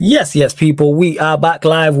Yes, people. We are back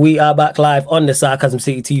live. We are back live on the Sarcasm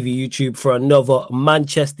City TV YouTube for another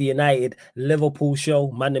Manchester United Liverpool show.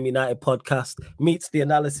 Man United podcast meets the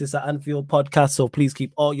analysis at Anfield podcast. So please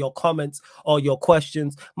keep all your comments, all your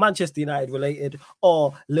questions, Manchester United related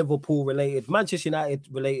or Liverpool related. Manchester United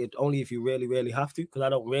related only if you really have to, because I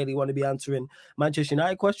don't really want to be answering Manchester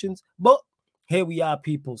United questions. But here we are,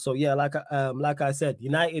 people. So yeah, like I said,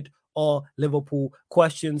 United or Liverpool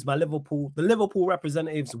questions. The Liverpool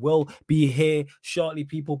representatives will be here shortly,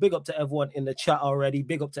 people. Big up to everyone in the chat already.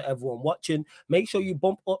 Big up to everyone watching. Make sure you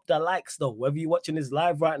bump up the likes, though. Whether you're watching this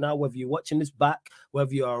live right now, whether you're watching this back,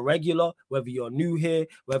 whether you're a regular, whether you're new here,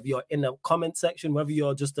 whether you're in the comment section, whether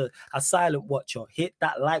you're just a silent watcher, hit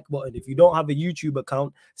that like button. If you don't have a YouTube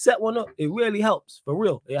account, set one up. It really helps. For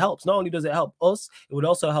real. It helps. Not only does it help us, it would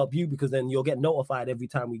also help you, because then you'll get notified every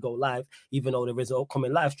time we go live, even though there is an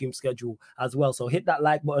upcoming live stream schedule as well. So hit that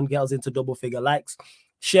like button, get us into double figure likes.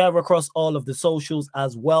 Share across all of the socials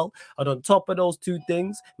as well. And on top of those two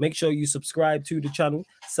things, make sure you subscribe to the channel,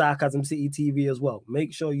 Sarcasm City TV as well.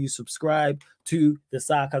 Make sure you subscribe to the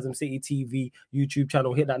Sarcasm City TV YouTube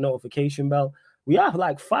channel. Hit that notification bell. We have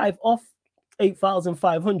like 5 off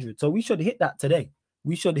 8,500. So we should hit that today.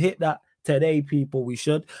 We should hit that today, people. We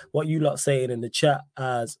should. What you lot saying in the chat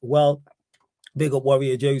as well. Big up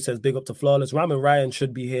Warrior J, who says big up to Flawless. Ram and Ryan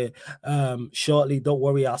should be here shortly. Don't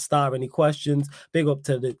worry, I'll star any questions. Big up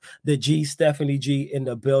to the G, Stephanie G in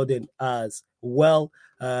the building as well.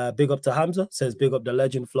 Big up to Hamza, says big up the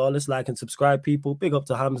legend Flawless. Like and subscribe, people. Big up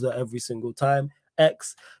to Hamza every single time.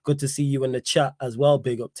 X, good to see you in the chat as well.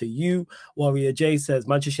 Big up to you. Warrior J says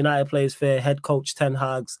Manchester United plays fair. Head coach Ten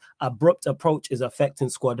Hag's abrupt approach is affecting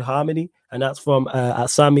squad harmony. And that's from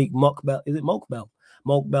Sami Mokbel. Is it Mokbel?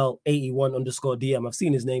 Mokbel81_DM. I've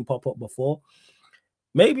seen his name pop up before.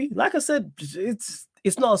 Maybe, like I said, it's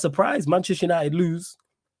not a surprise. Manchester United lose,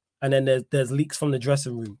 and then there's leaks from the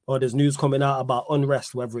dressing room, or there's news coming out about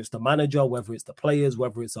unrest, whether it's the manager, whether it's the players,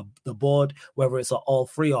 whether it's the board, whether it's all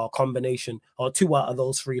three or a combination, or two out of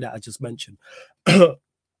those three that I just mentioned.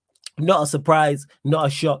 Not a surprise, not a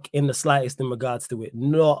shock in the slightest in regards to it.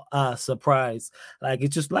 Not a surprise. Like,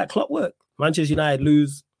 it's just like clockwork. Manchester United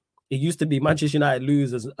lose. It used to be Manchester United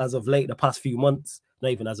lose as of late the past few months.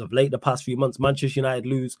 Not even as of late the past few months. Manchester United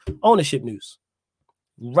lose ownership news.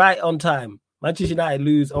 Right on time. Manchester United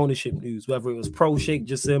lose ownership news. Whether it was pro Sheikh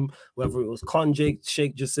Jassim, whether it was con Sheikh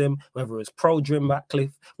Jassim, whether it's pro Jim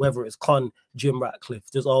Ratcliffe, whether it's con Jim Ratcliffe.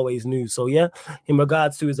 There's always news. So yeah, in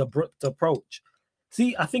regards to his abrupt approach.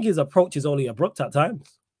 See, I think his approach is only abrupt at times.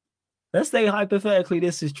 Let's say hypothetically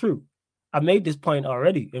this is true. I made this point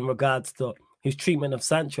already in regards to his treatment of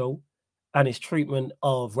Sancho and his treatment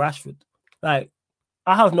of Rashford. Like,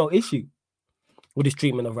 I have no issue with his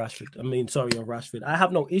treatment of Rashford. Of Rashford. I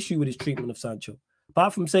have no issue with his treatment of Sancho.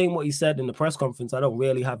 Apart from saying what he said in the press conference, I don't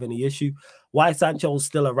really have any issue. Why Sancho's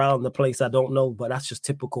still around the place, I don't know, but that's just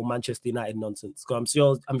typical Manchester United nonsense. So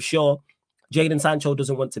I'm sure Jadon Sancho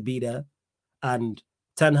doesn't want to be there, and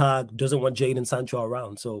Ten Hag doesn't want Jadon Sancho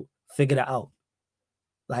around. So figure that out.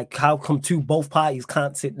 Like, how come both parties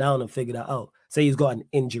can't sit down and figure that out? Say he's got an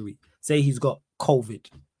injury. Say he's got COVID.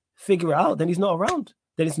 Figure it out. Then he's not around.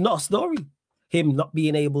 Then it's not a story. Him not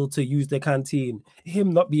being able to use the canteen.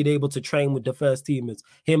 Him not being able to train with the first teamers.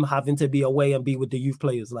 Him having to be away and be with the youth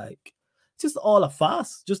players. Like, just all a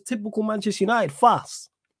farce. Just typical Manchester United farce.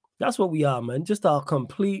 That's what we are, man. Just a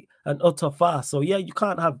complete and utter farce. So, yeah, you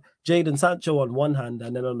can't have Jadon Sancho on one hand,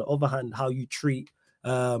 and then on the other hand, how you treat,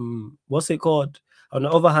 what's it called? On the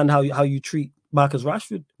other hand, how you treat Marcus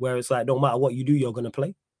Rashford, where it's like, no matter what you do, you're going to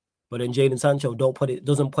play. But then Jadon Sancho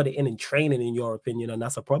doesn't put it in training, in your opinion, and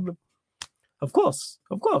that's a problem. Of course.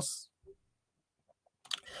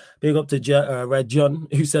 Big up to Red John,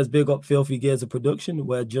 who says, big up Filthy Gears of Production.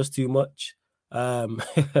 We're just too much. I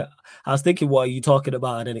was thinking, what are you talking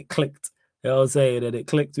about? And then it clicked. You know what I'm saying? And it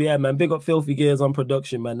clicked. Yeah, man, big up Filthy Gears on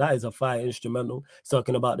production, man. That is a fire instrumental. It's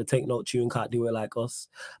talking about the Take Note tune, Can't Do It Like Us.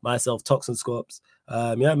 Myself, Toxin Scorps.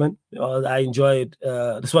 Yeah, man. I enjoyed,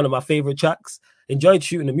 it's one of my favorite tracks. Enjoyed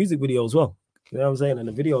shooting the music video as well. You know what I'm saying? And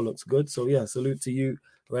the video looks good. So yeah, salute to you,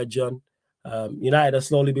 Red John. United are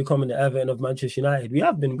slowly becoming the Everton of Manchester United. We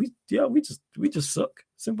have been. We just suck.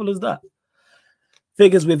 Simple as that.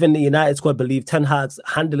 Figures within the United squad believe Ten Hag's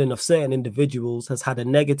handling of certain individuals has had a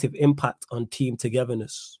negative impact on team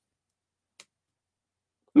togetherness.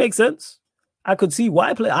 Makes sense. I could see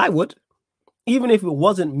why I would. Even if it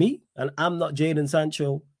wasn't me and I'm not Jadon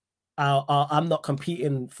Sancho, I'm not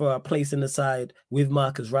competing for a place in the side with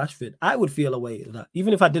Marcus Rashford, I would feel a way at that.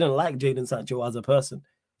 Even if I didn't like Jadon Sancho as a person,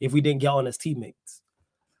 if we didn't get on as teammates.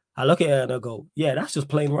 I look at it and I go, yeah, that's just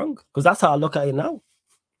plain wrong. Because that's how I look at it now.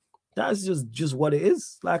 That's just what it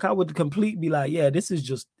is. Like, I would completely be like, yeah, this is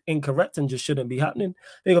just incorrect and just shouldn't be happening.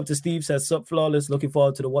 Big up to Steve, says, sup, flawless. Looking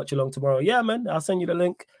forward to the watch along tomorrow. Yeah, man, I'll send you the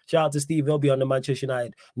link. Shout out to Steve. He'll be on the Manchester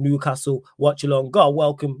United Newcastle watch along. God,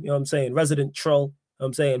 welcome. You know what I'm saying? Resident troll. You know what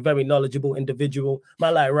I'm saying? Very knowledgeable individual. My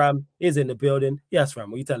like Ram is in the building. Yes, Ram,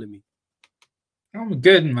 what are you telling me? I'm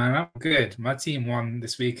good, man. I'm good. My team won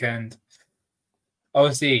this weekend.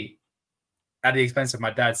 Obviously, at the expense of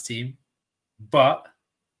my dad's team, but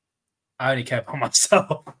I only care about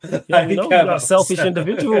myself. Yeah, we know you're a selfish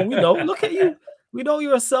individual. We know. Look at you. We know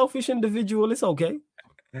you're a selfish individual. It's okay.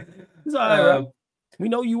 It's all right, Ram. We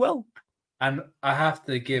know you well. And I have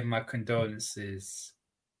to give my condolences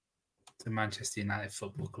to Manchester United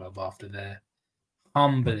Football Club after their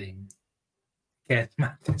humbling against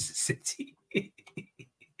Manchester City.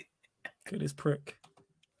 Good as prick.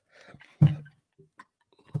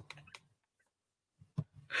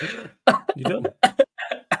 You done?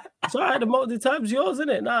 It's all right. The time's yours, isn't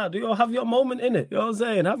it? Nah, do you have your moment in it? You know what I'm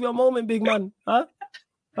saying? Have your moment, big man. Huh?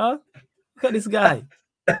 Look at this guy.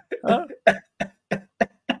 Huh? I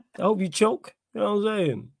hope you choke. You know what I'm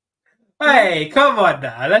saying? Hey, come on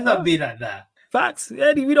now. Let's not be like that. Facts.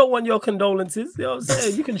 Eddie, we don't want your condolences. You know what I'm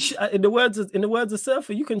saying? You can, in the words of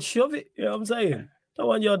Surfer, you can shove it. You know what I'm saying? Don't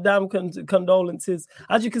want your damn condolences.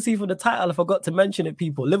 As you can see from the title, I forgot to mention it,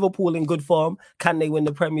 people. Liverpool in good form. Can they win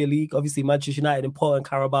the Premier League? Obviously, Manchester United important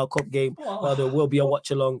Carabao Cup game. Well, there will be a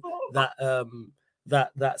watch along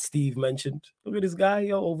that Steve mentioned. Look at this guy,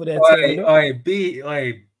 yo, over there.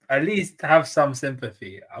 At least have some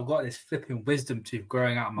sympathy. I've got this flipping wisdom tooth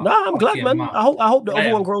growing out of my I'm glad, man. Mouth. I hope the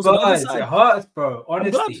other one grows on the other side. It hurts, bro.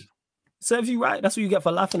 Honestly. Serves you right. That's what you get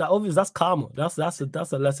for laughing at others. That's karma. That's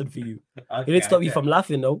a lesson for you. Okay, it didn't stop you from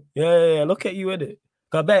laughing, though. Yeah. Look at you in it.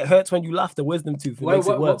 I bet it hurts when you laugh. The wisdom tooth makes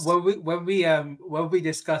it worse. When we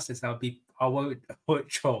discuss this, I won't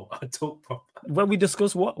troll. I'll talk proper. When we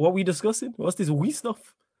discuss what? What we discussing? What's this wee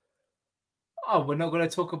stuff? Oh, we're not going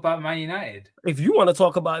to talk about Man United. If you want to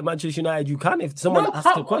talk about Manchester United, you can. If someone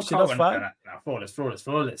asks a question, that's fine. Flawless.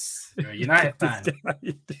 You're a United fan.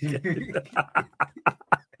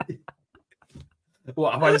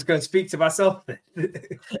 What, am I just going to speak to myself then?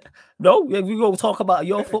 No, we're going to talk about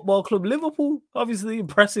your football club, Liverpool. Obviously,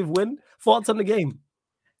 impressive win. Thoughts on the game?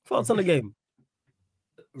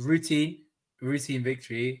 Routine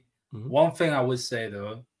victory. Mm-hmm. One thing I would say,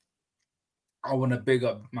 though, I want to big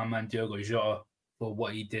up my man Diogo Jota for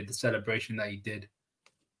what he did, the celebration that he did.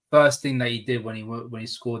 First thing that he did when he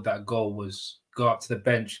scored that goal was go up to the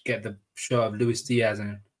bench, get the shirt of Luis Diaz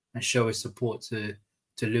and show his support to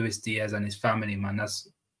Luis Diaz and his family, man. That's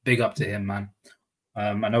big up to him, man.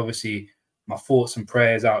 And obviously, my thoughts and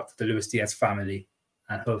prayers out to the Luis Diaz family,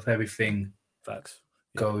 and hope everything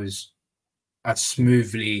goes as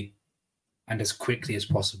smoothly and as quickly as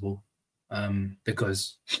possible.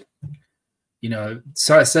 Because, you know,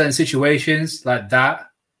 certain situations like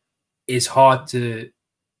that is hard to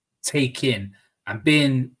take in, and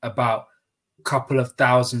being about a couple of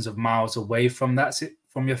thousands of miles away from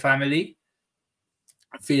your family,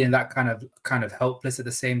 feeling that kind of helpless at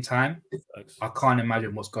the same time. I can't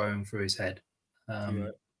imagine what's going through his head.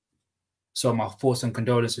 So my thoughts and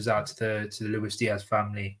condolences out to the Luis Diaz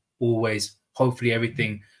family. Always, hopefully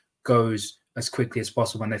everything goes as quickly as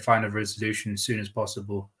possible and they find a resolution as soon as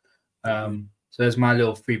possible. So there's my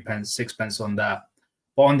little 6 pence on that.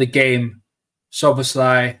 But on the game,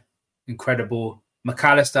 Szoboszlai, incredible.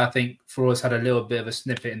 McAllister, I think, for us, had a little bit of a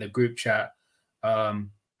snippet in the group chat. Had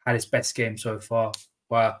his best game so far.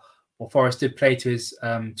 Well, Forrest did play to his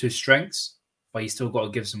strengths, but he's still got to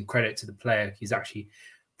give some credit to the player. He's actually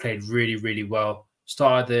played really, really well.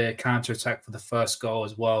 Started the counter-attack for the first goal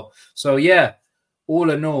as well. So, yeah, all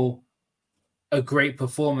in all, a great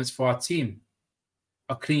performance for our team.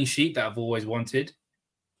 A clean sheet that I've always wanted.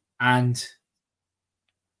 And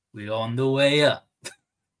we're on the way up.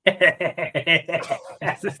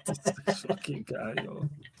 This fucking guy, yo.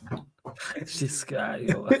 This guy,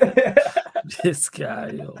 yo.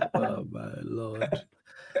 Oh, my Lord.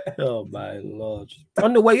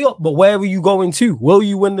 On the way up, but where are you going to? Will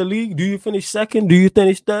you win the league? Do you finish second? Do you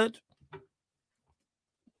finish third?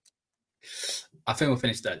 I think we'll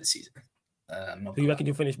finish third this season. So you reckon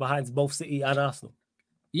you'll finish behind both City and Arsenal?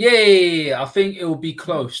 Yeah, I think it will be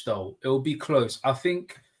close, though. It will be close. I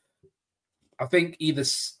think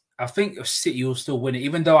City will still win it,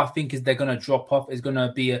 even though I think they're going to drop off. It's going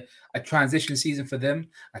to be a transition season for them.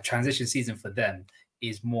 A transition season for them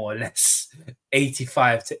is more or less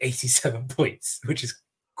 85 to 87 points, which is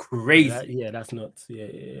crazy. That's nuts. Yeah.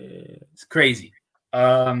 It's crazy.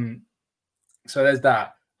 So there's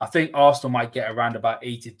that. I think Arsenal might get around about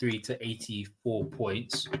 83 to 84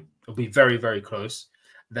 points, It'll be very, very close.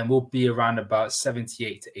 Then we'll be around about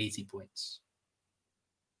 78 to 80 points.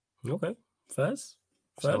 Okay, first.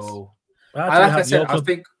 So, like I said, I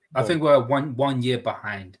think we're one year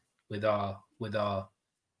behind with our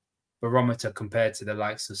barometer compared to the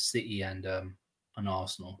likes of City and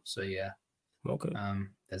Arsenal. So yeah, okay.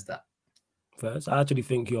 There's that. First, I actually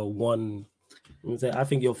think you're one. I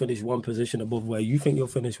think you'll finish one position above where you think you'll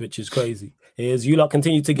finish, which is crazy. As you lot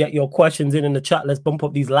continue to get your questions in the chat, let's bump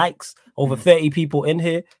up these likes. Over 30 people in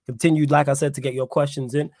here. Continue, like I said, to get your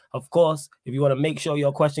questions in. Of course, if you want to make sure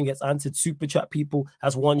your question gets answered, super chat people.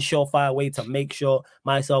 That's one surefire way to make sure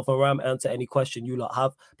myself and Ram answer any question you lot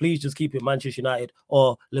have. Please just keep it Manchester United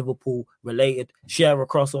or Liverpool related. Share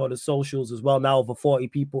across all the socials as well. Now over 40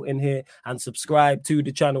 people in here, and subscribe to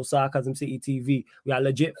the channel Sarcasm City TV. We are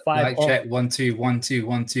legit 5 like off. Check 1 2 1 2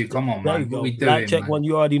 1 2. Come on, there man. You go. What we doing, like check man? 1.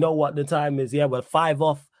 You already know what the time is. Yeah, we're 5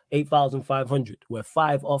 off 8,500. We're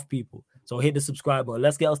 5 off, people. So hit the subscribe button.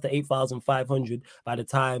 Let's get us to 8,500 by the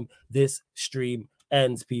time this stream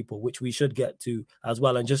ends, people, which we should get to as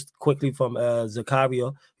well. And just quickly from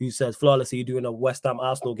Zakaria, who says, Flawless, are you doing a West Ham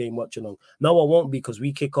Arsenal game watching on? No, I won't, because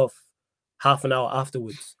we kick off half an hour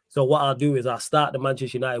afterwards. So what I'll do is I'll start the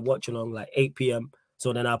Manchester United watching on like 8 p.m.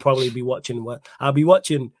 So then I'll probably be watching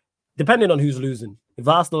depending on who's losing. If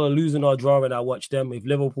Arsenal are losing or drawing, I watch them. If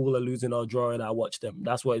Liverpool are losing or drawing, I watch them.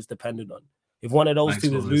 That's what it's dependent on. If one of those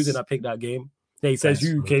two is losing, I pick that game. He says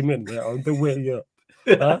you came in on the way up.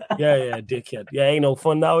 Huh? Yeah, dickhead. Yeah, ain't no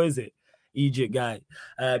fun now, is it? Egypt guy.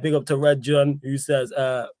 Big up to Red John, who says,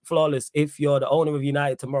 Flawless, if you're the owner of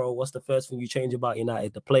United tomorrow, what's the first thing you change about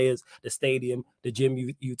United? The players, the stadium, the gym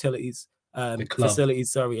utilities,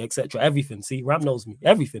 facilities, etc. Everything. See, Ram knows me.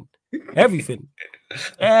 Everything. Everything.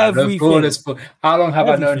 How long have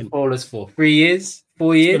I known Flawless for? 3 years?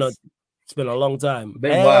 4 years? It's been a long time.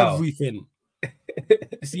 Everything.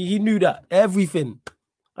 See, he knew that. Everything.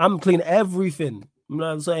 I'm clean everything. You know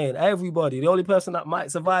what I'm saying? Everybody. The only person that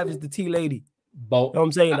might survive is the tea lady. You know what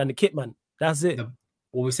I'm saying? And the kit man. That's it. What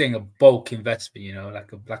we're saying, a bulk investment, you know,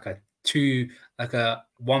 like a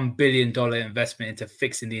 $1 billion investment into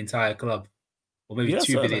fixing the entire club. Or maybe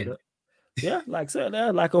 2 billion. Like yeah, like said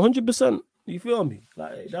there, like 100%. You feel me?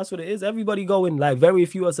 Like that's what it is. Everybody going, like very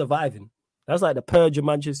few are surviving. That's like the purge of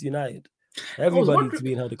Manchester United. Everybody's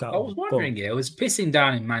being held accountable. I was wondering, it was pissing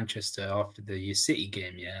down in Manchester after the City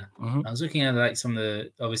game, yeah. Mm-hmm. I was looking at like some of the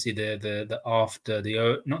obviously the after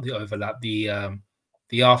the not the overlap, the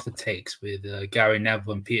aftertakes with Gary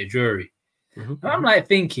Neville and Peter Drury. Mm-hmm. And I'm like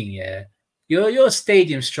thinking, yeah, your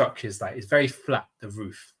stadium structure is like it's very flat. The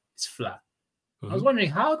roof is flat. I was wondering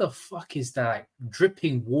how the fuck is that like,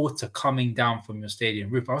 dripping water coming down from your stadium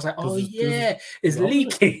roof? I was like, oh yeah, it's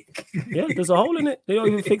leaking. Yeah, there's a hole in it. They don't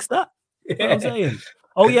even fix that. You know what I'm saying?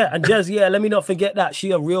 Oh yeah, and Jez, yeah, let me not forget that.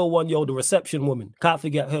 She a real one, yo, the reception woman. Can't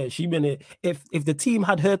forget her. She been it. If the team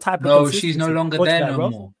had her type of no, she's no longer there no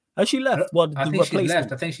more. Has she left? Well, I think she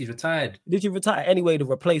left. I think she's retired. Did you retire? Anyway, the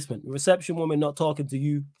replacement. The reception woman not talking to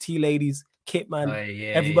you, tea ladies, kit man,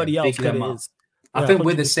 everybody else. I think 100%.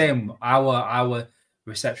 We're the same. Our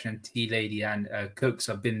reception tea lady and cooks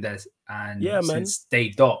have been there and since day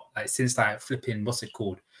dot, like since like flipping what's it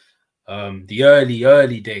called? The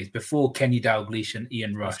early days before Kenny Dalglish and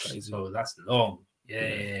Ian Rush. So that's long.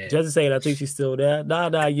 Yeah. Just saying, I think she's still there.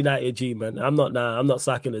 Nah, United G, man. I'm not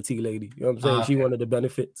sacking the tea lady. You know what I'm saying? Okay. She wanted the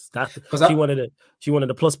benefits. She wanted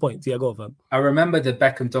the plus points. Yeah, go fam. I remember the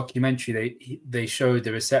Beckham documentary. They showed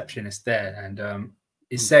the receptionist there, and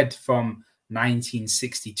it said from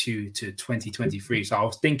 1962 to 2023. So I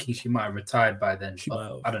was thinking she might have retired by then.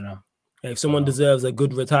 I don't know. If someone deserves a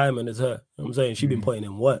good retirement, it's her. You know what I'm saying? She's been putting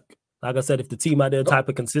in work. Like I said, if the team had their type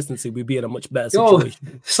of consistency, we'd be in a much better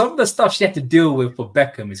situation. Some of the stuff she had to deal with for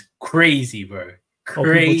Beckham is crazy, bro.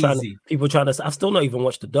 Crazy. People trying to. I've still not even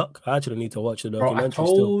watched the doc. I actually need to watch the documentary. I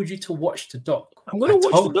told you to watch the doc. I'm gonna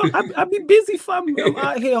watch the doc. I'll be busy, fam. I'm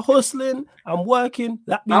out here hustling. I'm working.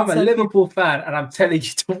 I'm a Liverpool fan, and I'm telling you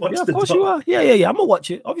to watch the doc. Of course you are. Yeah. I'm gonna watch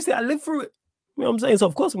it. Obviously, I live through it. You know what I'm saying? So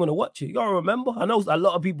of course I'm gonna watch it. You gotta remember. I know a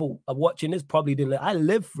lot of people are watching this probably didn't. I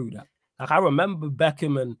lived through that. Like I remember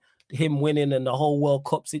Beckham and him winning and the whole World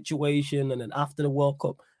Cup situation, and then after the World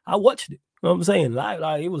Cup, I watched it. You know what I'm saying? Like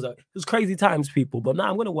it was crazy times, people. But now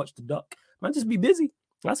I'm gonna watch the doc. Man, just be busy.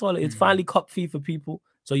 That's all. It's finally Cup fee for people.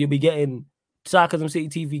 So you'll be getting Sarcasm City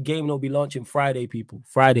TV game. Will be launching Friday, people.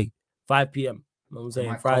 Friday, 5 p.m. You know what I'm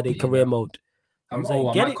saying? Friday career mode. I'm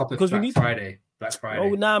saying get it because we need Friday. Black Friday.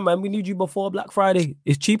 Oh nah, man, we need you before Black Friday.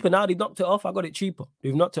 It's cheaper now. They knocked it off. I got it cheaper.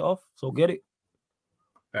 They've knocked it off, so get it.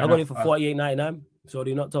 I got it for $48.99. So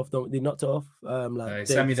they knocked off. They knocked it off.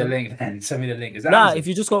 Send me the link. Send me the link. Is that Amazon? If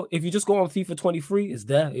you just go on FIFA 23, it's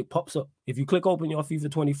there. It pops up. If you click open your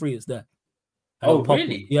FIFA 23, it's there. Oh,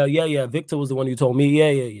 really? Yeah. Victor was the one who told me.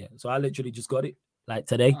 Yeah. So I literally just got it like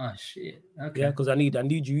today. Oh shit. Okay. Yeah, because I need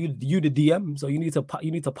you the DM. So you need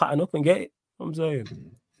to pattern up and get it. I'm saying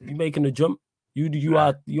you making the jump. You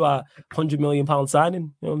are £100 million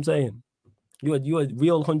signing. You know what I'm saying? You a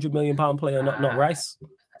real £100 million player, not Rice. I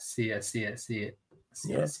see it. You see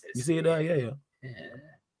it there? Yeah.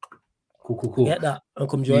 Cool. Get that and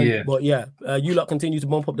come join. Yeah. But yeah, you lot continue to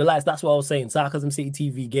bump up the lights. That's what I was saying. Sarcasm City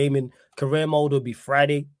TV gaming career mode will be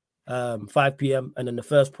Friday, 5 p.m. And then the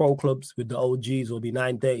first pro clubs with the OGs will be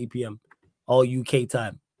 9:30 p.m. All UK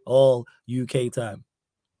time.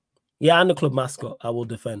 Yeah, and the club mascot I will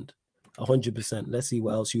defend 100%. Let's see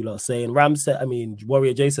what else you lot are saying.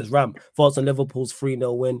 Warrior J says, Ram, thoughts on Liverpool's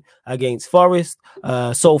 3-0 win against Forest.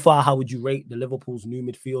 So far, how would you rate the Liverpool's new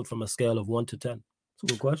midfield from a scale of 1 to 10? It's a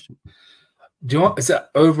good question. Do you want, is that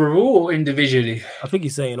overall or individually? I think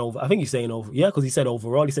he's saying over. Yeah, because he said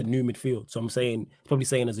overall. He said new midfield. So I'm saying, probably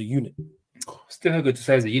saying as a unit. It's difficult to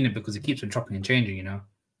say as a unit because it keeps on chopping and changing, you know.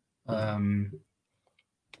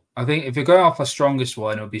 I think if you're going off the strongest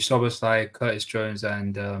one, it'll be Szoboszlai, Curtis Jones,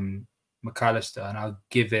 and McAllister, and I'll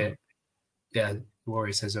give it. Yeah,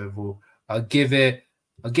 Warrior says overall. I'll give it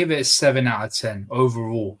a 7 out of 10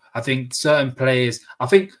 overall. I think certain players.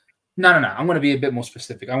 No. I'm going to be a bit more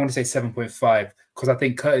specific. I want to say 7.5 because I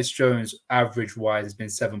think Curtis Jones, average-wise, has been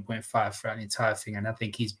 7.5 throughout the entire thing, and I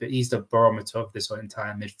think he's the barometer of this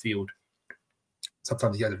entire midfield.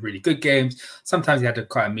 Sometimes he had really good games. Sometimes he had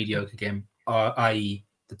quite a mediocre game, i.e.,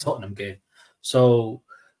 the Tottenham game. So,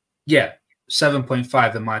 yeah,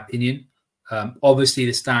 7.5 in my opinion. Obviously,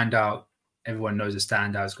 the standout, everyone knows the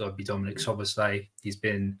standout has got to be Dominic Szoboszlai. He's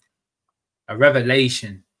been a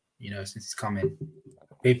revelation, since he's come in.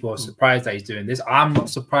 People are surprised that he's doing this. I'm not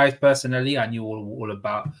surprised personally. I knew all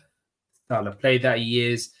about the style of play that he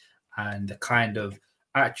is and the kind of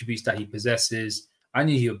attributes that he possesses. I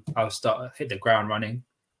knew I'll hit the ground running.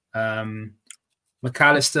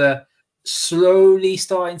 McAllister slowly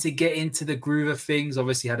starting to get into the groove of things.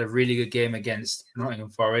 Obviously had a really good game against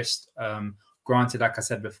Nottingham Forest. Granted, like I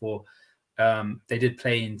said before, they did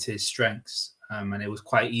play into his strengths and it was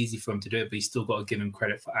quite easy for him to do it, but he's still got to give him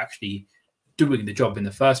credit for actually doing the job in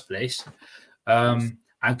the first place. And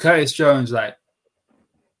Curtis Jones has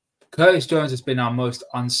been our most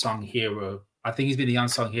unsung hero. I think he's been the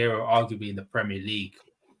unsung hero arguably in the Premier League.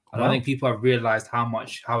 I don't think people have realized how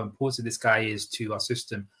important this guy is to our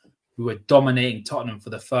system. We were dominating Tottenham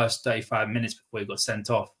for the first 35 minutes before he got sent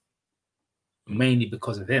off, mainly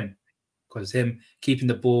because of him. Because him keeping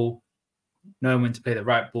the ball, knowing when to play the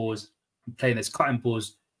right balls, and playing those cutting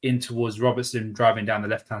balls in towards Robertson, driving down the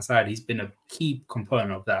left-hand side. He's been a key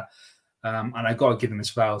component of that. And I got to give him his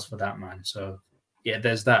flowers for that, man. So, yeah,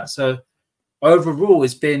 there's that. So, overall,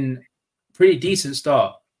 it's been a pretty decent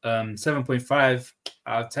start. 7.5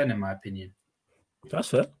 out of 10, in my opinion. That's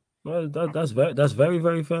fair. Well, that's very,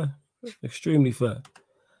 very fair. Extremely fair.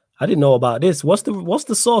 I didn't know about this. What's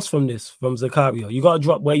the source from this? From Zakario? You got to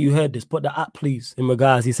drop where you heard this. Put the app, please. In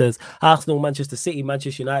regards, he says Arsenal, Manchester City,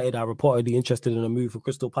 Manchester United are reportedly interested in a move for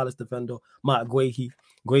Crystal Palace defender Mark Guehi.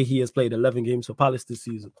 Guehi has played 11 games for Palace this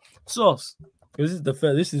season. Source. This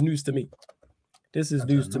is news to me. This is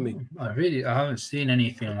news to me. I haven't seen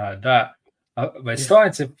anything like that. We're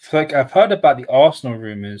starting to I've heard about the Arsenal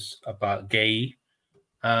rumors about Guehi.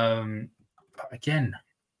 Again.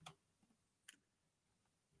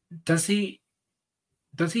 Does he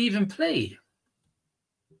even play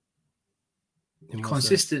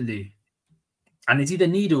consistently? And is he the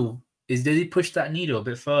needle? Does he push that needle a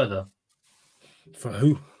bit further? For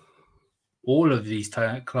who? All of these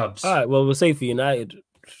clubs. All right, well, we'll say for United,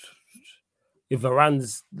 if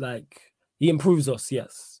Varane's he improves us,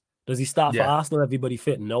 yes. Does he start for Arsenal? Everybody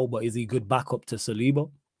fit? No, but is he good backup to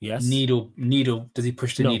Saliba? Yes. Needle. Does he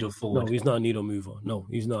push the needle forward? No, he's not a needle mover.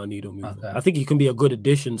 Okay. I think he can be a good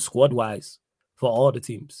addition squad-wise for all the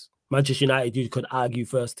teams. Manchester United, you could argue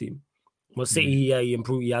first team. But City, he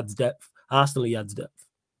improves, he adds depth. Arsenal, he adds depth.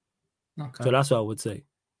 Okay. So that's what I would say.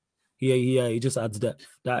 He just adds depth.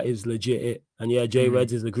 That is legit it. And Jay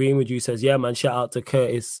Reds is agreeing with you. Says, yeah, man, shout out to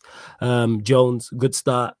Curtis Jones. Good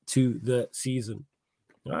start to the season.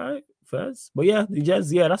 All right. First. But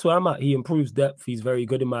that's where I'm at. He improves depth. He's very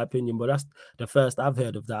good in my opinion, but that's the first I've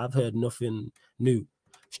heard of that. I've heard nothing new.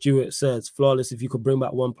 Stuart says, flawless, if you could bring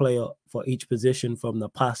back one player for each position from the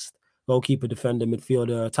past, goalkeeper, defender,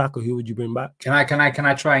 midfielder, attacker, who would you bring back? Can I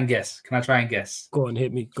try and guess? Go on,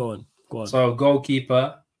 hit me. Go on. So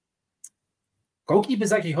goalkeeper, Goalkeeper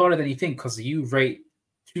is actually harder than you think because you rate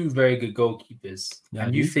 2 very good goalkeepers,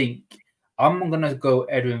 and you think I'm gonna go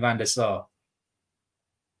Edwin van der Sar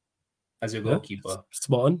as your goalkeeper.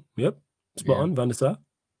 Spot on. Yep. Spot on. Van der Sar.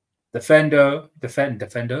 Defender.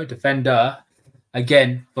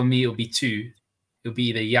 Again, for me, it'll be 2. It'll be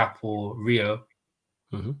either Yap or Rio.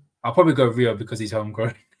 Mm-hmm. I'll probably go Rio because he's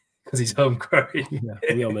homegrown. Yeah,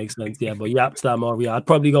 Rio makes sense. Yeah, but Yap, Stam, or Rio. I'd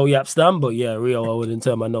probably go Yap, Stam, but yeah, Rio, I wouldn't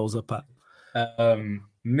turn my nose up at.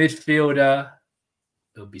 Midfielder,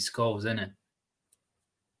 it'll be Scholes, isn't it?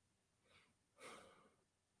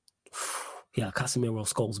 Yeah, Casemiro,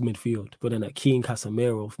 Scholes midfield, but then at Keane,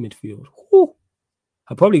 Casemiro midfield. Whew.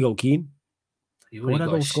 I'd probably go Keane. You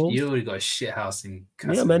already got a shit house in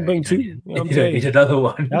Casemiro. Yeah, man, bring 2. You know what I'm saying? Need another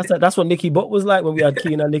one. That's what Nicky Butt was like when we had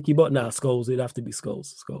Keane and Nicky Butt. Now Scholes, it'd have to be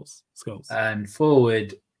Scholes. And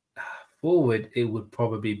forward, it would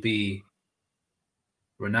probably be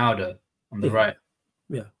Ronaldo on the right.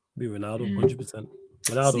 Yeah, be Ronaldo, 100%.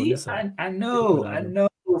 Ronaldo. See, I know,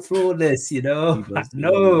 flawless. You know, I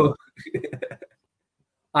know.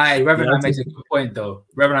 All right, Reverend makes a good point, though.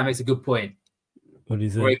 Reverend makes a good point. What do you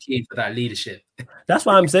say? Very keen for that leadership. That's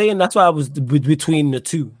why I'm saying. That's why I was between the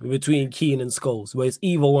 2, between Keane and Scholes, where it's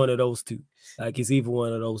either one of those 2. Like it's either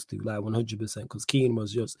one of those 2, like 100%. Because Keane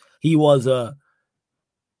was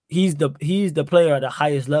he's the player at the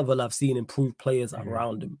highest level I've seen improve players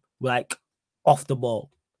around him, like off the ball.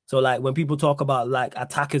 So like when people talk about like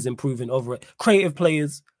attackers improving over it, creative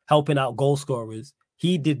players helping out goal scorers,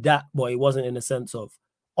 he did that, but it wasn't in the sense of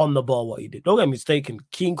on the ball what he did. Don't get me mistaken,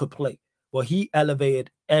 Keane could play. Well, he elevated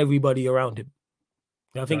everybody around him.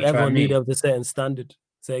 I think everyone knew there was a certain standard.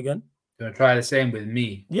 Say again. You want to try the same with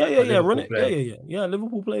me? Yeah. Run it. Yeah.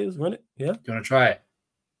 Liverpool players, run it. Yeah. Do you want to try it?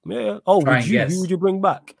 Yeah. Oh, who would you bring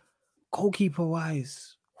back? Goalkeeper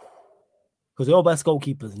wise, because they're all best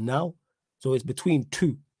goalkeepers now. So it's between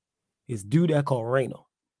 2. It's Dudek or Reina.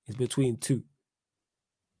 It's between 2.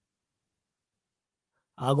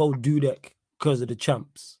 I'll go Dudek because of the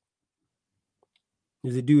champs.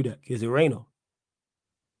 Is it Dudek? Is it Reina? All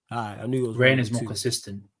right, I knew it was Reina's more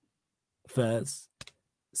consistent. First,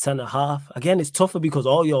 centre half. Again, it's tougher because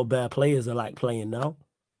all your bare players are like playing now.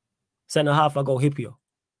 Centre half, I go Hippier.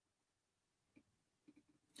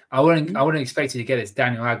 I wouldn't expect you to get it. It's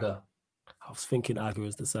Daniel Agger. I was thinking Agger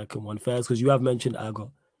is the second one first because you have mentioned Agger.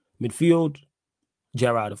 Midfield,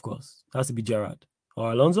 Gerrard, of course. It has to be Gerrard.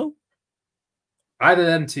 Or Alonso? Either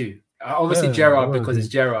them 2. Obviously Gerrard because it's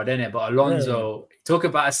Gerrard, isn't it? But Alonso, talk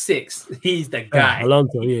about a 6. He's the guy.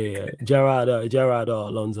 Alonso, yeah. Gerrard or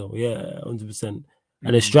Alonso, yeah, 100%.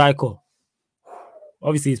 And a striker.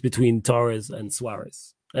 Obviously, it's between Torres and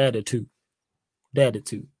Suarez. They're the 2.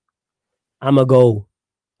 I'm going to go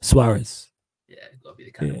Suarez. Yeah, it's got to be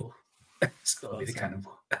the cannibal. It's got to be the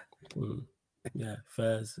cannibal. Yeah,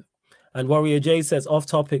 fairs. And Warrior J says, off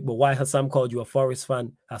topic, but why Hassam called you a Forest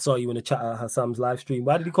fan? I saw you in the chat at Hassam's live stream.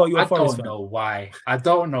 Why did he call you a Forest fan? I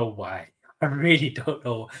don't know why. I really don't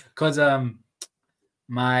know. Because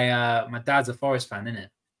my dad's a Forest fan, innit?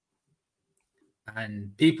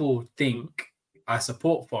 And people think I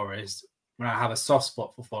support Forest when I have a soft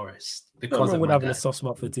spot for Forest. Because of having a soft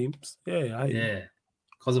spot for teams. Yeah.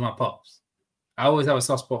 Because of my pops. I always have a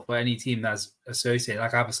soft spot for any team that's associated.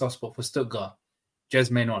 Like I have a soft spot for Stuttgart. Jez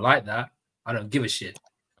may not like that. I don't give a shit.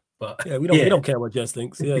 But we don't care what Jez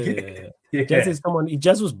thinks. Yeah. Jez is someone.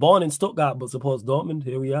 Jez was born in Stuttgart but supports Dortmund.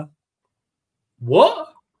 Here we are.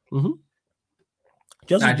 What? Mm-hmm.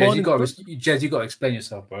 Jez, you got to explain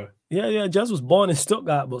yourself, bro. Yeah. Jez was born in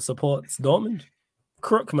Stuttgart but supports Dortmund.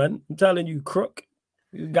 Crook, man. I'm telling you, crook.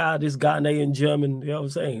 This Ghanaian German. You know what I'm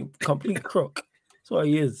saying? Complete crook. That's what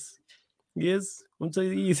he is. He is. I'm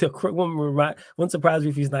telling you, he's a crook. Wouldn't surprise me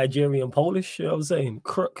if he's Nigerian, Polish. You know what I'm saying?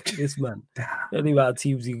 Crook, this man. Tell me about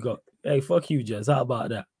teams he got. Hey, fuck you, Jez. How about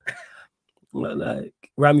that? Like,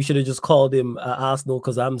 Rami should have just called him Arsenal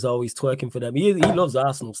because Am's always twerking for them. He loves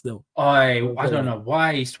Arsenal still. I don't know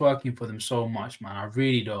why he's twerking for them so much, man. I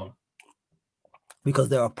really don't. Because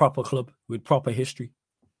they're a proper club with proper history.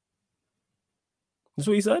 That's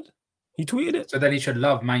what he said. He tweeted it. So then he should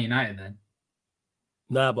love Man United then.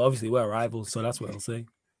 Nah, but obviously we're rivals, so that's what I'll say.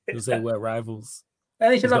 He'll say we're rivals.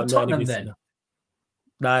 And they should love Tottenham then.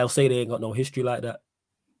 Nah, I'll say they ain't got no history like that.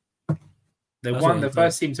 They won the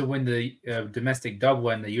first team to win the domestic double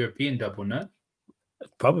and the European double, no?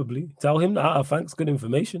 Probably. Tell him that. Thanks, good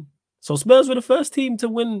information. So Spurs were the first team to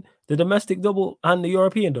win the domestic double and the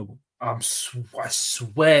European double. I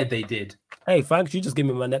swear they did. Hey, thanks. You just give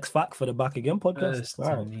me my next fact for the Back Again podcast.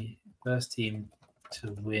 First team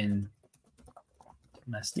to win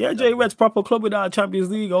Yeah, Jay Red's proper club without a Champions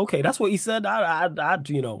League. Okay, that's what he said.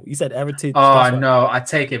 He said Heritage. Oh no, I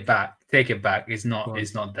take it back. It's not.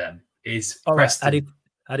 It's not them. It's Preston. Right.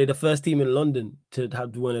 Are they the first team in London to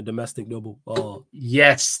have won a domestic double? Oh,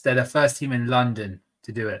 yes, they're the first team in London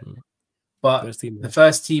to do it. But the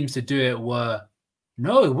first teams to do it were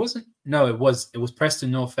it wasn't. No, it was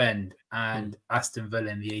Preston North End and Aston Villa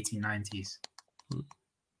in the 1890s.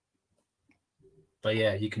 But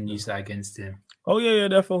yeah, you can use that against him. Oh yeah,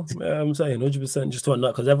 definitely. I'm saying 100% just to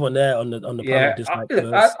not because everyone there on the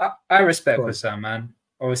panel I respect Hassan, man.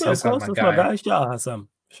 Always Hassan's my guy. Shout out Hassan.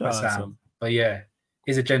 Hassan. But yeah,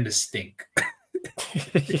 his agenda stink.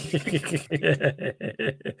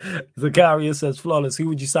 Zakaria says, Flawless, who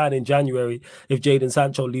would you sign in January if Jadon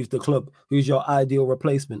Sancho leaves the club? Who's your ideal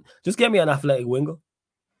replacement? Just get me an athletic winger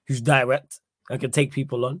who's direct and can take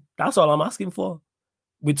people on. That's all I'm asking for.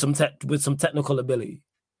 With some technical ability.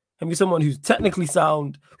 And be someone who's technically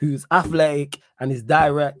sound, who's athletic and is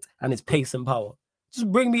direct and is pace and power.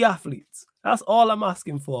 Just bring me athletes. That's all I'm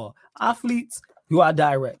asking for. Athletes who are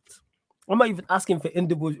direct. I'm not even asking for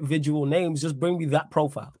individual names. Just bring me that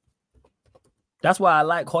profile. That's why I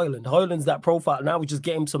like Højlund. Højlund's that profile. Now we just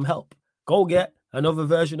get him some help. Go get another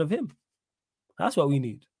version of him. That's what we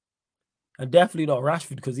need. And definitely not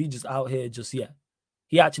Rashford because he's just out here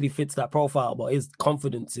He actually fits that profile, but his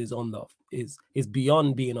confidence is is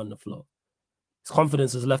beyond being on the floor. His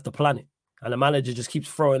confidence has left the planet. And the manager just keeps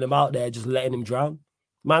throwing him out there, just letting him drown.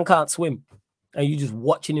 Man can't swim. And you just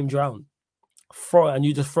watching him drown.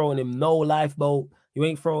 You just throwing him no lifeboat. You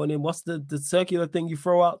ain't throwing him. What's the circular thing you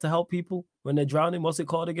throw out to help people when they're drowning? What's it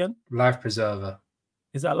called again? Life preserver.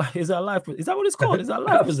 Is that life? Is that what it's called? Is that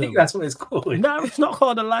life preserver? I think that's what it's called. No, it's not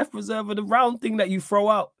called a life preserver. The round thing that you throw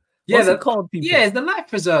out. What's it called, people? Yeah, it's the life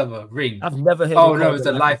preserver ring. I've never heard. Oh no, it's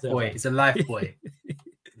a life boy. It's a life boy.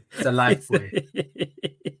 It's a life boy.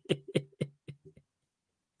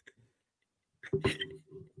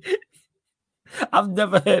 I've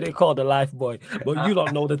never heard it called a life boy, but you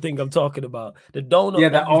don't know the thing I'm talking about. The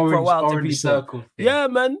donut that you throw out to people. Circle thing. Yeah,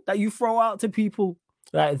 man, that you throw out to people.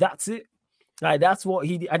 Like that's it. Like that's what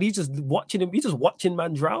he did. And he's just watching him. He's just watching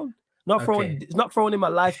man drown. Not throwing him a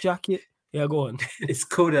life jacket. Yeah, go on. It's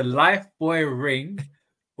called a life boy ring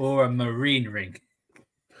or a marine ring.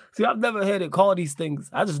 See, I've never heard it called these things.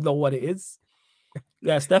 I just know what it is.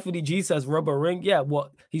 Yeah, Stephanie G says rubber ring. Yeah,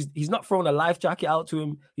 what? He's not throwing a life jacket out to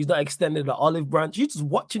him. He's not extending the olive branch. He's just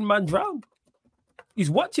watching man drown. He's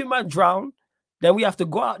watching man drown. Then we have to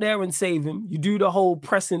go out there and save him. You do the whole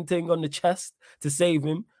pressing thing on the chest to save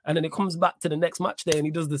him. And then it comes back to the next match day and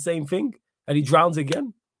he does the same thing. And he drowns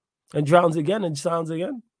again. And drowns again and drowns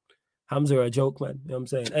again. Hamza a joke, man. You know what I'm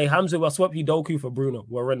saying? Hey, Hamza, we'll swap you Doku for Bruno.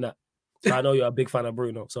 We'll run that. So I know you're a big fan of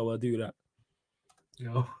Bruno, so we'll do that.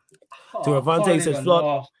 Yo. To Avante says,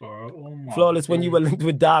 Flawless, when you were linked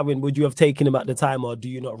with Darwin, would you have taken him at the time or do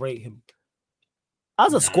you not rate him?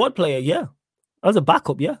 As a squad player, yeah. As a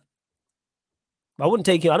backup, yeah. I wouldn't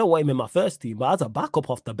take him. I don't want him in my first team, but as a backup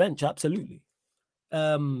off the bench, absolutely.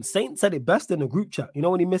 Saint said it best in the group chat. You know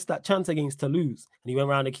when he missed that chance against Toulouse and he went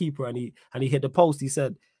around the keeper and he hit the post, he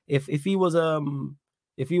said if he was an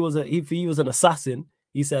assassin,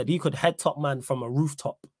 he said he could head top man from a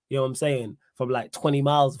rooftop. You know what I'm saying? From like 20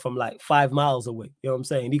 miles, from like 5 miles away. You know what I'm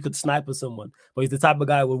saying? He could sniper someone, but he's the type of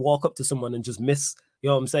guy who would walk up to someone and just miss, you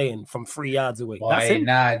know what I'm saying, from 3 yards away. Boy, that's him.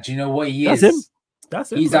 Nah, do you know what he is?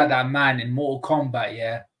 That's him. He's like that man in Mortal Kombat,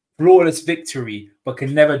 yeah? Flawless victory, but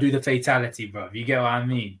can never do the fatality, bro. You get what I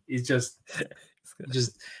mean? He's just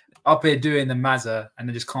up here doing the Mazza and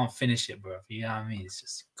they just can't finish it, bro. You know what I mean? It's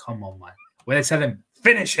just, come on, man. When they tell him,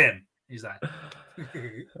 finish him, he's like...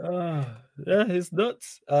 yeah, it's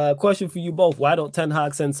nuts. Question for you both. Why don't Ten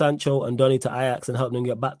Hag send Sancho and Donny to Ajax and help them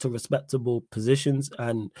get back to respectable positions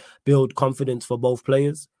and build confidence for both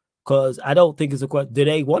players? Because I don't think it's a question. Do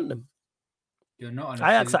they want them? You're not an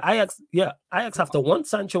Ajax have to want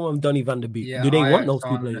Sancho and Donny van der Beek. Yeah, do they Ajax want those two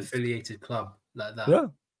an players? Affiliated club like that. Yeah.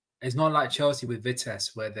 It's not like Chelsea with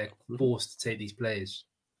Vitesse where they're forced to take these players.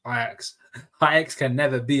 Ajax can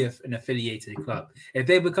never be an affiliated club. If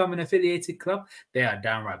they become an affiliated club, they are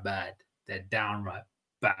downright bad. They're downright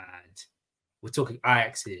bad. We're talking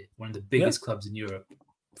Ajax here, one of the biggest clubs in Europe.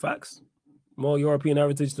 Facts. More European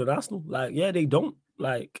heritage than Arsenal. Like, yeah, they don't.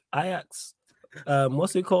 Like, Ajax.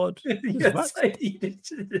 What's it called? Yes, he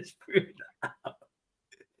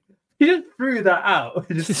just threw that out.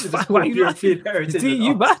 Why you laughing? See,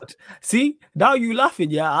 you mad? See, now you laughing.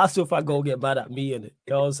 Yeah, I asked if I go get mad at me in it.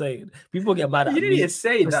 You know what I'm saying? People get mad at me. You didn't even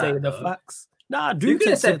say that. Saying the facts. Nah, I do. You could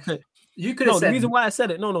have said. The reason why I said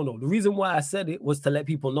it. No. The reason why I said it was to let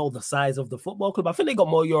people know the size of the football club. I think they got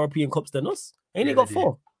more European cups than us. Ain't he got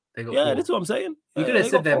 4? They got 4. That's what I'm saying. You could have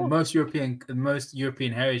said that most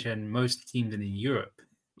European heritage and most teams in Europe.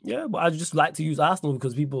 Yeah, but I just like to use Arsenal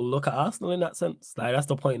because people look at Arsenal in that sense. Like, that's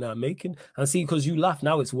the point that I'm making. And see, because you laugh,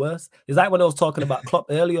 now it's worse. It's like when I was talking about Klopp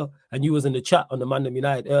earlier, and you was in the chat on the Man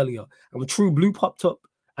United earlier, and when True Blue popped up,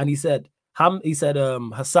 and he said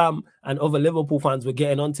Hassam and other Liverpool fans were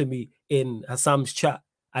getting onto me in Hassam's chat.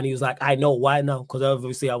 And he was like, I know why now, because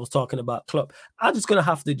obviously I was talking about Klopp. I'm just going to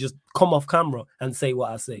have to just come off camera and say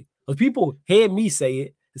what I say. Because people hear me say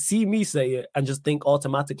it, see me say it, and just think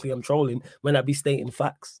automatically I'm trolling when I be stating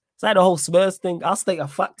facts. It's like the whole Spurs thing. I'll state a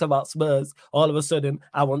fact about Spurs. All of a sudden,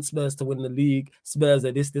 I want Spurs to win the league. Spurs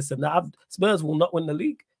are this, and that. Spurs will not win the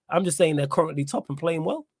league. I'm just saying they're currently top and playing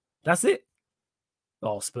well. That's it.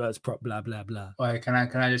 Oh, Spurs prop, blah, blah, blah. All right, can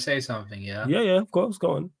I just say something, yeah? Yeah, of course.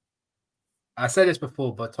 Go on. I said this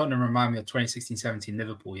before, but Tottenham remind me of 2016-17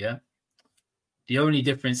 Liverpool, yeah? The only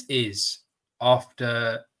difference is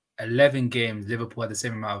after 11 games, Liverpool had the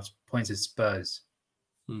same amount of points as Spurs.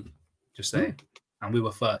 Just saying. And we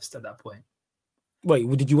were first at that point. Wait,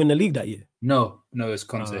 did you win the league that year? No, it's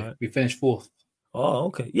Conte. Right. We finished 4th. Oh,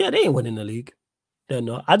 okay. Yeah, they ain't winning the league. They're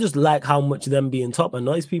not. I just like how much them being top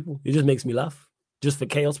annoys people. It just makes me laugh. Just for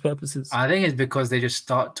chaos purposes. I think it's because they just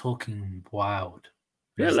start talking wild.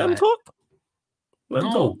 Yeah, let them talk. Let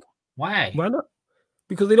them talk. Why? Why not?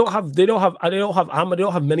 Because they don't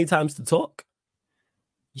have many times to talk.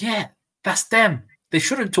 Yeah, that's them. They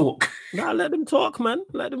shouldn't talk. Nah, let them talk, man.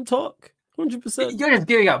 Let them talk. 100%. You're just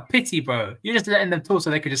giving out pity, bro. You're just letting them talk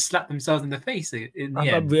so they could just slap themselves in the face.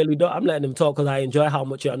 I really don't. I'm letting them talk because I enjoy how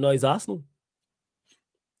much it annoys Arsenal.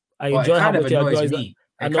 I enjoy how much it annoys me.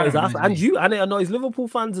 Annoys Arsenal and you, and it annoys Liverpool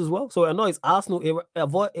fans as well. So it annoys Arsenal.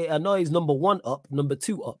 It annoys number 1 up, number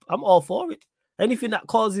 2 up. I'm all for it. Anything that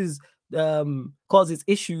causes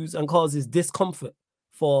issues and causes discomfort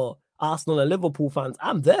for Arsenal and Liverpool fans,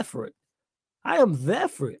 I'm there for it. I am there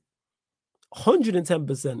for it.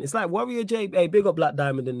 110%. It's like Warrior J. Hey, big up Black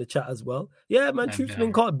Diamond in the chat as well. Yeah, man,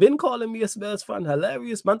 truthfully been calling me a Spurs fan.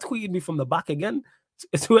 Hilarious. Man tweeted me from the back again.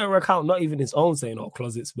 Twitter account, not even his own, saying,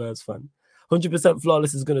 closet Spurs fan. 100%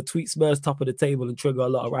 Flawless is going to tweet Spurs top of the table and trigger a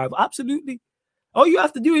lot of rival. Absolutely. All you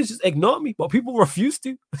have to do is just ignore me, but people refuse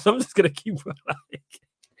to. So I'm just going to keep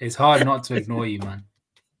It's hard not to ignore you, man.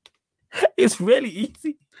 It's really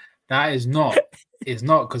easy. That is not. It's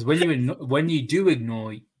not, because when we do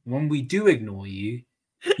ignore you,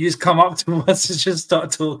 you just come up to us and just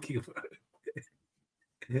start talking.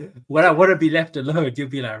 When I want to be left alone, you'll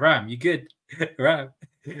be like, Ram, you good? Ram,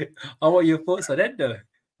 I want your thoughts on Endo.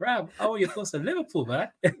 Ram, I want your thoughts on Liverpool, man.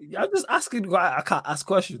 I'm just asking. I can't ask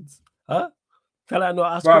questions. Huh? Can I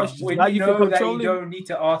not ask questions? When you know that you don't need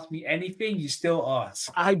to ask me anything, you still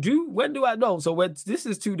ask. I do. When do I know? So this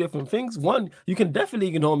is 2 different things. One, you can definitely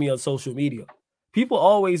ignore me on social media. People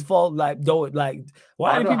always fall why do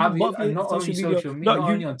people bother me on social media? Not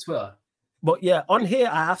only on Twitter. But yeah, on here,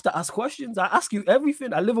 I have to ask questions. I ask you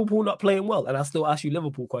everything. At Liverpool not playing well, and I still ask you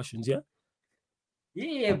Liverpool questions, yeah?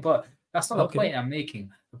 Yeah, but that's not the point I'm making.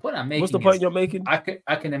 The point I'm making. What's the point you're making? I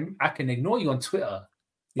can ignore you on Twitter,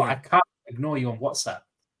 but I can't ignore you on WhatsApp.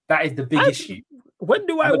 That is the big issue. When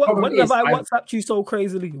have I WhatsApped you so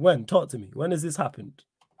crazily? When? Talk to me. When has this happened?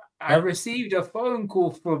 I received a phone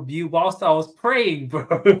call from you whilst I was praying, bro.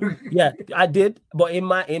 Yeah, I did. But in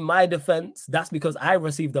my defense, that's because I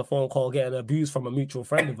received a phone call getting abused from a mutual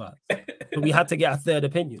friend of ours. So we had to get a third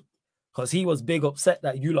opinion. Because he was big upset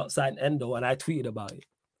that you lot signed Endo, and I tweeted about it.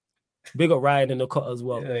 Big up Ryan in the cut as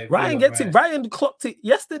well. Yeah, Ryan clocked it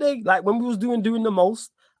yesterday, like when we was doing the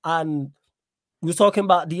most, and we was talking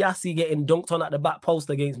about Diassi getting dunked on at the back post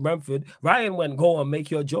against Brentford. Ryan went, go on,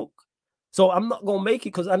 make your joke. So I'm not gonna make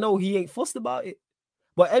it because I know he ain't fussed about it.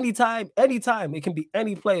 But anytime, it can be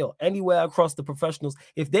any player, anywhere across the professionals.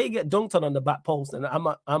 If they get dunked on the back post, and I'm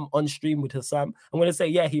on stream with Hassam, I'm gonna say,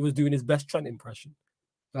 yeah, he was doing his best Trent impression.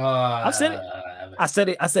 I've said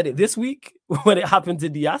it. I said it this week when it happened to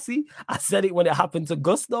Diassi. I said it when it happened to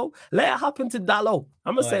Gusto. Let it happen to Dallo.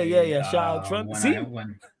 I'm gonna say, yeah, shout out Trent.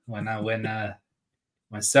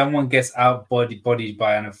 When someone gets bodied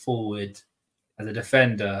by a forward as a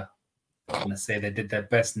defender, I'm gonna say they did their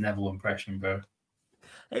best Neville impression, bro.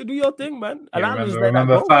 Hey, do your thing, man. Yeah,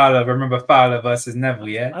 remember Fowler versus Neville,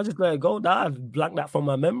 yeah? I just let it go. I blanked that from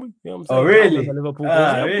my memory. You know what I'm Oh, saying? really? Liverpool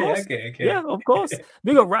really? Okay. Yeah, of course.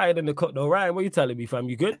 Big up Ryan in the cut, though. Ryan, what are you telling me, fam?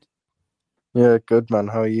 You good? Yeah, good, man.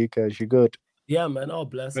 How are you guys? You good? Yeah, man. All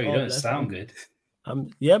blessed. Bro, you don't sound good.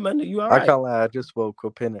 Yeah, man. You all right? I can't lie. I just woke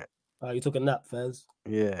up, innit? You took a nap, Fez?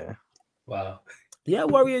 Yeah. Wow. Yeah,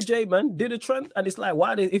 Warrior J, man, did a Trent, and it's like,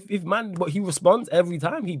 why did if man, but he responds every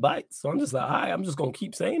time he bites. So I'm just like, I'm just gonna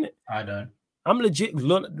keep saying it. I don't. I'm legit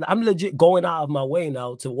going out of my way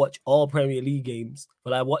now to watch all Premier League games,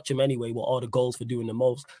 but I watch them anyway with all the goals for doing the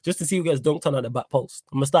most, just to see who gets dunked on the back post.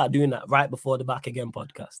 I'm gonna start doing that right before the Back Again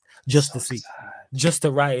podcast, just to see, sad. just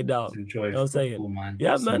to write it down. Enjoy you know what I'm football, saying? man.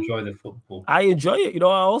 Yeah, Just man. enjoy the football. I enjoy it. You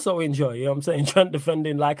know, I also enjoy. You know what I'm saying? Trent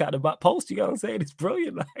defending like at the back post. You know what I'm saying? It's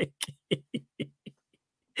brilliant. Like.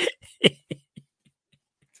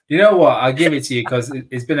 You know what? I'll give it to you because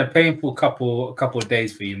it's been a painful couple of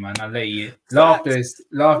days for you, man. I'll let you. Laughter is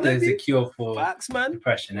the cure for facts, man.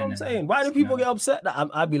 depression. You know what I'm saying? Why do people get upset that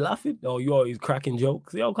I'd be laughing? Oh, you always cracking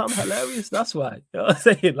jokes. Yo, I'm hilarious. That's why. You know what I'm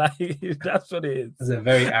saying? Like, that's what it is. That's a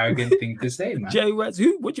very arrogant thing to say, man. Jay Reds,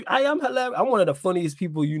 I am hilarious. I'm one of the funniest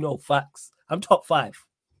people you know. Facts. I'm top 5.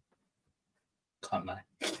 Can't lie.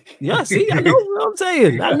 Yeah, see, I know what I'm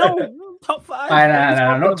saying. I know. Top 5.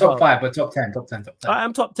 No, not top 5, but top 10. I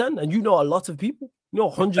am top 10, and you know a lot of people. You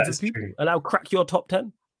know hundreds of people, and I'll crack your top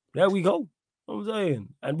 10. There we go. You know what I'm saying,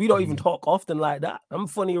 and we don't even talk often like that. I'm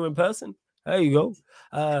funnier in person. There you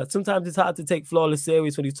go. Sometimes it's hard to take Flawless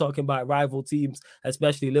serious when he's talking about rival teams,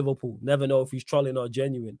 especially Liverpool. Never know if he's trolling or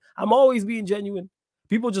genuine. I'm always being genuine.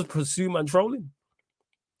 People just presume I'm trolling.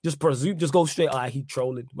 Just go straight. He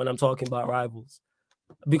trolling when I'm talking about rivals,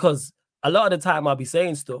 because a lot of the time I'll be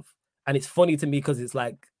saying stuff. And it's funny to me because it's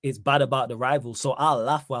like, it's bad about the rivals. So I'll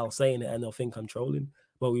laugh while saying it and they'll think I'm trolling.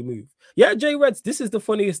 But we move. Yeah, Jay Reds, this is the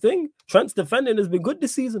funniest thing. Trent's defending has been good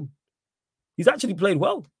this season. He's actually played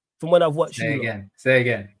well from when I've watched Say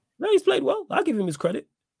again. No, he's played well. I'll give him his credit.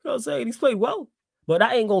 You know what I'm saying? He's played well. But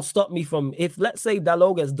that ain't going to stop me from, if let's say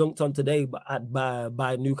Dalot gets dunked on today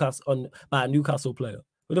by a Newcastle player.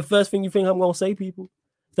 But the first thing you think I'm going to say, people?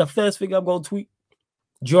 It's the first thing I'm going to tweet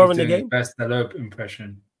during the game. Best Dalot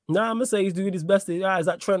impression. Nah, I'm gonna say he's doing his best. Is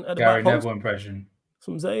that Trent at the Gary back post? Neville impression. That's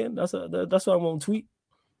what I'm saying. That's what I'm gonna tweet.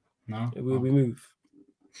 No, we move.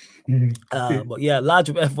 But yeah, large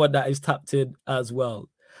of F1 that is tapped in as well.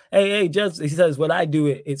 Hey, Jez, he says when I do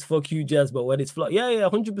it, it's fuck you, Jez. But when it's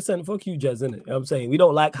 100% fuck you, Jez, isn't it? You know what I'm saying, we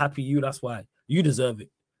don't like happy you. That's why you deserve it.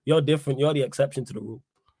 You're different. You're the exception to the rule.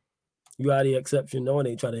 You are the exception. No one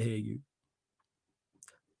ain't trying to hear you.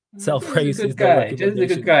 Self-praise is a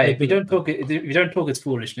good guy. If you don't talk it's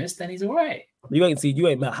foolishness, then he's all right. You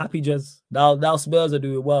ain't mad happy, Jez. Now Spurs are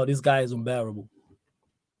doing well. This guy is unbearable.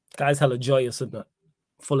 Guy's hella joyous and that,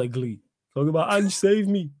 full of glee. Talking about Ange save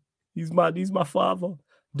me. He's my father.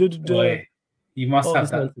 Boy, you must have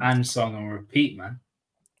that Ange song on repeat, man.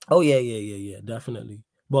 Oh yeah, definitely.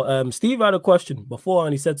 But Steve had a question before,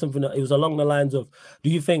 and he said something that it was along the lines of, do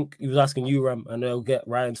you think, he was asking you, Ram, and they'll get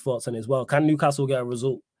Ryan's thoughts on it as well. Can Newcastle get a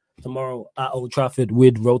result tomorrow at Old Trafford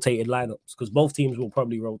with rotated lineups? Because both teams will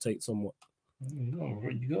probably rotate somewhat.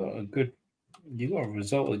 You got a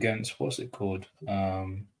result against, what's it called? Got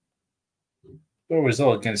a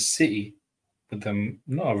result against City with them,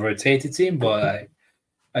 not a rotated team, but like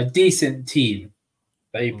a decent team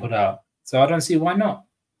that he put out. So I don't see why not.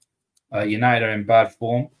 United are in bad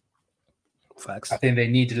form. Facts. I think they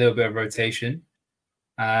need a little bit of rotation.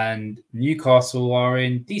 And Newcastle are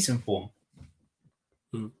in decent form.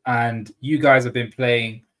 And you guys have been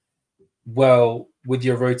playing well with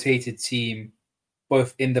your rotated team,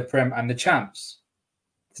 both in the Prem and the Champs.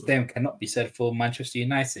 The same cannot be said for Manchester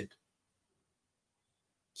United.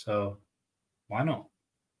 So why not?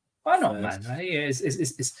 Why not, man?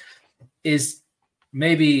 Is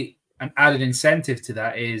maybe an added incentive to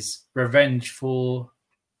that is revenge for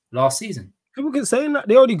last season. People keep saying that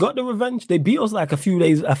they already got the revenge. They beat us like a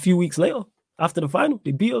few weeks later after the final.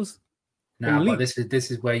 They beat us. Nah, but this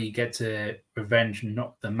is where you get to revenge,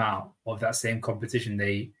 knock them out of that same competition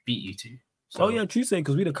they beat you to. So, oh yeah, true say,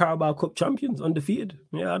 because we're the Carabao Cup champions, undefeated.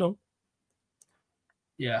 Yeah, I know.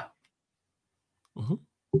 Yeah.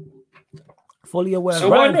 Fully aware. So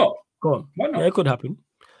Ryan, why not? Go on. Why not? Yeah, it could happen.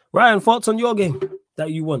 Ryan, thoughts on your game that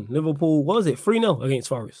you won? Liverpool, what was it? 3-0 against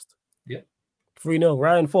Forest. Yeah. 3-0.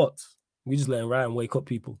 Ryan, thoughts? We just letting Ryan wake up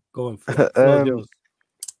people. Go on.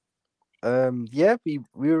 Yeah, we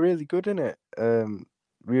were really good in it.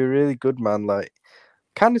 We were really good, man. Like,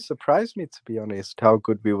 kind of surprised me, to be honest, how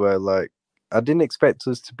good we were. Like, I didn't expect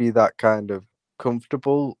us to be that kind of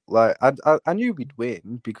comfortable. Like, I knew we'd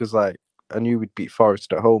win because, like, I knew we'd beat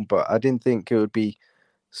Forest at home, but I didn't think it would be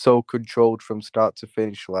so controlled from start to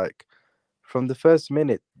finish. Like, from the first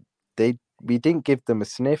minute, we didn't give them a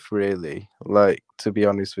sniff, really. Like, to be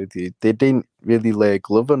honest with you, they didn't really lay a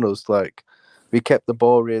glove on us. Like, we kept the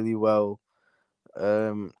ball really well.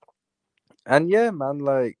 And yeah, man,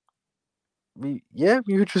 like, we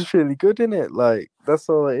were just really good in it. Like, that's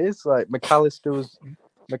all it is. Like, McAllister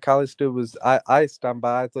was I stand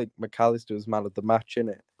by. I think McAllister was man of the match in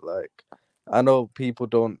it. Like, I know people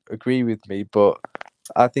don't agree with me, but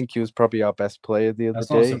I think he was probably our best player the other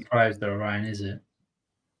That's not a day. surprise, though, Ryan, is it?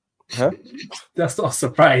 Huh? That's not a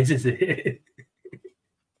surprise, is it?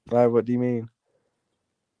 Right, what do you mean?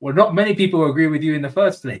 Well, not many people agree with you in the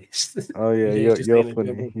first place. Oh yeah, Yeah, just you're saying it,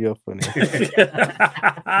 funny. You're funny.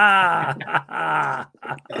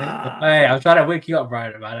 Hey, I'm trying to wake you up,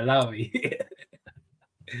 Ryan, man. Allow me.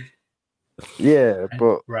 Yeah,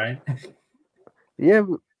 but Ryan. yeah,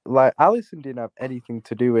 like Alisson didn't have anything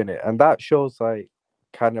to do in it, and that shows like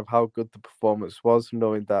kind of how good the performance was,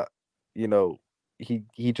 knowing that you know he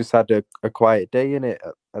just had a quiet day in it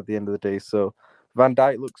at the end of the day. So Van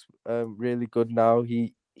Dijk looks really good now.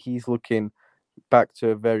 He's looking back to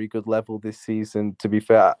a very good level this season. To be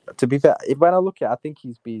fair, when I look at it, I think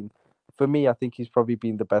he's been, for me, I think he's probably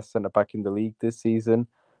been the best centre back in the league this season,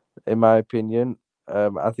 in my opinion.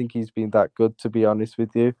 I think he's been that good, to be honest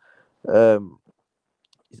with you.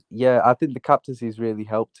 Yeah, I think the captaincy's really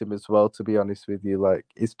helped him as well, to be honest with you. Like,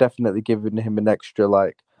 it's definitely given him an extra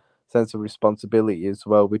like sense of responsibility as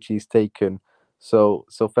well, which he's taken. So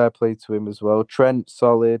fair play to him as well. Trent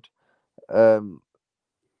solid.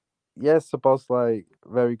 Yes, Sabos like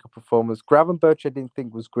very good performance. Gravenberch I didn't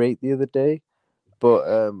think was great the other day,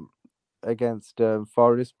 but against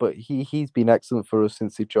Forest, but he's been excellent for us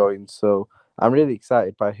since he joined. So I'm really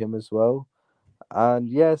excited by him as well. And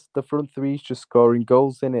yes, the front three is just scoring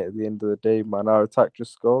goals in it at the end of the day, man. Our attack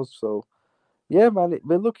just scores. So yeah, man,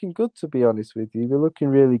 we're looking good, to be honest with you. We're looking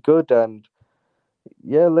really good, and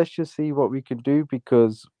yeah, let's just see what we can do,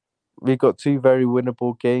 because we got two very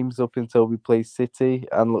winnable games up until we play City.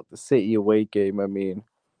 And look, the City away game, I mean,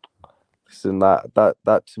 listen,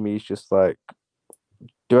 that to me is just like,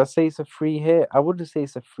 do I say it's a free hit? I wouldn't say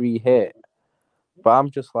it's a free hit, but I'm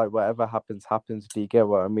just like, whatever happens, happens. Do you get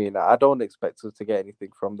what I mean? I don't expect us to get anything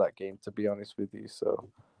from that game, to be honest with you. So,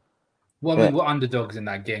 Well, I mean, we're underdogs in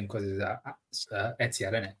that game because it's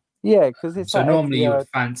Etihad, isn't it? yeah, because it's so normally you Etihad. would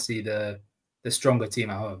fancy the stronger team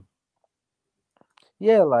at home.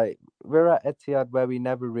 Yeah, like we're at Etihad where we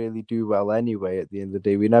never really do well anyway. At the end of the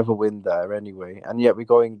day, we never win there anyway, and yet we're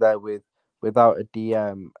going there without a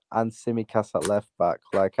DM and Simicast at left back.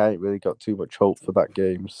 Like, I ain't really got too much hope for that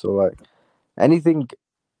game. So like, anything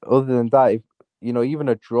other than that, if even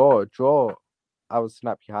a draw, I would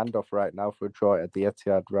snap your hand off right now for a draw at the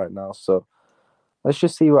Etihad right now. So let's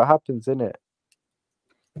just see what happens, innit?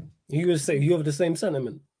 You would say you have the same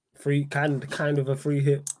sentiment. Free kind of a free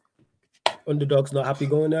hit. Underdogs not happy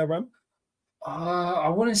going there, Ram? I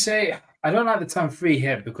wouldn't say, I don't like the term free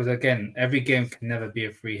hit, because again, every game can never be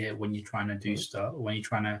a free hit when you're trying to do stuff, when you're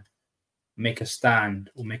trying to make a stand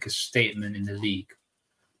or make a statement in the league.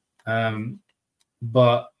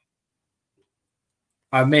 But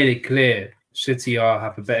I've made it clear City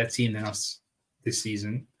have a better team than us this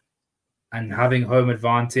season, and having home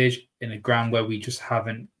advantage in a ground where we just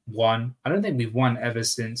haven't won. I don't think we've won ever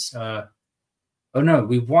since.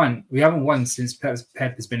 We've won. We haven't won since Pep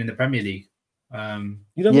has been in the Premier League.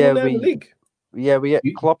 You don't win the league. Yeah,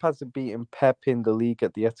 Klopp hasn't beaten Pep in the league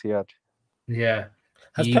at the Etihad. Yeah,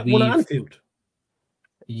 has Pep won at Anfield?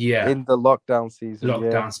 Yeah, in the lockdown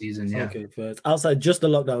season. Season, yeah. Okay, first outside just the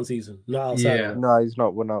lockdown season, not outside. Yeah, no, he's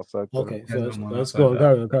not won outside. Okay, first. Let's go.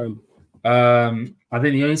 Carry on. I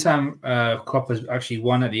think the only time Klopp has actually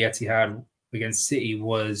won at the Etihad against City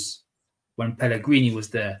was when Pellegrini was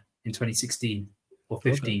there in 2016 or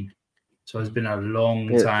 15. Okay. So it's been a long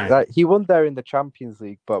time. He won there in the Champions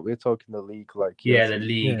League, but we're talking the league, like the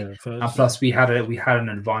league. Yeah, and plus we had an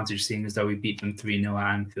advantage, seeing as though we beat them 3-0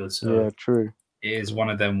 at Anfield. So yeah, true. It is one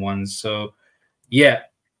of them ones. So yeah,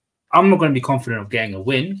 I'm not going to be confident of getting a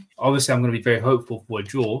win. Obviously, I'm going to be very hopeful for a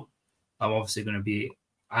draw. I'm obviously going to be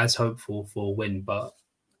as hopeful for a win. But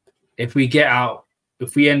if we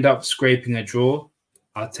end up scraping a draw,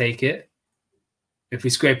 I'll take it. If we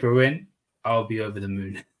scrape a win, I'll be over the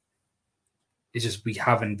moon. It's just we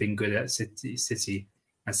haven't been good at City.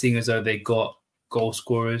 And seeing as though they got goal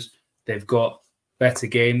scorers, they've got better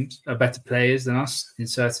players than us in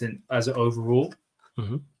certain as an overall.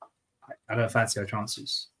 Mm-hmm. I don't fancy our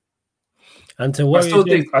chances. And to I still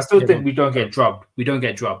think we don't get drubbed. We don't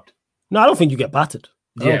get drubbed. No, I don't think you get battered.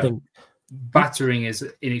 I don't think battering is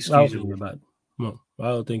inexcusable. No, I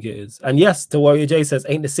don't think it is. And yes, to Warrior J says,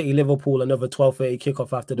 ain't the City Liverpool another 12:30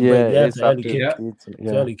 kickoff after the break? Yeah, it's an early kick. It's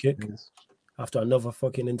an early kick after another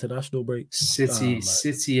fucking international break.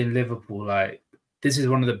 City and Liverpool, like, this is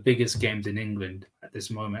one of the biggest games in England at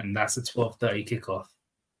this moment, and that's a 12:30 kickoff.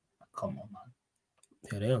 Come on, man.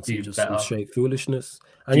 Yeah, they aren't just some straight foolishness.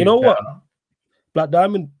 And you know what? Black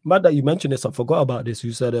Diamond, mad that you mentioned this. I forgot about this.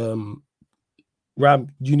 You said Ram,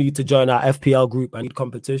 you need to join our FPL group. I need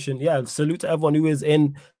competition. Yeah, salute to everyone who is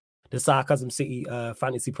in the Sarcasm City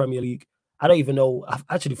Fantasy Premier League. I don't even know. I've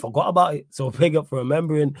actually forgot about it. So big up for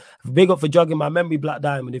remembering. Big up for jogging my memory, Black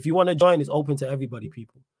Diamond. If you want to join, it's open to everybody,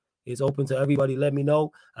 people. It's open to everybody. Let me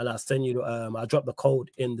know, and I'll send you. I'll drop the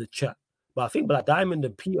code in the chat. But I think Black Diamond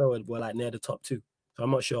and Peter were like near the top 2. So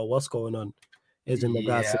I'm not sure what's going on. Is in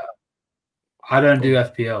regards to... I don't do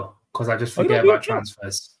FPL because I just forget about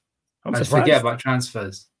transfers. I just forget about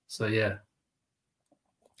transfers. So yeah,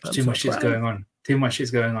 too much shit's going on. Too much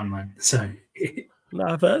shit's going on, man. So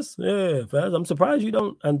nah, Fez. Yeah, Fez. I'm surprised you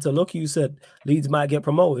don't. And to look, you said Leeds might get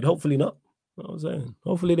promoted. Hopefully not. You know what I'm saying?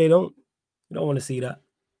 Hopefully they don't. You don't want to see that.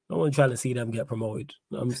 No one trying to see them get promoted.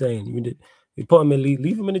 You know what I'm saying? You put them in league,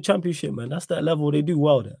 leave them in the championship, man. That's that level. They do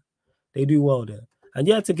well there. They do well there. And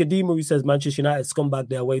yeah, to Kadima, who says Manchester United scumbag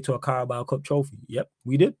their way to a Carabao Cup trophy. Yep,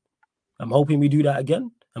 we did. I'm hoping we do that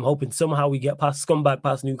again. I'm hoping somehow we get past scumbag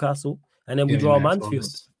past Newcastle, and then we draw Mansfield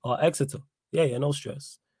or Exeter. Yeah, no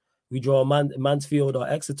stress. We draw Mansfield or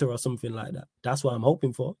Exeter or something like that. That's what I'm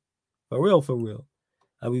hoping for. For real.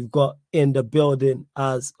 And we've got in the building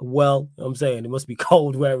as well. I'm saying it must be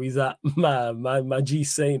cold where he's at. My G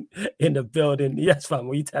Saint in the building. Yes, fam.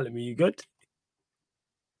 What are you telling me? You good?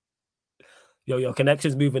 Yo, your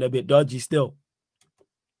connection's moving a bit dodgy still.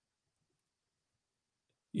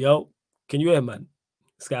 Yo, can you hear, man?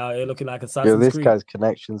 This guy out here looking like Assassin's Creed. This Creed. guy's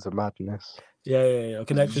connections are madness. Yeah.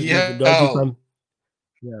 Connection's moving dodgy, fam.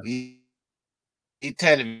 Yeah. You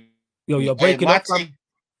telling me? Yo, you're breaking up, fam.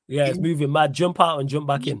 Yeah, it's moving mad. Jump out and jump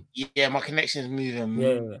back in. Yeah, my connection's moving.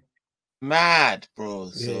 Yeah. Mad, bro.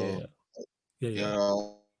 So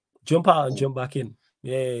yeah. Jump out and jump back in.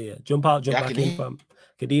 Yeah. Jump out, jump back in, fam.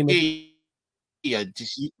 Kadima.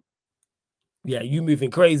 Yeah, you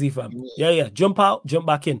moving crazy, fam. Yeah. Jump out, jump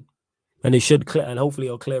back in. And it should clear, and hopefully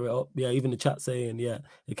it'll clear it up. Yeah, even the chat saying,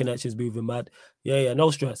 the connection's moving mad. Yeah,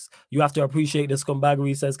 no stress. You have to appreciate the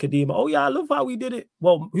scumbaggery, says Kadima. Oh yeah, I love how we did it.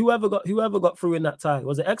 Well, whoever got through in that tie.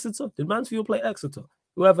 Was it Exeter? Did Mansfield play Exeter?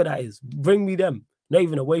 Whoever that is, bring me them. Not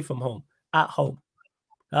even away from home, at home.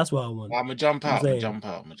 That's what I want. I'm gonna jump out.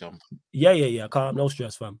 Yeah. Calm, no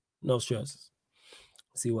stress, fam. No stress.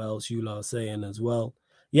 See what else you lot are saying as well.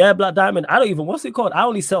 Yeah, Black Diamond. I don't even, what's it called? I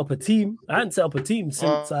only set up a team. I hadn't set up a team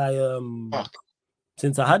since I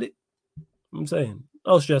had it. I'm saying.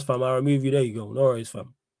 No stress, fam. I'll remove you. There you go. No worries,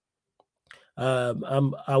 fam.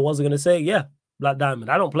 I wasn't gonna say, Black Diamond.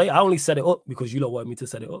 I don't play. I only set it up because you lot wanted me to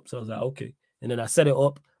set it up. So I was like, okay. And then I set it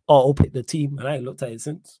up, pick the team, and I ain't looked at it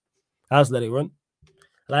since. I just let it run.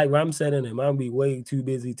 Like Ram said in it, man, be way too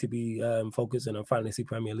busy to be focusing on Fantasy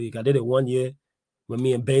Premier League. I did it 1 year when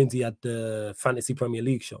me and Bainesy had the Fantasy Premier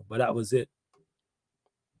League show, but that was it.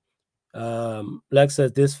 Lex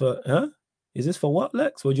says this for, Is this for what,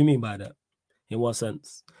 Lex? What do you mean by that? In what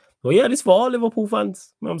sense? Well, yeah, this for all Liverpool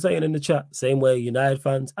fans. You know what I'm saying in the chat. Same way United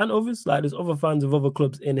fans and others. Like there's other fans of other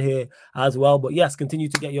clubs in here as well. But yes, continue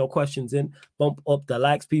to get your questions in. Bump up the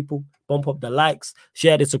likes, people. Bump up the likes.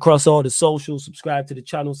 Share this across all the socials. Subscribe to the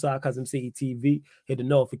channel, Sarcasm City TV. Hit the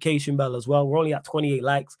notification bell as well. We're only at 28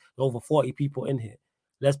 likes. Over 40 people in here.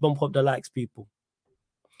 Let's bump up the likes, people.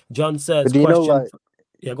 John says, go on,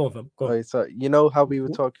 fam. Go on. So you know how we were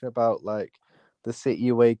talking about like the City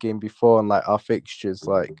away game before and like our fixtures,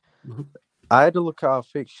 like I had to look at our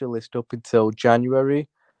fixture list up until January,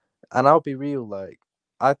 and I'll be real, like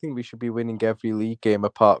I think we should be winning every league game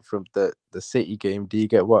apart from the City game. Do you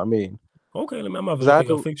get what I mean? Okay, let me have a look at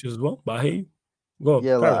your fixtures as well. But I hear you. Go on.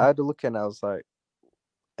 Yeah, like I had to look and I was like,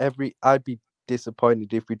 I'd be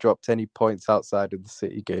disappointed if we dropped any points outside of the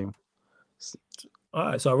City game. All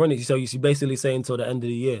right, so ironically, so you're basically saying till the end of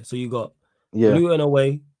the year. So you got Luton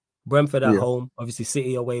away, Brentford at home, obviously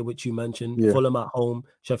City away, which you mentioned, Fulham at home,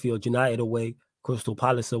 Sheffield United away, Crystal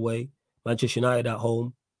Palace away, Manchester United at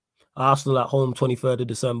home, Arsenal at home 23rd of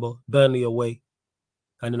December, Burnley away,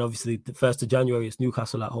 and then obviously the 1st of January it's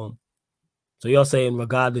Newcastle at home. So you're saying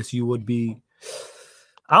regardless you would be...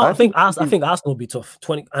 I think Arsenal will be tough.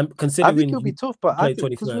 Considering I think it'll be tough, but I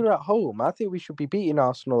think because we're at home, I think we should be beating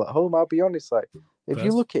Arsenal at home. I'll be honest, like if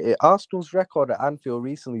you look at it, Arsenal's record at Anfield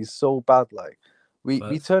recently is so bad. Like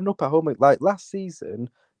we turned up at home. Like last season,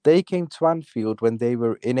 they came to Anfield when they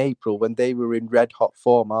were in April, when they were in red hot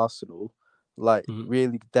form. Arsenal, like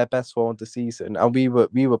really their best form of the season, and we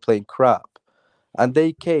were playing crap, and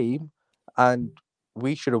they came and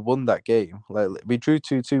we should have won that game. Like we drew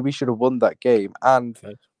 2-2. We should have won that game. And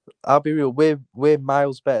I'll be real, we're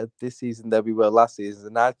miles better this season than we were last season.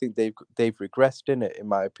 And I think they've regressed in it, in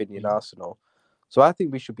my opinion, Arsenal. So I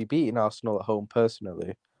think we should be beating Arsenal at home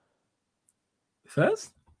personally.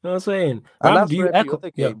 First? know what I'm saying? And Ram, that's do for you every echo?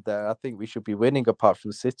 other game there. I think we should be winning apart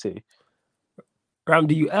from City. Ram,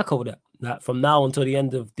 do you echo that? That from now until the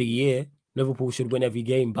end of the year, Liverpool should win every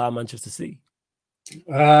game by Manchester City.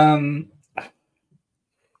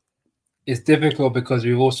 It's difficult because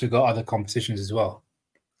we've also got other competitions as well.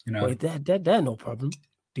 You know, Wait, they're no problem.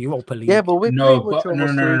 The Europa League. Yeah, but we're no, pretty much but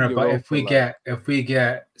almost no. through But Europa, if we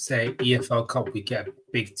get say EFL Cup, we get a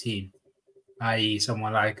big team, i.e.,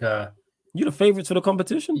 someone like You the favourites for the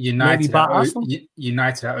competition? United, Maybe by Arsenal.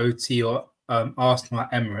 United at OT or Arsenal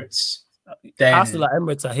at Emirates. Then Arsenal at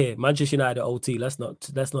Emirates are here. Manchester United at OT. Let's not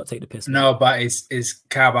take the piss. No, but it's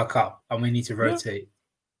Carabao Cup, and we need to rotate.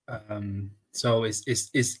 Yeah. So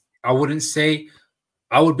it's. I wouldn't say.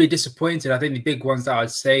 I would be disappointed. I think the big ones that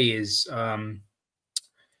I'd say is.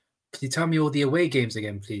 Can you tell me all the away games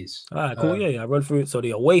again, please? All right, cool. I run through it. So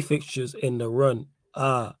the away fixtures in the run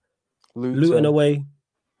are Luton away,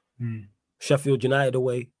 Sheffield United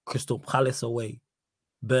away, Crystal Palace away,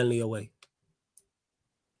 Burnley away.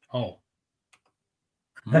 Oh,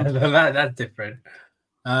 that's different.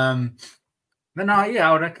 But no,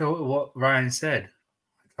 I would echo what Ryan said.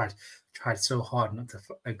 I tried so hard not to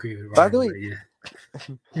agree with Ryan. By the way,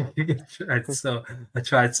 I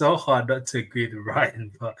tried so hard not to agree with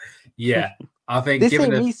Ryan, but yeah, I think this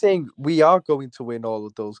ain't me saying we are going to win all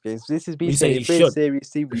of those games. This is me saying if we're in Series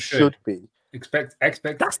C, we should be. Expect.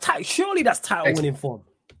 That's tight. Surely that's title winning form.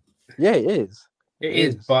 Yeah, it is. It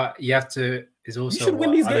is, but you have to. It's also you should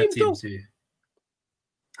win these games though.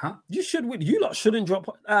 Huh? You should win. You lot shouldn't drop.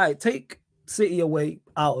 All right, take City away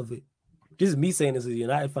out of it. This is me saying this as a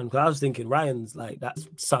United fan because I was thinking Ryan's like that's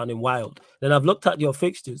sounding wild. Then I've looked at your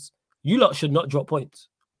fixtures. You lot should not drop points.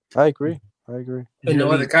 I agree. You know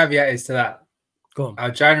what the caveat is to that? Go on. Our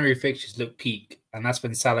January fixtures look peak, and that's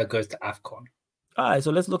when Salah goes to AFCON. All right, so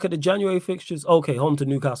let's look at the January fixtures. Okay, home to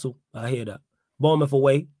Newcastle. I hear that. Bournemouth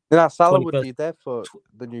away. Yeah, Salah would be there for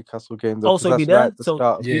the Newcastle game. Though, also be there.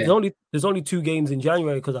 So yeah. there's only 2 games in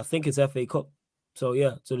January because I think it's FA Cup. So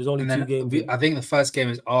yeah, so there's only 2 games. I think the first game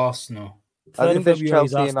is Arsenal. I think there's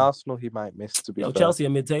Chelsea and Arsenal he might miss to be fair. Chelsea are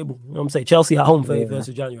mid-table. You know what I'm saying? Chelsea at home for 1st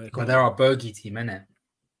of January. But they're our bogey team, innit?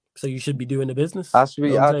 So you should be doing the business. But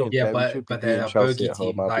they're a bogey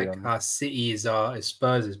team. Like our City is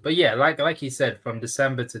Spurs. But yeah, like you said, from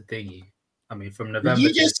December to thingy. I mean, from November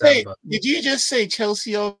to December. Did you just say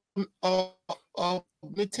Chelsea are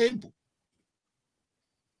mid-table?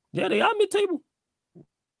 Yeah, they are mid-table.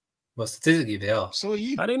 Well, statistically, they are. So are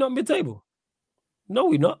you. Are they not mid-table? No,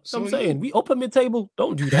 we're not. So I'm saying we upper mid-table.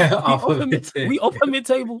 Don't do that. We upper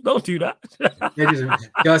mid-table. Don't do that.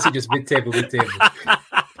 Chelsea just mid-table.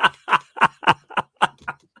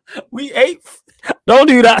 We 8th. Don't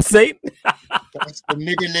do that, Saint. That's the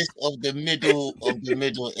middlest of the middle of the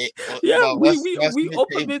middle. Yeah, we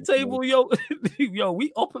upper mid-table, yo. Yo,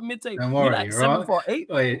 we upper mid-table. Don't worry, like 7th or 8th.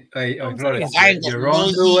 Wait, you're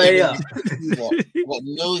on the way up. Got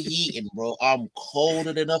no heating, bro. I'm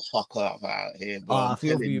colder than a fucker out here, bro. I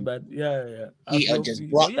feel for you, man. Yeah. Heater just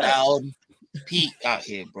brought down peak out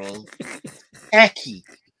here, bro. Hecky.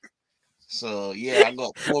 So yeah, I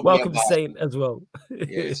got. Welcome, Saint, as well. Yeah,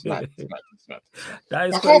 it's right. That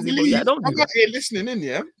is I crazy. can't believe yeah, don't do I'm out here listening in,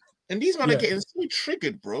 yeah, and these men are getting so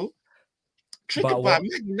triggered, bro. Triggered by a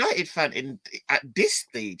Man United fan at this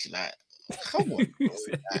stage, like, come on, bro. Who's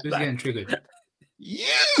getting triggered?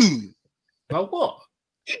 You. About what?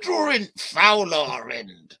 You're drawing Fowler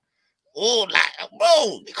and all like,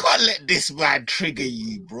 bro. You can't let this man trigger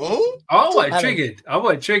you, bro. I wasn't triggered. I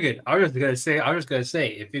was just gonna say,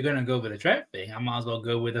 if you're gonna go with the Trent thing, I might as well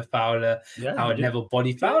go with a Fowler. I would never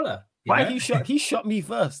body Fowler. Why he shot me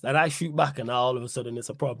first and I shoot back and now all of a sudden it's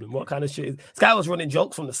a problem. What kind of shit is this guy was running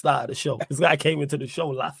jokes from the start of the show. This guy came into the show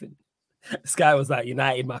laughing. This guy was like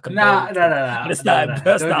United my Nah. This guy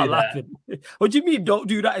burst out laughing. What do you mean don't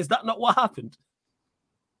do that? Is that not what happened?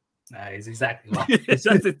 Nah, it's exactly what That's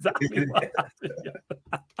exactly what happened.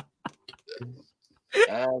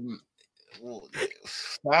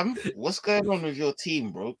 Sam, what's going on with your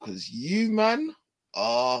team, bro? Because you, man,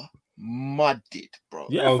 are mudded, bro.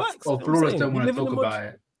 Yeah, facts. Flores don't want to talk about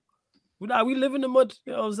it. We live in the mud.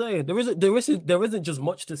 You know what I'm saying? There isn't just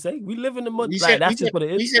much to say. We live in the mud. That's just what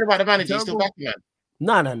it is. You said about the manager, he's still back, man.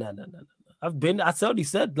 No. I already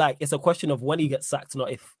said like it's a question of when he gets sacked, not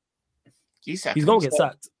if. He's gonna get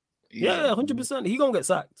sacked. Yeah, 100%. He's gonna get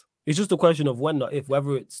sacked. It's just a question of when, not if.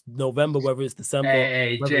 Whether it's November, whether it's December,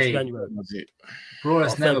 whether Jay, it's January. Bro,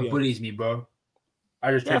 that's never bullies me, bro.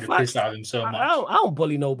 I just try to piss out of him so much. I don't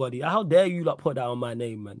bully nobody. How dare you like put that on my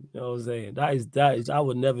name, man? You know what I'm saying? That is. I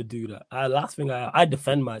would never do that. Last thing I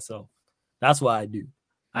defend myself. That's what I do.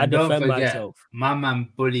 I defend myself. My man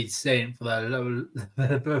bullied Saint for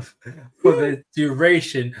the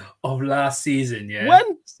duration of last season. Yeah.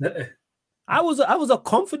 When I was a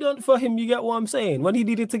confidant for him. You get what I'm saying? When he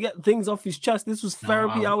needed to get things off his chest, this was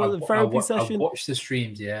therapy. I was a therapy session. I watched the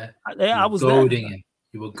streams. Yeah. I was goading him.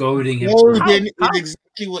 You were goading him. Goading is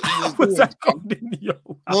exactly what he was doing.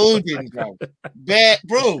 Goading, bro.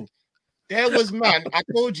 Bro. There was man, I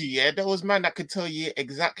told you, yeah, there was man that could tell you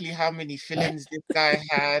exactly how many fillings this guy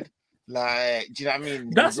had. Like, do you know what I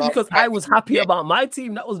mean? That's because I was happy about my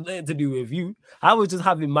team. That was nothing to do with you. I was just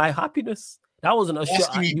having my happiness. That wasn't a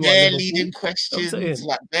shot at you. Bare leading questions,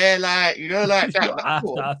 like bare, like, you know, like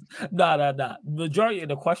that. Nah. Majority of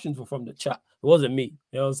the questions were from the chat. It wasn't me.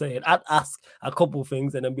 You know what I'm saying? I'd ask a couple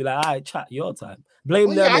things and then be like, all right, chat, your time.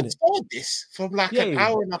 Blame them. I told this from like an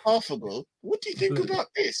hour and a half ago. What do you think about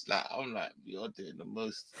this? Like, I'm like, you're doing the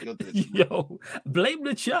most. Yo, blame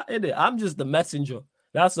the chat, innit? I'm just the messenger.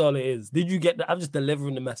 That's all it is. Did you get that? I'm just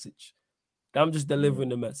delivering the message. I'm just delivering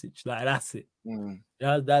the message. Like, that's it.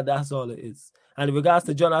 That's all it is. And in regards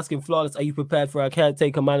to John asking Flawless, are you prepared for a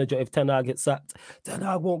caretaker manager if Ten Hag gets sacked? Ten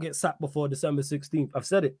Hag won't get sacked before December 16th. I've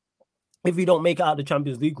said it. If we don't make it out of the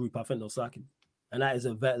Champions League group, I think they'll sack him. And that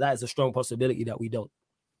is a strong possibility that we don't.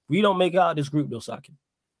 We don't make it out of this group, they'll sack him.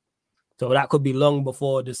 So that could be long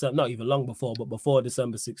before December, not even long before, but before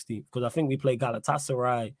December 16th. Because I think we play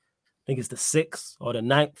Galatasaray. I think it's the 6th or the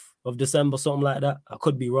 9th of December, something like that. I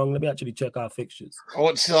could be wrong. Let me actually check our fixtures. I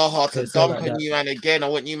want Zaha to dunk on you, man, again. I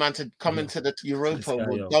want you, man, to come into the Europa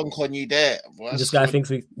and dunk on you there. Boy, this guy thinks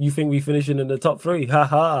you think we finishing in the top 3. Ha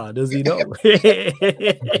ha. Does he know?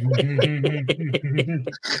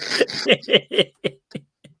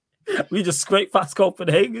 We just scrape past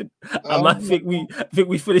Copenhagen. I think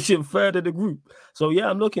we finish in third in the group. So yeah,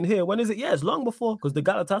 I'm looking here. When is it? Yeah, it's long before, because the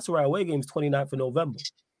Galatasaray away game is 29th of November.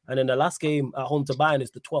 And then the last game at home to Bayern is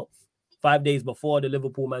the 12th, 5 days before the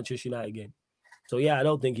Liverpool-Manchester United game. So, yeah, I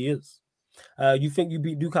don't think he is. You think you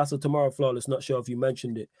beat Newcastle tomorrow, Flawless? Not sure if you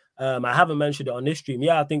mentioned it. I haven't mentioned it on this stream.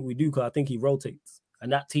 Yeah, I think we do, because I think he rotates.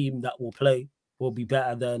 And that team that will play will be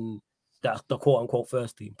better than the quote-unquote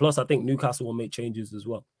first team. Plus, I think Newcastle will make changes as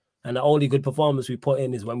well. And the only good performance we put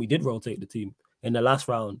in is when we did rotate the team in the last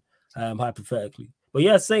round, hypothetically. But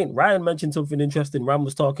yeah, Saint, Ryan mentioned something interesting. Ram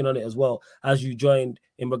was talking on it as well as you joined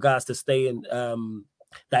in regards to staying,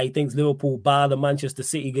 that he thinks Liverpool, bar the Manchester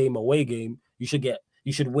City game, away game, you should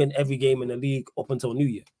win every game in the league up until New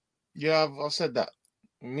Year. Yeah, I've said that.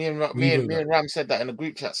 Me and Ram said that in the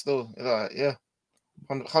group chat still. Like, yeah,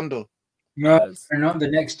 Hondo. No, not the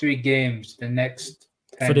next 3 games. The next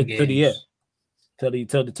 10 games. For the year. Till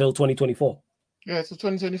 2024. Yeah, till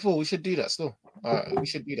 2024, we should do that still. We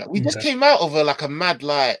should do that. We just came out of a mad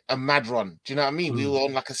run. Do you know what I mean? We were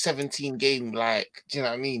on like a 17 game, like, do you know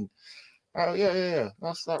what I mean? Yeah.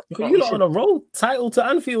 That's that. You lot on a roll, title to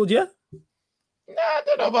Anfield, yeah? Nah, I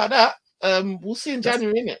don't know about that. We'll see in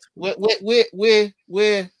January, innit?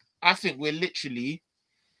 We're I think we're literally,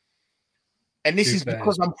 and this is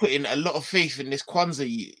because I'm putting a lot of faith in this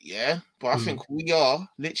Kwanzaa, yeah. But I think we are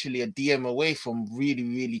literally a DM away from really,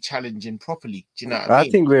 really challenging properly. Do you know what I mean?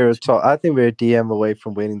 I think we're a DM away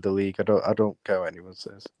from winning the league. I don't care what anyone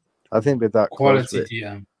says. I think with that quality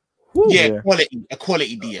DM. Yeah,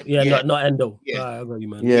 quality DM. Yeah. Not Endo. Yeah, I got you,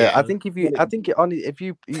 man. Yeah, I think if you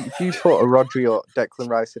put a Rodri or Declan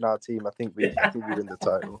Rice in our team, I think we win the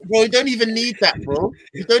title. Bro, you don't even need that, bro.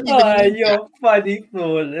 You don't even. You're funny,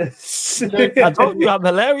 Flawless. I told you I'm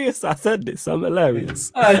hilarious. I said this. I'm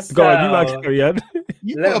hilarious. Go on, you like carry on.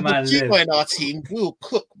 You put a Bajima in our team, we'll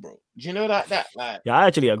cook, bro. Do you know that? Like, yeah, I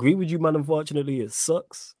actually agree with you, man. Unfortunately, it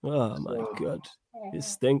sucks. Oh my god, it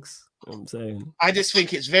stinks. I'm saying. I just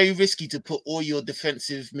think it's very risky to put all your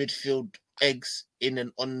defensive midfield eggs in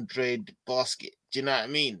an undrained basket. Do you know what I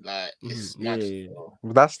mean? Like, it's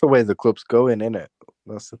That's the way the club's going, isn't it?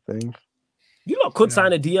 That's the thing. You lot could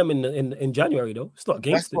sign a DM in January though. It's not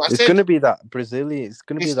against it. It's going to be that Brazilian. It's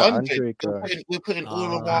going to be that Andre guy. We're putting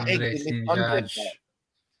all of our eggs in this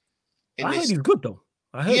I heard he's good though.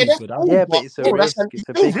 I heard he's good. Yeah, but it's a risk. It's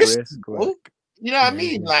a big risk. You know what I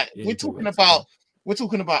mean? Like, we're talking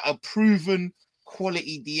about a proven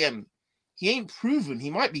quality DM. He ain't proven.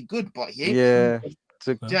 He might be good, but he ain't proven.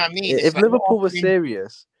 Do you know what I mean? If Liverpool were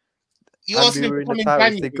serious, and we were in the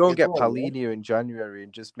titles, they'd go and get Palhinha in January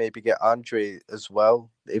and just maybe get Andre as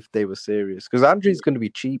well if they were serious. Because Andre's going to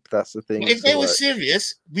be cheap. That's the thing. If they were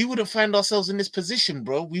serious, we wouldn't find ourselves in this position,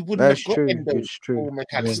 bro. We wouldn't have got Endo or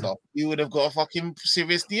McAllister. We would have got a fucking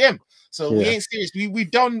serious DM. So we ain't serious. We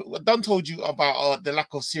done told you about the lack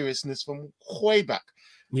of seriousness from way back.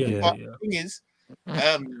 But the thing is,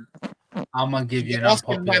 I'm gonna give you an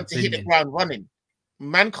asking man to hit the ground running.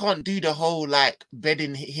 man can't do the whole like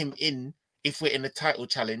bedding him in if we're in a title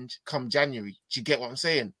challenge come January. Do you get what I'm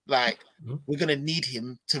saying? Like we're gonna need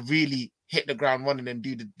him to really hit the ground running and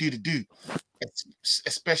do.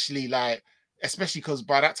 Especially because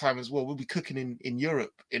by that time as well, we'll be cooking in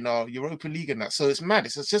Europe in our Europa League and that. So it's mad.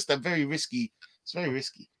 It's just a very risky. It's very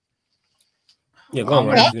risky. Yeah, go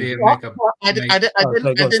on. I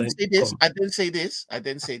didn't say this. I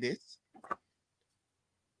didn't say this.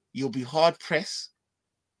 You'll be hard pressed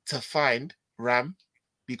to find Ram.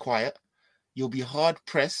 Be quiet. You'll be hard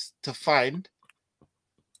pressed to find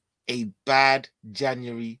a bad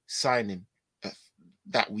January signing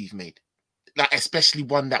that we've made, like especially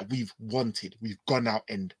one that we've wanted. We've gone out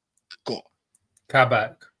and got.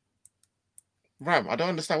 Kabak. Ram, I don't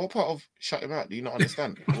understand. What part of shut him out do you not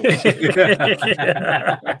understand?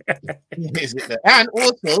 And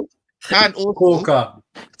also,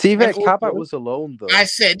 TV Kabak was alone though. I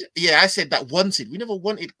said that wanted. We never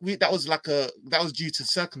wanted. That was due to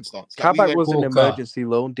circumstance. Like Kabak was an emergency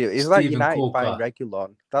loan deal. It's like United buying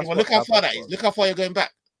Regulon. Look how far that is. Look how far you're going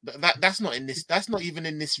back. That's not in this. That's not even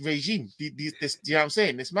in this regime. This, you know what I'm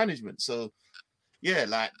saying? This management. So, yeah,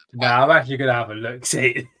 like. Nah, I'm actually gonna have a look.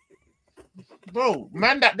 See, bro,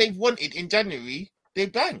 man, that they've wanted in January, they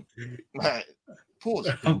bang. Like, pause.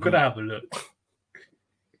 I'm gonna have a look.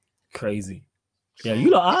 Crazy. Yeah,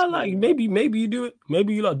 you lot are like maybe you do it.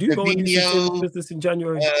 Maybe you lot do go and do business in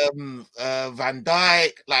January. Van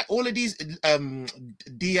Dijk, like all of these,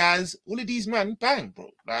 Diaz, all of these man, bang, bro.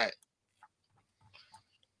 Like,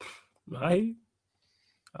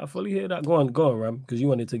 I fully hear that. Go on, Ram, because you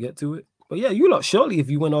wanted to get to it. But yeah, you lot surely if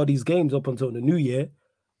you win all these games up until the new year,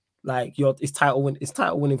 like it's title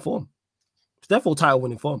winning form. It's definitely title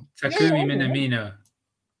winning form. Takumi Minamino.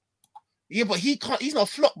 Yeah, but he's not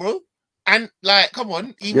flop, bro. And like, come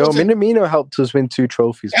on, Minamino helped us win 2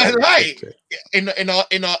 trophies. That's right. In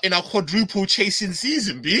our quadruple chasing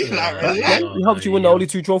season, B. He helped you win the only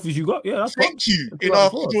 2 trophies you got. Yeah, that's thank you. In our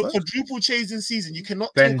quadruple chasing season, you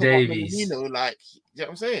cannot Ben talk Davies. about Minamino, like, you know what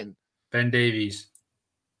I'm saying? Ben Davies.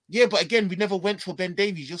 Yeah, but again, we never went for Ben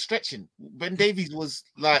Davies. You're stretching. Ben Davies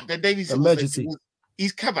emergency.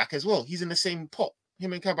 He's Kabak as well. He's in the same pot.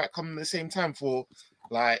 Him and Kabak come at the same time for,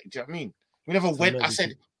 like, do you know what I mean? We never went. Emergency. I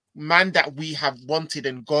said, man that we have wanted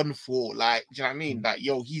and gone for, like, do you know what I mean? Like,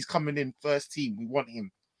 yo, he's coming in first team. We want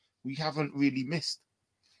him. We haven't really missed.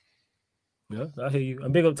 Yeah, I hear you.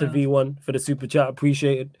 And big up to V1 for the super chat.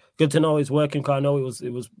 Appreciate it. Good to know it's working. I know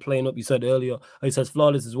it was playing up. You said earlier. He says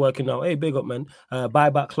Flawless is working now. Hey, big up, man.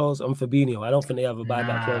 Buyback clause on Fabinho. I don't think they have a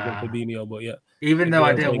buyback clause on Fabinho, but yeah. Even though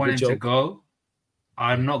I didn't want him to go,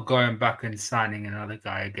 I'm not going back and signing another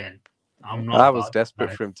guy again. I'm not. I was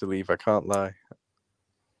desperate for him to leave. I can't lie.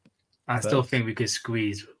 I still think we could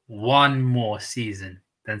squeeze one more season,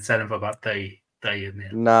 then sell him for about 30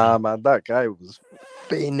 million. Nah, man, that guy was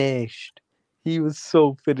finished. He was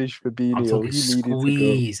so finished for Fabinho. I'm talking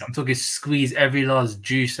squeeze. I'm talking squeeze every last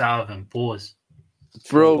juice out of him. Pause.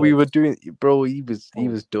 Bro, we were doing. Bro, he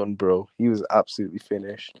was done, bro. He was absolutely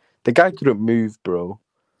finished. The guy couldn't move, bro.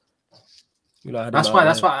 That's why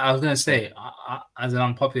I was gonna say, as an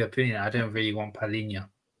unpopular opinion, I don't really want Paulinho.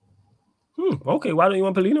 Okay, why don't you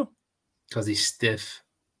want Paulinho? Because he's stiff.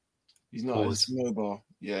 He's not as mobile.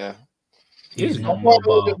 Yeah. He's not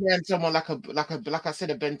mobile. Someone like I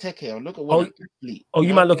said, a Benteke. Or look at what athlete. Oh,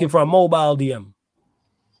 you might looking for a mobile DM.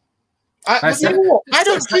 I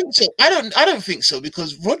don't think so. I don't think so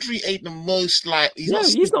because Rodri ain't the most like. He's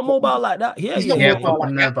not mobile like that. He's not mobile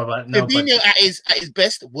like that. Fabinho at his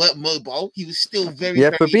best weren't mobile. He was still very.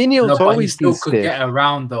 Yeah, Fabinho's always still could get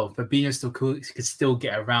around though. Fabinho could still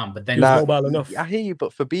get around, but then he's mobile enough. I hear you,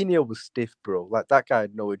 but Fabinho was stiff, bro. Like that guy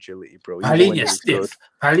had no agility, bro. Paulinho's stiff.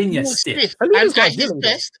 Paulinho's stiff. And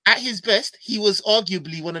at his best, he was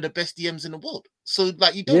arguably one of the best DMs in the world. So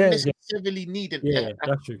like, you don't necessarily need it. Yeah,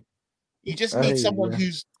 that's true. You just need someone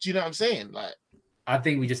who's, do you know what I'm saying? Like, I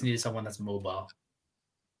think we just needed someone that's mobile.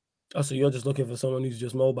 Oh, so you're just looking for someone who's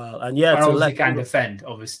just mobile, and can defend,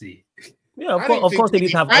 obviously. Yeah, of course they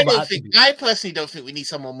need to have. I personally don't think we need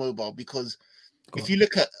someone mobile because if you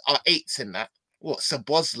look at our eights in that,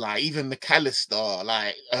 Sabozla, even McAllister,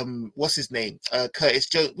 like what's his name, Curtis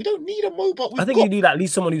Jones. We don't need a mobile. I think you need at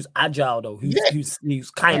least someone who's agile though,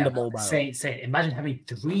 who's kind of mobile. Say, imagine having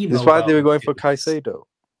 3. That's why they were going for Caicedo.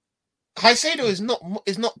 Caicedo is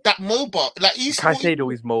not that mobile. Like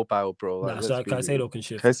Caicedo is mobile, bro. Like, Caicedo can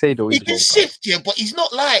shift. Caicedo can shift, but he's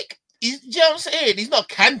not like. You know what I'm saying? He's not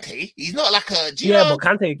Kante. He's not like a. But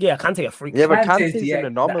Kante a freak. Yeah, but Kante's an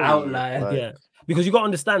anomaly. Outlier. Because you got to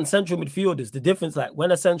understand central midfielders, the difference, like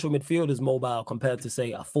when a central midfielder is mobile compared to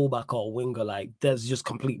say a fullback or a winger, like there's just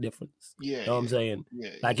complete difference. Yeah, you know what I'm saying? Yeah,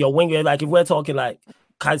 like your winger, like if we're talking like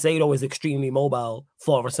Caicedo is extremely mobile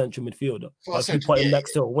for a central midfielder. If you put him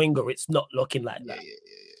next to a winger, it's not looking like that.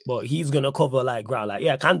 But he's gonna cover like ground. Like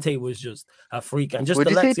Kante was just a freak, and just would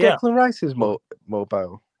you say Declan Rice is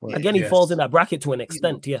mobile? Again, he falls in that bracket to an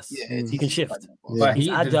extent. Yes, he can shift. But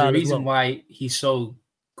the reason why he's so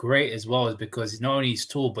great as well is because not only he's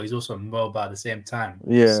tall, but he's also mobile at the same time.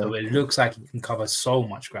 Yeah. So it looks like he can cover so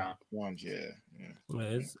much ground.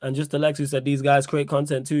 And just Alexis said these guys create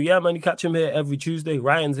content too. Yeah, man, you catch him here every Tuesday.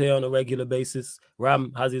 Ryan's here on a regular basis.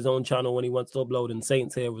 Ram has his own channel when he wants to upload, and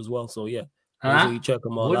Saint's here as well. So yeah, you check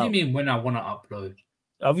them all what out. Do you mean when I want to upload?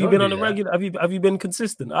 Have you been on a regular? Have you been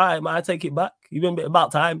consistent? All right, man, I take it back. You've been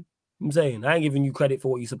about time. I'm saying I ain't giving you credit for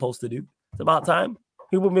what you're supposed to do. It's about time.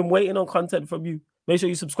 People have been waiting on content from you. Make sure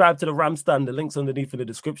you subscribe to the Ram Stand. The link's underneath in the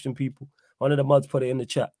description, people. One of the mods put it in the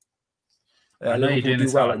chat. I know you're doing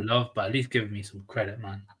this out of love, but at least give me some credit,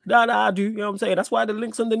 man. Nah, I do. You know what I'm saying? That's why the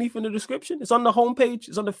link's underneath in the description. It's on the homepage.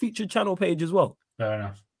 It's on the featured channel page as well. Fair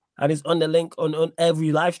enough. And it's on the link on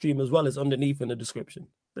every live stream as well. It's underneath in the description.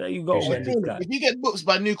 There you go, man. If you get booked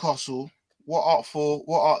by Newcastle, what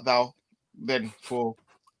art thou then for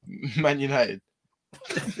Man United?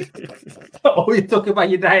 Oh, you're talking about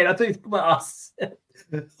United. I thought you were talking about us.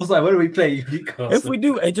 I was like, where do we play Newcastle? If we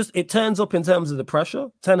do, it turns up in terms of the pressure.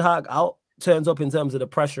 Ten Hag out turns up in terms of the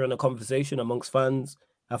pressure and the conversation amongst fans,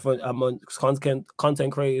 amongst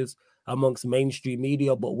content creators, amongst mainstream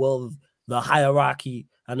media, but will the hierarchy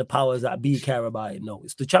and the powers that be care about it? No,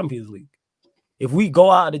 it's the Champions League. If we go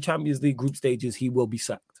out of the Champions League group stages, he will be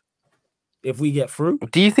sacked. If we get through,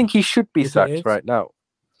 do you think he should be sacked right now?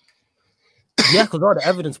 Yeah, because all the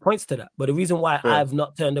evidence points to that. But the reason why I've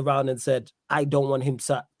not turned around and said I don't want him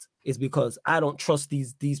sacked is because I don't trust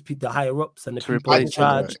these people, the higher ups and the people in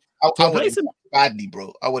charge. I want him badly,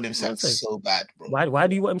 bro. I want him sacked so bad, bro. Why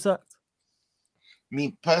do you want him sacked?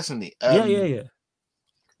 Me personally, yeah.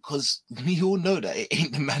 Because we all know that it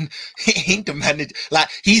ain't the man. It ain't the manager. Like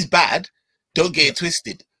he's bad. Don't get it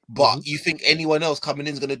twisted. But you think anyone else coming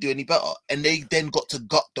in is gonna do any better? And they then got to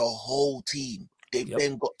gut the whole team. They've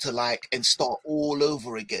then got to and start all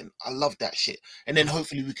over again. I love that shit. And then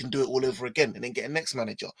hopefully we can do it all over again and then get a next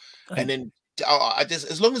manager. And then I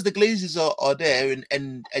just, as long as the glazes are there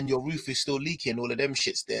and your roof is still leaking, all of them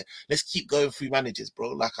shits there, let's keep going through managers, bro.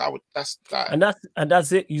 Like that's that. And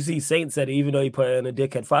that's it. You see, Saint said it, even though he put it in a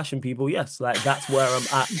dickhead fashion, people, yes, like that's where I'm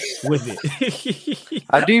at with it.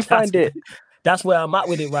 I do find it. That's where I'm at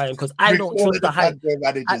with it, Ryan, because I don't trust the high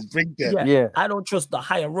managers. Bring them. Yeah, I don't trust the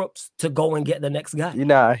higher ups to go and get the next guy. You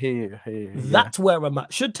know, I hear you. That's where I'm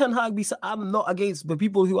at. Should Ten Hag be? I'm not against the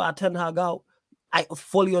people who are Ten Hag out. I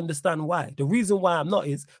fully understand why. The reason why I'm not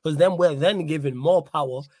is because then we're then giving more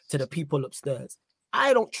power to the people upstairs.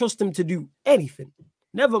 I don't trust him to do anything.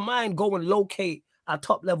 Never mind go and locate a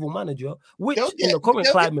top level manager, which in the current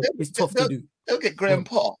climate is tough to do. They'll get Graham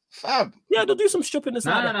Potter, fam. Yeah, they'll do some stupidness.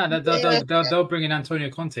 No. They'll bring in Antonio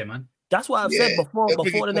Conte, man. That's what I've said before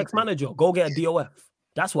the next manager. Go get a DOF.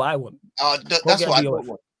 That's what I want. That's what I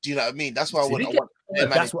want. Do you know what I mean? That's what I want.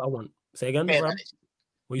 That's what I want. Say again, Ram.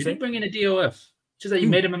 What you say? Bring in a DOF. Just that you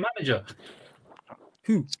made him a manager.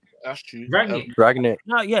 Who? That's true. Ragnick.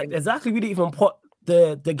 No, yeah, exactly. We didn't even put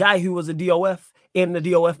the guy who was a DOF in the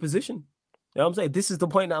DOF position. You know what I'm saying? This is the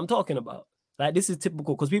point that I'm talking about. Like, this is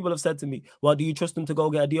typical because people have said to me, well, do you trust him to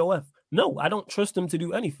go get a DOF? No, I don't trust him to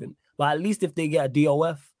do anything. But at least if they get a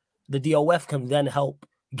DOF, the DOF can then help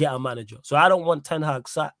get a manager. So I don't want Ten Hag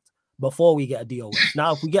sacked before we get a DOF.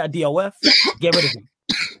 Now, if we get a DOF, get rid of him.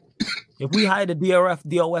 If we hire the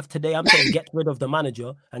DOF today, I'm saying get rid of the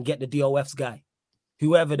manager and get the DOF's guy.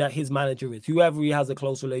 Whoever that his manager is, whoever he has a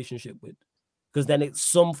close relationship with. Because then it's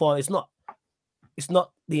some form, it's not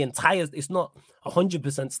the entire, it's not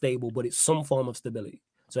 100% stable, but it's some form of stability.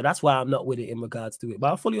 So that's why I'm not with it in regards to it.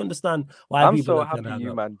 But I fully understand why I'm people so happy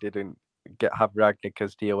you, man, didn't have Ragnick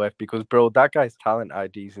as DOF because, bro, that guy's talent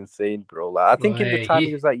ID is insane, bro. Like, I think in the time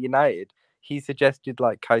he was at United, he suggested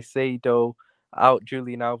like Caicedo, out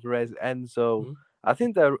Julian Alvarez, Enzo. Mm-hmm. I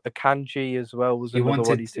think that Akanji as well was another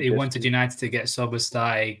one he wanted United to get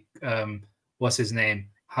Sobostai, what's his name?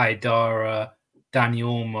 Haidara, Dani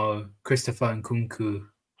Olmo, Christopher Nkunku,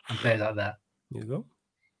 and players like that. There you go.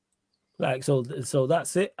 Like, so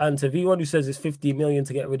that's it. And to V1 who says it's 50 million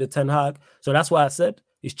to get rid of Ten Hag. So that's why I said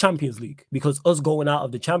it's Champions League. Because us going out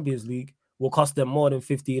of the Champions League will cost them more than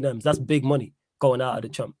 15 M's. That's big money going out of the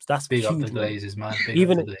Champs. That's big huge up the Glazers, man.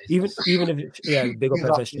 Even if it's big up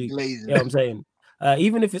FSG. Yeah, I'm saying.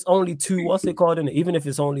 Even if it's only two, what's it called? Even if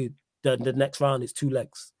it's only the next round is 2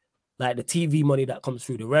 legs. Like the TV money that comes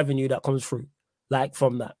through, the revenue that comes through, like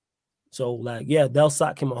from that. So like, yeah, they'll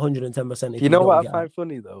sack him 110%. You know what I find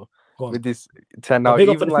funny though with this Ten Hag, big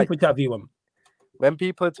up even for the like super chat V1. when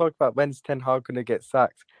people talk about when's Ten Hag gonna get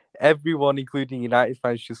sacked, everyone, including United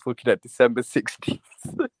fans, just looking at December 16th.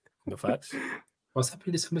 The facts. What's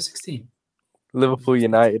happening December 16th? Liverpool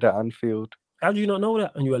United at Anfield. How do you not know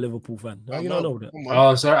that? And you're a Liverpool fan. How do you not know that?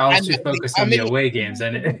 Oh, sorry, I was too focused on the away games,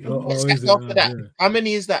 and How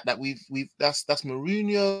many is that we've that's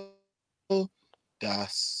Mourinho,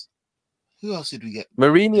 that's who else did we get?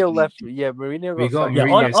 Mourinho left. Yeah, Mourinho got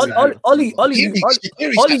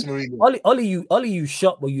Ollie, you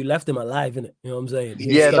shot, but you left him alive, innit? You know what I'm saying?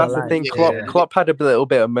 Yeah, that's alive. The thing. Klopp had a little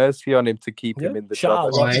bit of mercy on him to keep him in the job.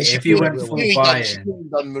 If he went full Bayern,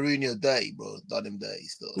 done Mourinho dirty, bro. Done him dirty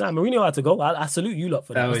still. Nah, Mourinho had to go. I salute you lot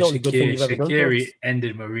for that. It's the only good thing you've ever done for us.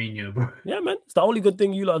 Ended Mourinho, bro. Yeah, man. It's the only good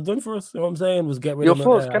thing you lot have done for us. You know what I'm saying? Was get rid of him. Your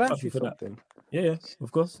force, can I ask you something? Yeah,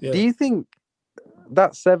 of course. Yeah. Do you think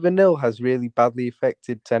that 7-0 has really badly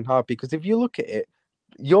affected Ten Hag? Because if you look at it,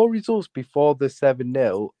 your results before the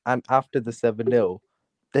 7-0 and after the 7-0,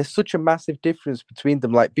 there's such a massive difference between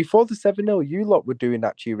them. Like before the 7-0, you lot were doing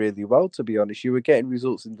actually really well, to be honest. You were getting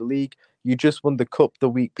results in the league. You just won the cup the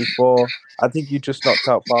week before. I think you just knocked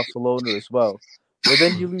out Barcelona as well. But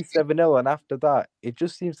then you lose 7-0, and after that, it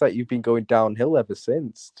just seems like you've been going downhill ever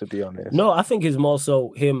since, to be honest. No, I think it's more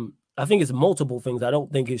so him. I think it's multiple things. I don't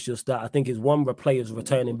think it's just that. I think it's one where players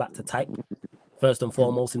returning back to type, first and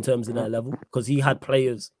foremost, in terms of their level, because he had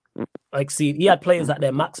players exceed. He had players at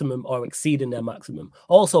their maximum or exceeding their maximum.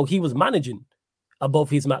 Also, he was managing above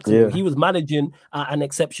his maximum. Yeah. He was managing at an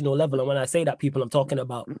exceptional level. And when I say that, people, I'm talking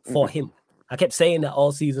about for him. I kept saying that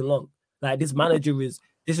all season long. Like this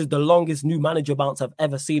is the longest new manager bounce I've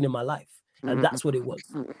ever seen in my life. And that's what it was.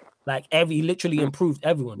 Like he literally improved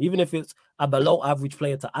everyone, even if it's a below average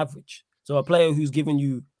player to average. So a player who's giving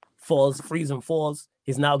you 4s, 3s and 4s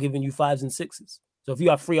is now giving you 5s and 6s. So if you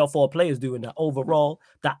have 3 or 4 players doing that overall,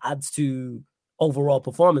 that adds to overall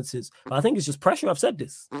performances. But I think it's just pressure. I've said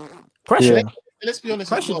this. Pressure. Yeah. Let's be honest.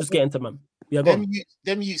 Pressure just getting to man. Yeah,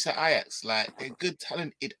 them youths at Ajax, like they're good,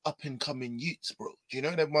 talented, up and coming youths, bro. Do you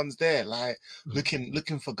know them ones there, like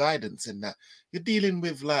looking for guidance in that? You're dealing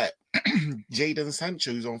with like Jadon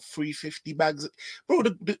Sancho, who's on 350 bags, bro.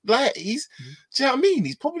 Like he's, do you know what I mean?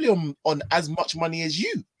 He's probably on as much money as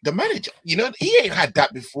you, the manager. You know, he ain't had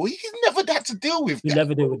that before. He's never had to deal with. He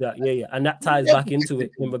never deal with that. Yeah, and that ties back into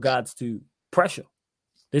it in regards to pressure.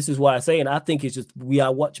 This is why I say, and I think it's just we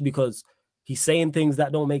are watching because. He's saying things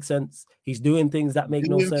that don't make sense. He's doing things that make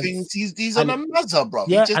no sense. He's on a mother, bro.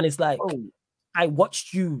 Yeah, and it's like, I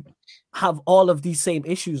watched you have all of these same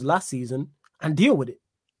issues last season and deal with it.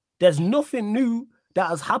 There's nothing new that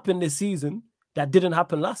has happened this season that didn't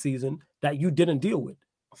happen last season that you didn't deal with.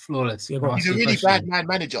 Flawless. He's a really bad man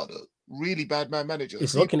manager, though. Really bad man manager.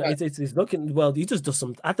 It's looking well. He just does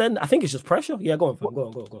some. I think it's just pressure. Yeah, go on, fam. Go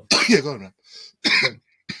on. Yeah, go on, man.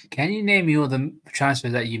 Can you name me all the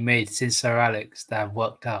transfers that you made since Sir Alex that have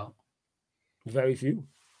worked out? Very few.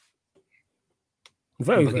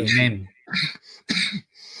 Very name.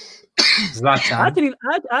 Zlatan.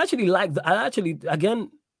 I actually like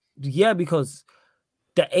again, yeah, because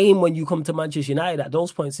the aim when you come to Manchester United at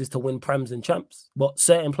those points is to win Prems and Champs. But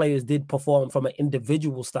certain players did perform from an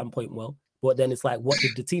individual standpoint well. But then it's like, what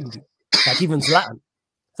did the team do? Like even Zlatan.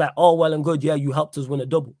 It's like, oh, well and good, yeah, you helped us win a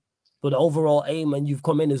double. But the overall aim when you've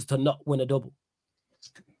come in is to not win a double.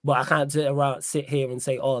 But I can't sit here and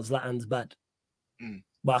say, oh, Zlatan's bad.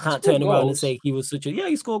 But I can't turn around and say he was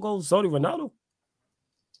he scored goals. So did Ronaldo.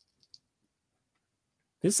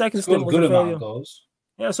 His second stint was a failure.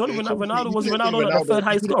 Yeah, so did Ronaldo. Was Ronaldo like the third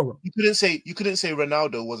highest scorer? You couldn't say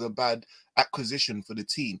Ronaldo was a bad acquisition for the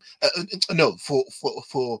team. No,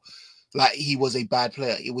 for like he was a bad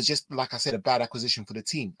player. It was just, like I said, a bad acquisition for the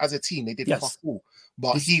team. As a team, they did fuck all.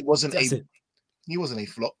 But he wasn't a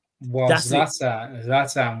flop. Well,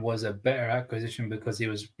 Zlatan was a better acquisition because he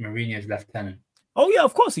was Mourinho's lieutenant. Oh yeah,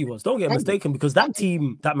 of course he was. Don't get mistaken, because that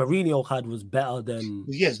team that Mourinho had was better than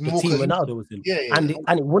the team Ronaldo was in. Yeah. And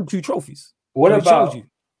it won 2 trophies. What about you?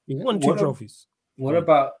 He won 2 trophies. What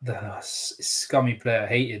about the scummy player?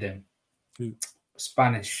 Hated him.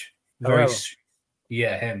 Spanish.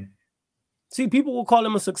 Him. See, people will call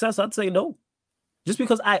him a success. I'd say no. Just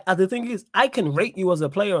because the thing is, I can rate you as a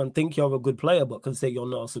player and think you're a good player, but can say you're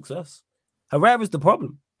not a success. Herrera's the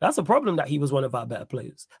problem. That's a problem that he was one of our better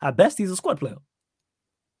players. At best, he's a squad player.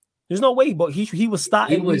 There's no way, but he was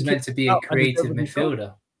starting. He was meant to be a creative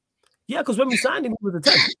midfielder. Yeah, because when we signed him, he was a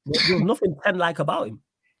 10. There was nothing 10-like about him.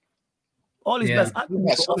 All his best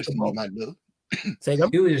actions. Say again?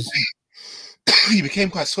 He became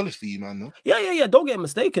quite solid for you, man. No? Yeah. Don't get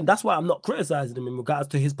mistaken. That's why I'm not criticizing him in regards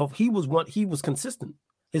to his. He was consistent.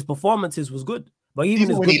 His performances was good, but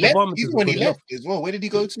even when he left as well. Where did he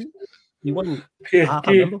go to? He wasn't. PSG. I can't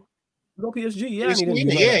remember. Go PSG, yeah.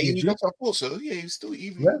 I thought so. Yeah, he was still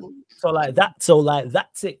even. Yeah. So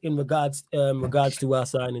that's it in regards to our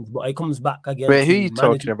signings. But it comes back again. Wait, who are you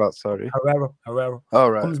talking about? Sorry, Herrera.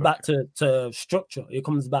 All right. It comes back to structure. It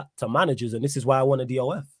comes back to managers, and this is why I want a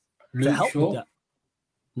DOF to help with that.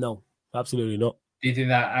 No, absolutely not. Do you think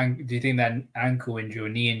that ankle injury or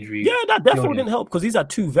knee injury? Yeah, that definitely didn't help because he's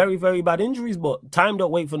had 2 very, very bad injuries. But time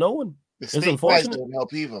don't wait for no one. It's unfortunate. Don't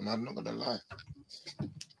help either, man. I'm not gonna lie.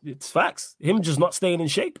 It's facts. Him just not staying in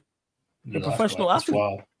shape. A professional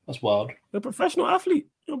athlete. That's wild. A professional athlete.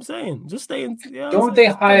 You know what I'm saying? Just staying. Don't they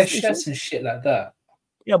hire chefs and shit like that?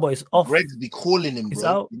 Yeah, but it's off. Greg's be calling him, bro. It's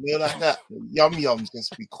out. You know, like that. Yum Yums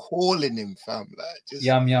just be calling him, fam. Like just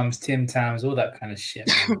Yum Yums, Tim Tams, all that kind of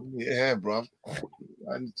shit. Yeah, bro.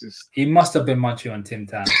 He must have been munching on Tim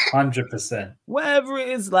Tams, 100%. Whatever it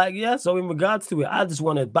is, like, yeah. So in regards to it, I just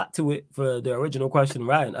wanted back to it for the original question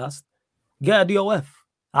Ryan asked. Get a DOF.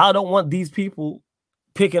 I don't want these people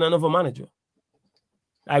picking another manager.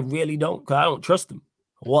 I really don't, because I don't trust them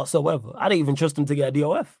whatsoever. I don't even trust them to get a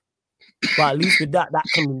DOF. But at least with that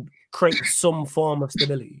can create some form of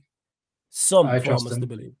stability.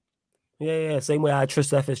 Stability. Yeah. Same way I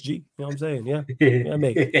trust FSG. You know what I'm saying? Yeah. Yeah,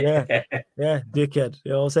 mate. Yeah, dickhead.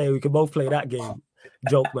 You know what I'm saying? We can both play that game.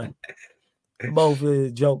 Joke, man. Both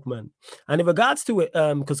joke, man. And in regards to it,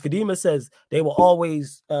 because Kadima says they were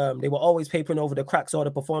always papering over the cracks. All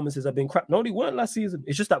the performances have been crap. No, they weren't last season.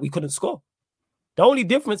 It's just that we couldn't score. The only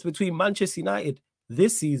difference between Manchester United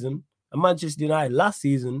this season and Manchester United last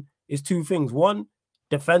season is 2 things. One,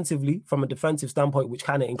 defensively, from a defensive standpoint, which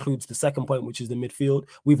kind of includes the second point, which is the midfield,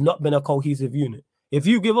 we've not been a cohesive unit. If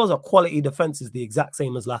you give us a quality defense, it's the exact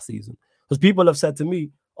same as last season. Because people have said to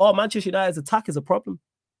me, oh, Manchester United's attack is a problem.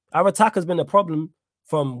 Our attack has been a problem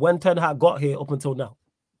from when Ten Hag got here up until now.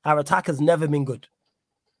 Our attack has never been good.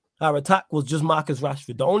 Our attack was just Marcus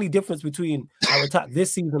Rashford. The only difference between our attack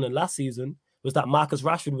this season and last season was that Marcus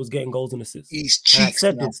Rashford was getting goals and assists. He's cheap.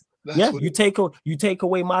 You take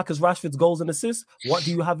away Marcus Rashford's goals and assists. What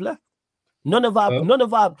do you have left? None of our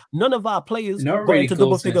players got into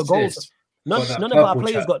double-figure goals. None of our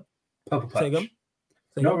players got purple patch.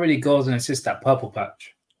 Not really goals and assists. That purple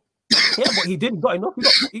patch. Yeah, but he didn't got enough.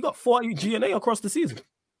 He got 40 GNA across the season.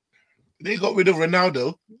 They got rid of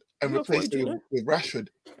Ronaldo and replaced him with Rashford.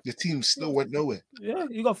 The team still went nowhere. Yeah,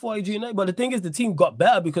 you got 40 GNA. But the thing is, the team got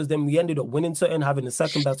better because then we ended up winning certain, having the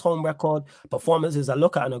second best home record. Performances, I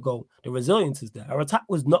look at and I go, the resilience is there. Our attack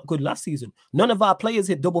was not good last season. None of our players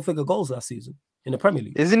hit double-figure goals last season in the Premier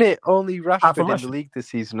League. Isn't it only Rashford in the league this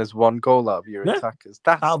season has 1 goal out of your attackers?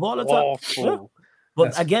 That's awful. Yeah.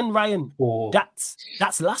 But again, Ryan,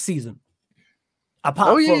 that's last season.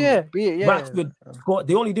 Apart from Rashford,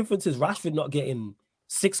 the only difference is Rashford not getting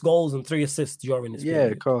 6 goals and 3 assists during his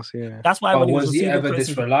period. Of course, yeah. That's why when was he ever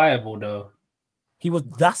this reliable though? He was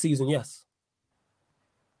that season, yes.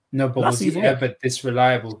 No, but was he ever this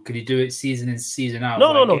reliable? Could he do it season in, season out?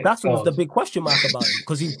 No. That's was the big question mark about him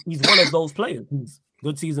because he's one of those players. He's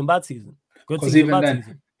good season, bad season. Good season, even bad then,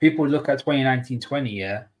 season. People look at 2019-20,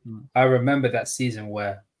 yeah. I remember that season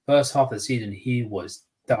where first half of the season he was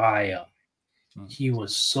dire. He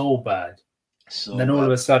was so bad. Then all of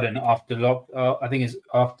a sudden, after I think it's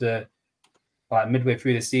after like midway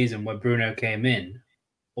through the season where Bruno came in,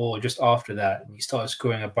 or just after that, he started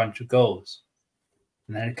scoring a bunch of goals,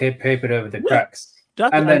 and then it came papered over the cracks.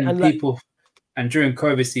 And during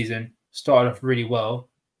COVID season, started off really well,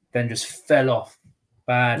 then just fell off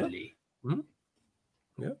badly.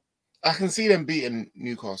 Yeah. I can see them beating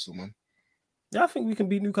Newcastle, man. Yeah, I think we can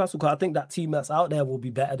beat Newcastle because I think that team that's out there will be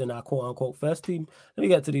better than our quote-unquote first team. Let me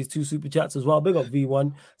get to these 2 super chats as well. Big up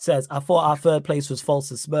V1 says, I thought our third place was false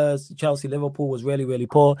to Spurs. Chelsea, Liverpool was really, really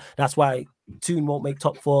poor. That's why Toon won't make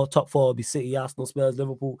top 4. Top 4 will be City, Arsenal, Spurs,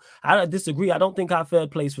 Liverpool. I disagree. I don't think our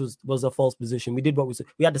third place was a false position. We did what we said.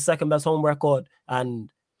 We had the second best home record and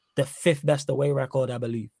the 5th best away record, I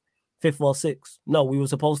believe. 5th or 6th. No,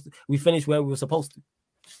 we finished where we were supposed to.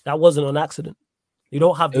 That wasn't an accident. You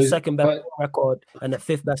don't have the second best record and the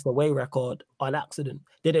 5th best away record on accident.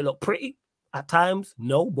 Did it look pretty at times?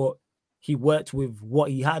 No, but he worked with what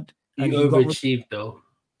he had. And he overachieved though.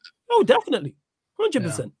 Oh, definitely.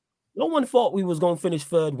 100%. Yeah. No one thought we was going to finish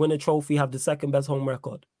 3rd, win a trophy, have the second best home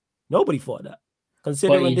record. Nobody thought that.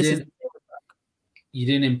 Considering you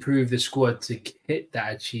didn't improve the squad to hit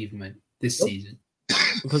that achievement this season.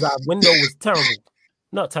 Because our window was terrible.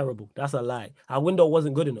 Not terrible. That's a lie. Our window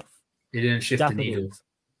wasn't good enough. It didn't shift the needle.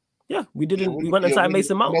 Yeah, we didn't. We went and signed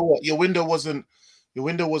Mason Mount. You know what? Your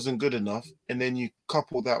window wasn't good enough, and then you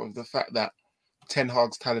couple that with the fact that Ten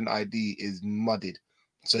Hag's talent ID is muddied.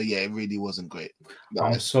 So yeah, it really wasn't great.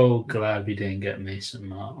 I'm so glad we didn't get Mason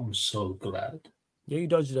Mount. I'm so glad. Yeah, you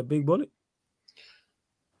dodged a big bullet.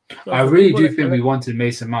 I really do think we wanted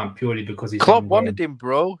Mason Mount purely because he's Klopp wanted him,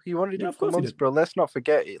 bro. He wanted him for months, bro. Let's not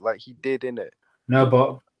forget it. Like he did, innit? No,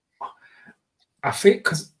 but I think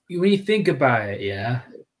because when you think about it, yeah,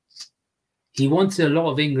 he wanted a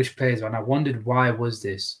lot of English players, and I wondered why was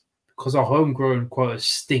this? Because our homegrown quota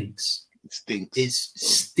stinks. It stinks. It's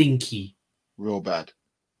stinky. Real bad.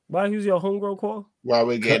 Why? Who's your homegrown core? Why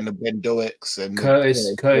we're getting the Ben Doeks and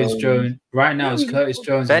Curtis Jones. Right now, it's Curtis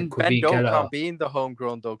Jones and Ben Keller. can't be in the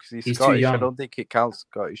homegrown though because he's Scottish. I don't think it counts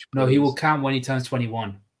Scottish players. No, he will count when he turns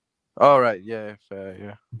 21. All right, yeah, fair,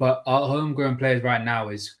 yeah. But our homegrown players right now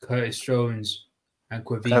is Curtis Jones and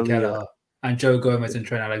Quavin Keller and Joe Gomez and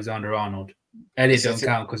Trent Alexander-Arnold. Elliot don't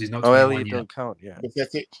count because he's not 21 Elliot yet. don't count, yeah.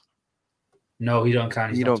 Pathetic. No, he don't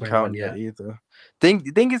count. He don't count yet either. The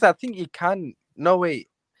thing is, I think you can. No, wait.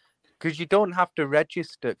 Because you don't have to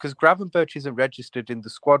register. Because Gravenberch isn't registered in the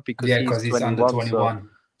squad because he's under 21.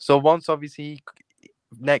 So once, obviously,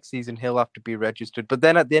 next season he'll have to be registered. But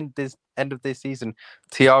then at the end of this season,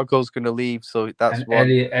 Thiago's going to leave. So that's one.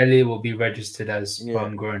 Elliot will be registered as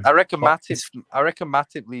homegrown. I reckon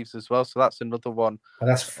Matip leaves as well. So that's another one. But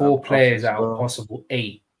that's 4 players out of possible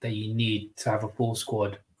 8 that you need to have a full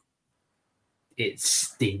squad. It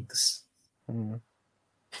stinks.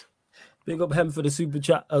 Big up Hem for the super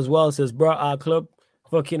chat as well. Says, bro, our club,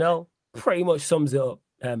 fucking hell, pretty much sums it up.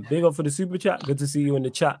 Big up for the super chat. Good to see you in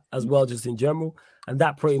the chat as well, just in general. And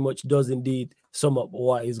that pretty much does indeed sum up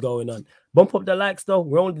what is going on. Bump up the likes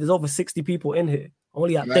though. There's over 60 people in here.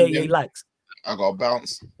 Only at 38 likes. I got to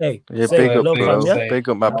bounce. Hey, yeah, big up, bro. Big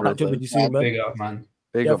up, my brother. Catch up with you soon, man. Big up, man.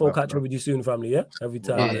 Big up, I'll catch up with you soon, family. Yeah, every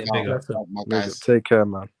time. Big up. Take care,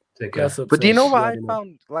 man. But do you know what I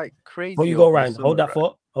found like crazy? Before you go, Ryan, hold that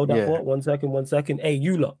thought. Hold that thought. 1 second, 1 second. Hey,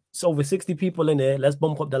 you lot. It's over 60 people in here. Let's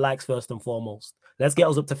bump up the likes first and foremost. Let's get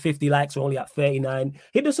us up to 50 likes. We're only at 39.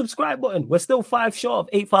 Hit the subscribe button. We're still 5 short of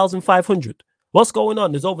 8,500. What's going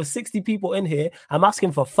on? There's over 60 people in here. I'm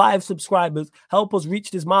asking for 5 subscribers. Help us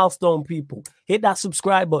reach this milestone, people. Hit that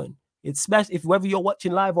subscribe button. It's special if whether you're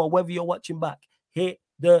watching live or whether you're watching back. Hit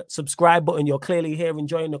the subscribe button. You're clearly here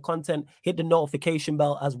enjoying the content. Hit the notification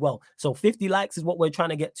bell as well. So 50 likes is what we're trying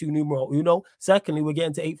to get to, numero uno. Secondly, we're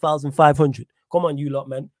getting to 8,500. Come on, you lot,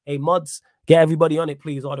 man. Hey, mods, get everybody on it,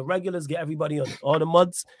 please. All the regulars, get everybody on it. All the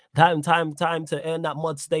mods, time to earn that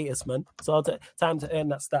mod status, man. So time to earn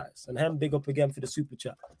that status. And Hem, big up again for the super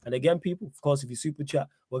chat. And again, people, of course, if you super chat,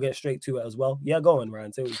 we'll get straight to it as well. Yeah, go on,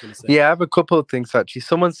 Ryan. Say what you're going to say. Yeah, I have a couple of things, actually.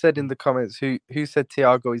 Someone said in the comments who said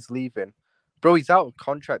Thiago is leaving. Bro, he's out of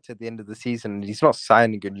contract at the end of the season and he's not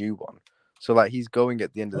signing a new one. So, like, he's going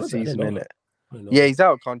at the end of the season, innit? Yeah, he's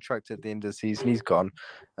out of contract at the end of the season. He's gone.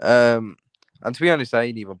 And to be honest, I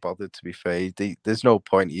ain't even bothered, to be fair. There's no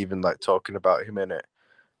point even, like, talking about him, innit?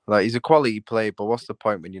 Like, he's a quality player, but what's the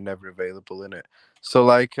point when you're never available, innit? So,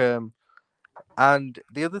 like, and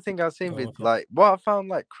the other thing I was saying with, like, what I found,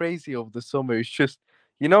 like, crazy over the summer is just,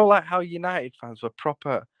 you know, like, how United fans were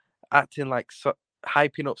proper acting like...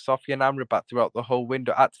 hyping up Sofian Amrabat throughout the whole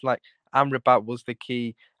window, acting like Amrabat was the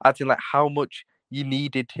key, acting like how much you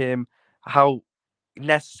needed him, how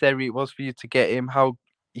necessary it was for you to get him, how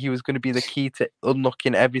he was going to be the key to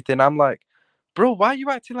unlocking everything. I'm like, bro, why are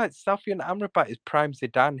you acting like Sofian Amrabat is prime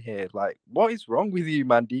Zidane here? Like, what is wrong with you,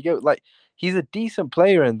 man? Do you get, like, he's a decent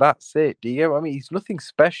player and that's it. Do you get what I mean? He's nothing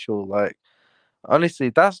special. Like,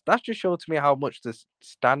 honestly, that's just showed to me how much the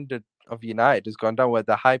standard of United has gone down, where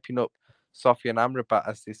they're hyping up Sofian Amrabat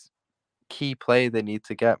as this key player they need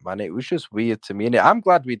to get, man. It was just weird to me. And I'm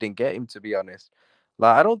glad we didn't get him, to be honest.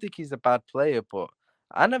 Like, I don't think he's a bad player, but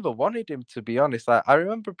I never wanted him, to be honest. Like, I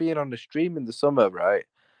remember being on the stream in the summer, right,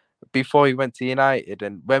 before he went to United,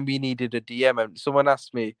 and when we needed a DM, and someone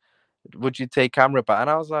asked me, would you take Amrabat? And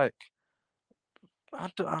I was like,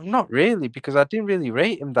 I'm not really, because I didn't really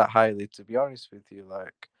rate him that highly, to be honest with you.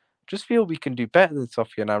 Like, just feel we can do better than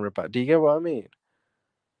Sofian Amrabat. Do you get what I mean?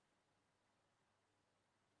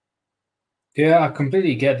 Yeah, I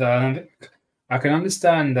completely get that. And I can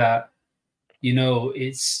understand that, you know,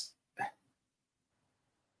 it's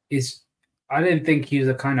I didn't think he was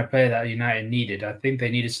the kind of player that United needed. I think they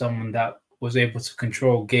needed someone that was able to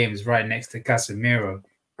control games right next to Casemiro.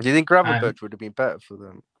 Do you think Gravenberch would have been better for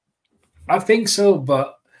them? I think so,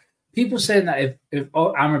 but people saying that if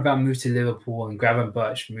Amrabat moved to Liverpool and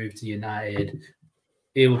Gravenberch moved to United,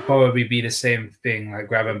 it will probably be the same thing. Like,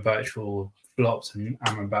 Gravenberch will flopped and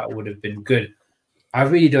Amrabat would have been good. I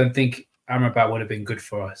really don't think Amrabat would have been good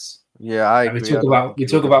for us. Yeah, I agree. We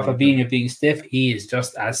talk about Fabinho being stiff. He is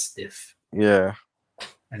just as stiff. Yeah.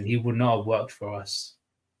 And he would not have worked for us.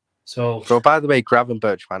 So by the way,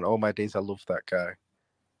 Gravenberch, man, all my days I love that guy.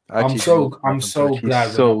 I'm so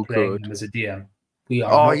glad we're not playing him as a DM.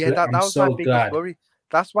 That was my biggest worry.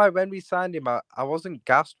 That's why when we signed him, I wasn't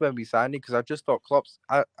gassed when we signed him because I just thought Klopp's.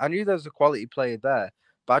 I knew there was a quality player there,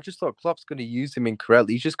 but I just thought Klopp's going to use him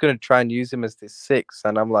incorrectly. He's just going to try and use him as this 6,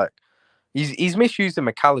 and I'm like, he's misusing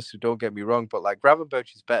McAllister. Don't get me wrong, but like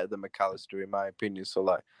Gravenberch is better than McAllister in my opinion. So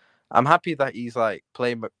like, I'm happy that he's like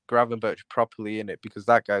playing Gravenberch properly in it because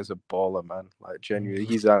that guy's a baller, man. Like genuinely,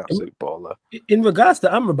 he's an absolute baller. In regards to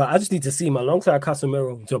Amrabat, I just need to see him alongside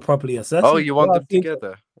Casemiro to properly assess. Oh, you want them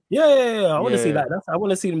together? Yeah. I want to see like that. I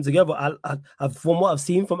want to see them together. I from what I've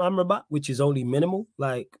seen from Amrabat, which is only minimal,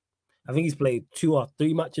 like I think he's played 2 or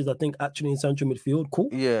 3 matches. I think actually in central midfield. Cool.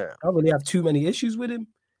 Yeah. I don't really have too many issues with him.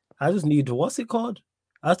 I just need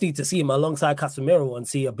I just need to see him alongside Casemiro and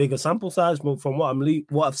see a bigger sample size. But from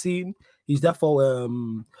what I've seen, he's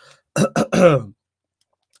definitely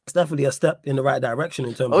it's definitely a step in the right direction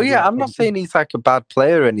in terms. I'm not saying he's like a bad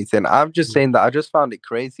player or anything. I'm just saying that I just found it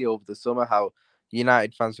crazy over the summer how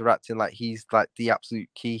United fans were acting like he's like the absolute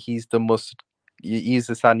key. He's the must. He's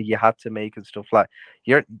the signing you had to make and stuff like.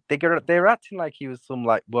 They're acting like he was some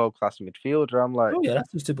like world class midfielder. I'm like,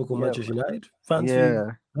 that's just typical Manchester United fans.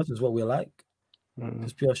 That's just what we like.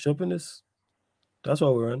 Just pure stupidness. That's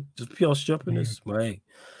what we're on. Just pure stupidness. Right.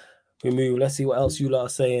 We move. Let's see what else you lot are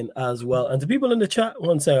saying as well. And to people in the chat, I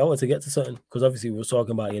want to get to something because obviously we were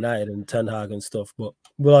talking about United and Ten Hag and stuff, but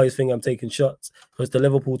we always think I'm taking shots. Because the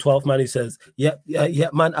Liverpool 12th man who says, yep,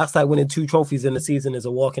 man, acts like winning 2 trophies in the season is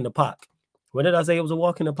a walk in the park. When did I say it was a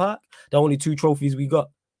walk in the park? The only 2 trophies we got.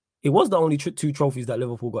 It was the only 2 trophies that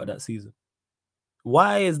Liverpool got that season.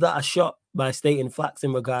 Why is that a shot by stating facts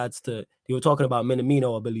in regards to you were talking about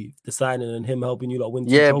Minamino, I believe, the signing and him helping you lot win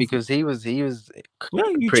 2 trophies? Because he was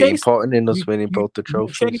pretty important in us winning both the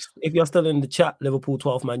trophies. If you're still in the chat, Liverpool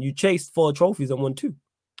 12th man, you chased 4 trophies and won 2.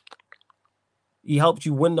 He helped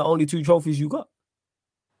you win the only 2 trophies you got.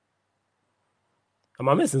 Am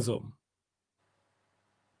I missing something?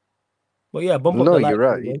 But yeah, bump up the you're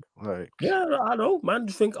right. Yeah, I know, man.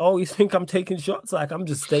 You think I'm taking shots? Like I'm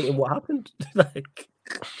just stating what happened. Like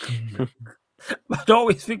I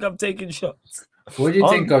always think I'm taking shots. What do you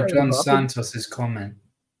think of John Santos' comment?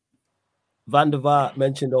 Van der Vaart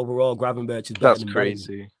mentioned overall Gravenberch is better. That's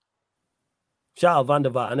crazy. Shout out Van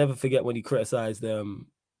der Vaart. I never forget when he criticized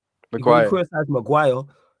Maguire. He criticized Maguire,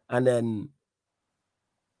 and then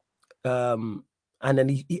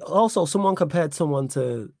he also someone compared someone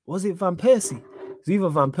to, was it Van Persie? It's either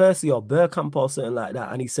Van Persie or Bergkamp or something like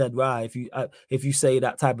that. And he said, right, if you say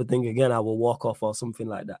that type of thing again, I will walk off or something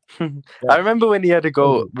like that. I remember when he had to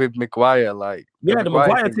go with Maguire, like the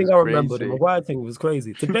Maguire thing I remember. The Maguire thing was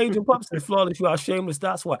crazy. To Benjamin Pops said flawless, you are shameless.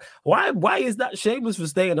 That's why. Why is that shameless for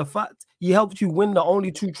stating the fact he helped you win the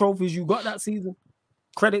only 2 trophies you got that season?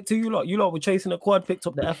 Credit to you lot. You lot were chasing a quad, picked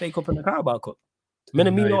up the FA Cup and the Carabao Cup.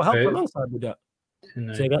 Minamino helped alongside with that. Didn't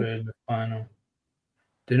know he played in the final.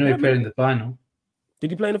 Didn't know he played in the final.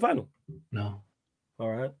 Did he play in the final? No. All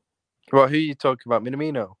right. Well, who are you talking about?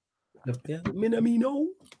 Minamino? Yeah, Minamino.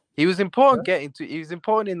 He was important he was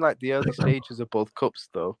important in like the early stages of both cups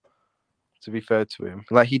though, to be fair to him.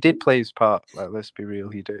 Like he did play his part, like let's be real,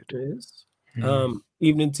 he did. Yes.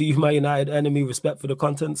 Evening to you, my United enemy, respect for the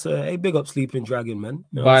contents. Hey, big up Sleeping Dragon, man.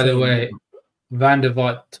 You know By the way, Van der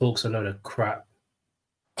Vaart talks a lot of crap.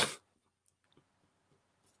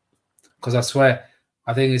 Because I swear,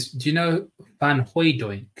 I think it's. Do you know Van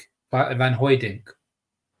Hooijdonk? Van Hooijdonk.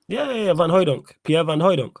 Yeah, Van Hooijdonk. Pierre Van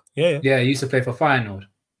Hooijdonk. Yeah. Yeah, he used to play for Feyenoord.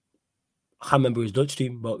 I can't remember his Dutch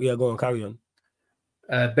team, but yeah, go on, carry on.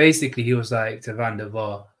 Basically, he was like to Van der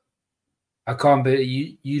Vaart, I can't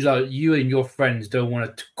believe you and your friends don't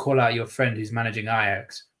want to call out your friend who's managing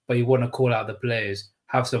Ajax, but you want to call out the players,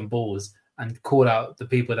 have some balls, and call out the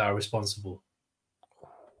people that are responsible.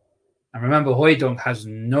 And remember, Hooijdonk has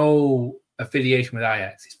no affiliation with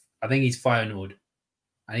Ajax. I think he's Feyenoord.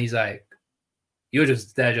 And he's like, you're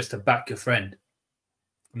just there just to back your friend.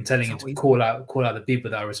 I'm telling him to call out the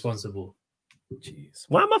people that are responsible. Jeez.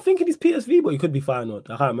 Why am I thinking he's PSV, but he could be Feyenoord?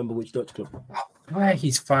 I can't remember which Dutch club. Why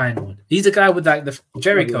he's Feyenoord? He's the guy with like the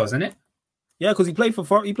Jerichos, isn't it? Yeah, because he played for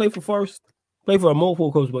Forest. Played for a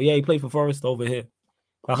multiple clubs, but yeah, he played for Forest over here.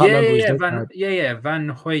 I can't remember his Van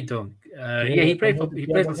Hooijdonk. He played for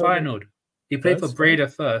Feyenoord. He played for Breda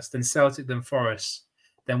first, then Celtic, then Forest,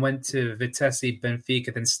 then went to Vitesse,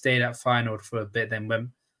 Benfica, then stayed at Feyenoord for a bit, then went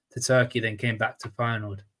to Turkey, then came back to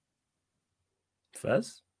Feyenoord.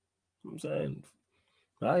 Fez. I'm saying,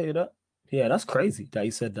 I hear that. Yeah, that's crazy that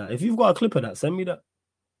he said that. If you've got a clip of that, send me that.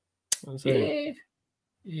 I'm saying.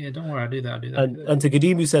 Yeah, don't worry, I'll do that. And to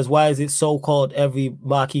Gadimu says, why is it so called every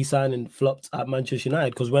marquee signing flopped at Manchester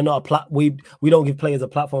United? Because we're not we don't give players a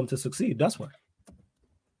platform to succeed. That's why.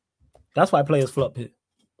 That's why players flop here.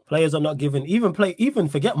 Players are not given even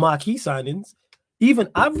forget marquee signings. Even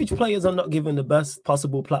average players are not given the best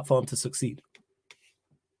possible platform to succeed.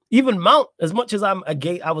 Even Mount, as much as I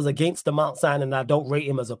was against the Mount signing and I don't rate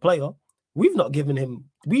him as a player, we don't give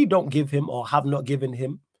him or have not given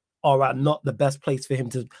him or are not the best place for him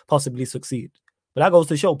to possibly succeed. But that goes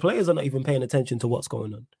to show players are not even paying attention to what's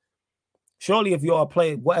going on. Surely if you're a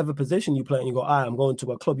player, whatever position you play and you go, I'm going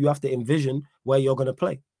to a club, you have to envision where you're going to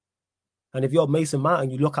play. And if you're Mason Mount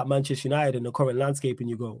and you look at Manchester United in the current landscape and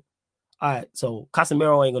you go, all right, so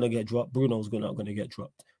Casemiro ain't going to get dropped. Bruno's not going to get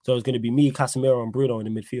dropped. So it's going to be me, Casemiro, and Bruno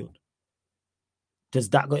in the midfield. Is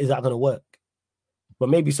that going to work? But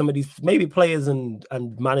maybe maybe players and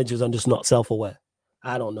managers are just not self-aware.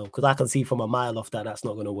 I don't know, because I can see from a mile off that that's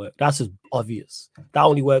not going to work. That's just obvious. That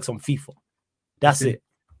only works on FIFA. That's it.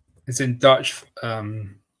 It's in Dutch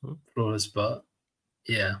flawless, but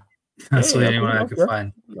yeah. That's the only one I could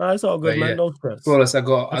find. No, it's all good, man. Yeah. No stress. Flawless, I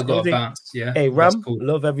got a bounce. Yeah. Hey, Ram, cool.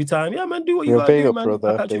 Love every time. Yeah, man, do what you got to do, man. I'll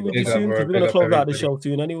catch you with you soon, because we're going to close out the show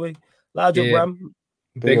soon anyway. Large up, Ram.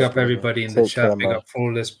 Big up everybody in the chat. Big up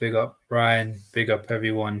Flawless. Big up Brian. Big up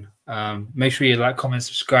everyone. Make sure you like, comment,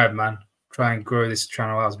 subscribe, man. Try and grow this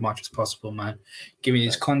channel as much as possible, man. Give me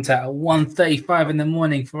this content at 1:35 in the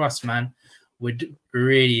morning for us, man. We're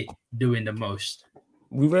really doing the most.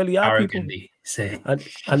 We really are, arrogantly say.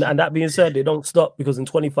 And that being said, they don't stop, because in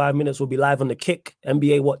 25 minutes we'll be live on the Kick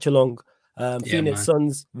NBA watch along. Phoenix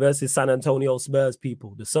Suns versus San Antonio Spurs,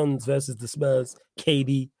 people. The Suns versus the Spurs.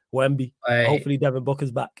 KD, Wemby. Hopefully Devin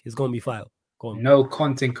Booker's back. It's gonna be fire. No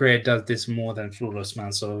content creator does this more than Flawless,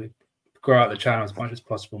 man. So grow out the channel as much as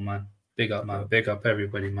possible, man. Big up, man. Big up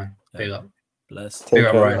everybody, man. Big up. Bless. Big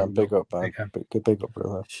up, Ryan. Big up, man. Big up,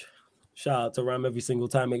 brother. Shout out to Ram every single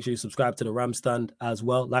time. Make sure you subscribe to the Ram Stand as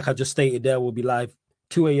well. Like I just stated there, we'll be live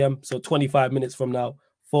 2 a.m. So 25 minutes from now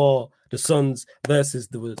for the Suns versus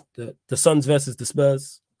the Suns versus the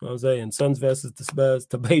Spurs. You know what I'm saying? Suns versus the Spurs.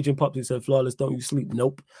 To Bajan Pops, who said, Flawless, don't you sleep?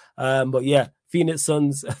 Nope. But yeah, Phoenix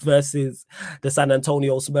Suns versus the San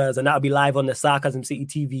Antonio Spurs. And that'll be live on the Sarcasm City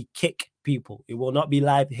TV Kick, people. It will not be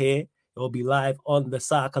live here. It will be live on the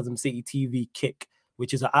Sarcasm City TV Kick,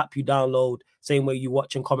 which is an app you download, same way you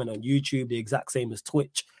watch and comment on YouTube, the exact same as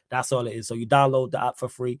Twitch. That's all it is. So you download the app for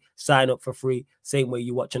free, sign up for free, same way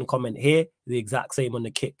you watch and comment here, the exact same on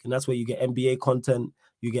the Kick. And that's where you get NBA content,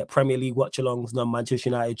 you get Premier League watch-alongs, non-Manchester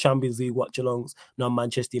United, Champions League watch-alongs,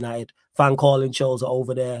 non-Manchester United, fan calling shows are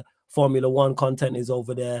over there, Formula One content is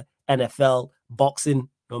over there, NFL, boxing.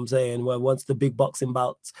 You know what I'm saying? Well, once the big boxing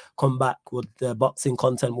bouts come back, with the boxing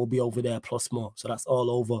content will be over there plus more. So that's all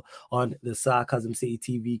over on the Sarcasm City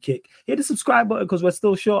TV Kick. Hit the subscribe button, because we're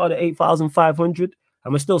still short of the 8,500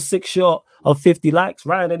 and we're still 6 short of 50 likes.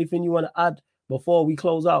 Ryan, anything you want to add before we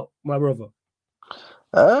close out, my brother?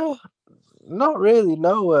 Not really,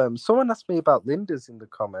 no. Someone asked me about Linda's in the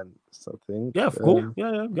comments, I think. Yeah, cool.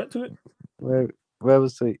 Yeah, get to it. Where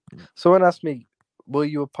was it? Someone asked me, will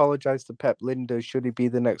you apologize to Pep Lijnders? Should he be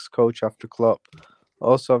the next coach after Klopp?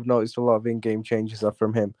 Also, I've noticed a lot of in-game changes are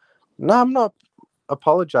from him. No, I'm not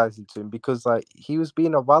apologizing to him, because he was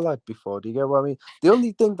being a wallad before. Do you get what I mean? The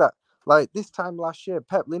only thing that, this time last year,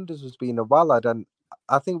 Pep Lijnders was being a wallad, and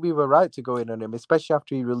I think we were right to go in on him, especially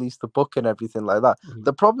after he released the book and everything like that. Mm-hmm.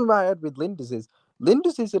 The problem I had with Lijnders is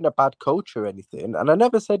Lijnders isn't a bad coach or anything, and I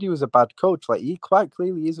never said he was a bad coach. He quite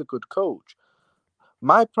clearly is a good coach.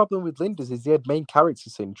 My problem with Lijnders is he had main character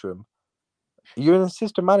syndrome. You're an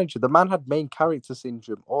assistant manager. The man had main character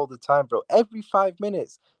syndrome all the time, bro. Every 5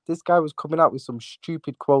 minutes, this guy was coming out with some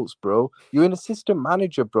stupid quotes, bro. You're an assistant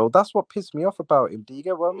manager, bro. That's what pissed me off about him. Do you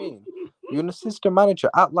get what I mean? You're an assistant manager.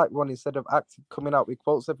 Act like one instead of coming out with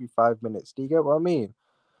quotes every 5 minutes. Do you get what I mean?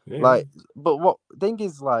 Yeah. But what thing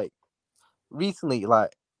is, recently,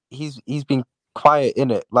 he's been quiet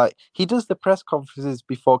in it. He does the press conferences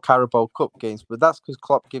before Carabao Cup games, but that's because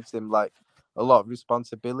Klopp gives him a lot of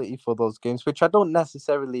responsibility for those games, which I don't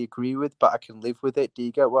necessarily agree with, but I can live with it. Do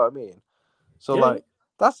you get what I mean? So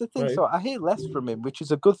that's the thing. Right. So I hear less from him, which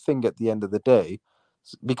is a good thing at the end of the day,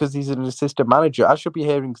 because he's an assistant manager. I should be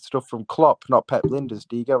hearing stuff from Klopp, not Pep Lijnders.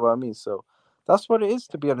 Do you get what I mean? So that's what it is,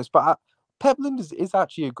 to be honest. But Pep Lijnders is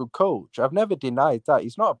actually a good coach. I've never denied that.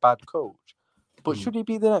 He's not a bad coach. But should he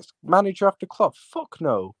be the next manager after Klopp? Fuck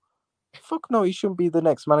no. Fuck no, he shouldn't be the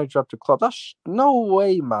next manager after Klopp. That's no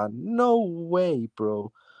way, man. No way,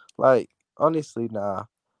 bro. Honestly, nah,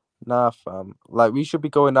 fam. Like, we should be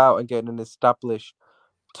going out and getting an established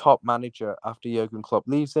top manager after Jurgen Klopp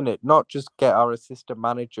leaves, in it. Not just get our assistant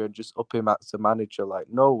manager and just up him as a manager. Like,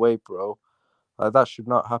 no way, bro. Like, that should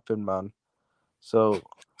not happen, man. So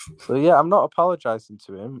yeah, I'm not apologizing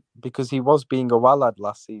to him because he was being a wallad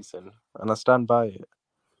last season, and I stand by it.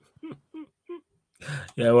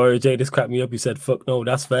 Yeah, Warrior J just cracked me up. He said, fuck no,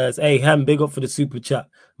 that's fair. Hey, Ham, big up for the super chat.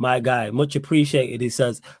 My guy, much appreciated. He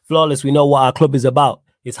says, Flawless, we know what our club is about.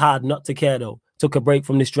 It's hard not to care, though. Took a break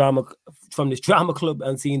from this drama club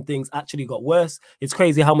and seeing things actually got worse. It's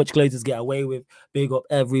crazy how much Glazers get away with. Big up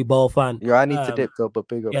every ball fan. Yeah, I need to dip though, but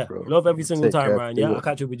big up, yeah, bro. love every single Take time, care, Ryan. big Yeah, up. I'll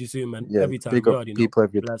catch up with you soon, man. Yeah, every time. big You up already people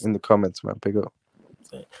know. in the comments, man. Big up.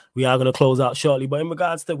 We are going to close out shortly, but in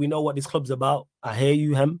regards to we know what this club's about. I hear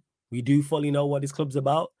you, Hem. We do fully know what this club's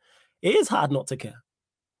about. It is hard not to care,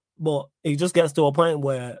 but it just gets to a point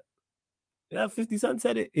where, 50 Cent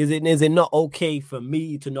said it. Is it not okay for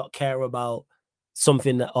me to not care about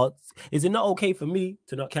something that? Is it not okay for me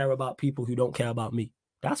to not care about people who don't care about me?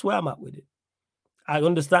 That's where I'm at with it. I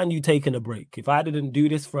understand you taking a break. If I didn't do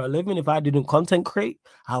this for a living, if I didn't content create,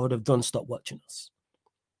 I would have done stop watching us.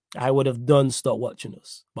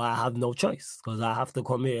 But I have no choice because I have to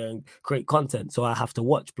come here and create content. So I have to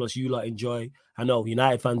watch. Plus, you lot enjoy. I know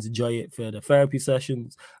United fans enjoy it for the therapy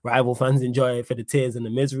sessions. Rival fans enjoy it for the tears and the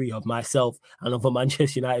misery of myself and other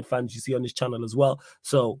Manchester United fans you see on this channel as well.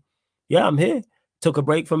 So, yeah, I'm here. Took a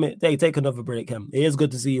break from it. Hey, take another break, Em. It is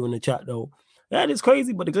good to see you in the chat, though. Yeah, it's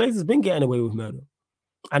crazy, but the Glazers been getting away with murder.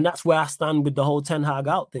 And that's where I stand with the whole Ten Hag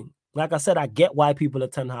out thing. Like I said, I get why people are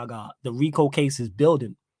Ten Hag out. The Rico case is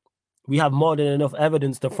building. We have more than enough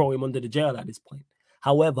evidence to throw him under the jail at this point.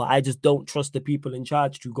 However, I just don't trust the people in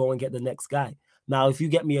charge to go and get the next guy. Now, if you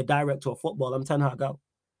get me a director of football, I'm Ten Hag out.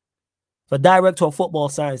 For director of football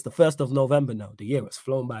science, the 1st of November now, the year has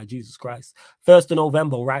flown by, Jesus Christ. 1st of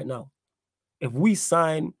November right now. If we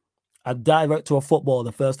sign a director of football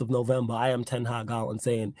the 1st of November, I am Ten Hag out and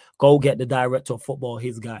saying, go get the director of football,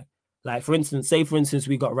 his guy. Like, for instance,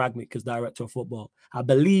 we got Ragnick as director of football. I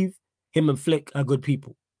believe him and Flick are good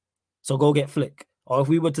people. So go get Flick. Or if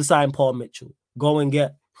we were to sign Paul Mitchell, go and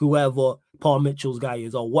get whoever Paul Mitchell's guy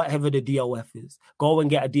is or whatever the DOF is. Go and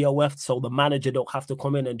get a DOF so the manager don't have to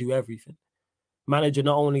come in and do everything. Manager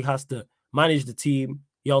not only has to manage the team,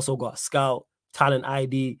 he also got scout, talent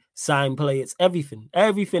ID, sign players, everything.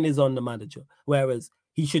 Everything is on the manager. Whereas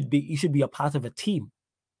he should be a part of a team.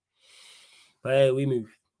 But hey, we move.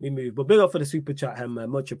 But big up for the super chat, man.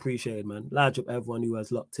 Much appreciated, man. Large up everyone who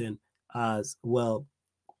has locked in as well.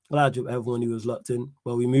 Large up everyone who was locked in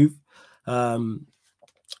while we move.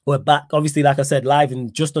 We're back, obviously, like I said, live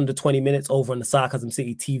in just under 20 minutes over on the Sarcasm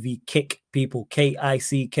City TV Kick, people.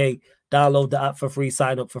 KICK. Download the app for free,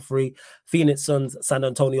 sign up for free. Phoenix Suns, San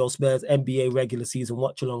Antonio Spurs, NBA regular season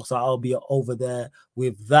watch along. So I'll be over there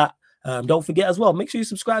with that. Don't forget as well, make sure you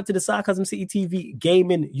subscribe to the Sarcasm City TV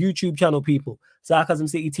Gaming YouTube channel, people. Sarcasm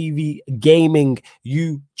City TV Gaming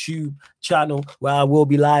YouTube channel, where I will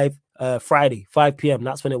be live Friday, 5 p.m.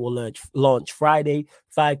 That's when it will launch. Friday,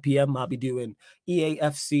 5 p.m. I'll be doing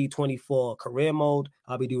EAFC 24 career mode.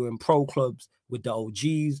 I'll be doing pro clubs with the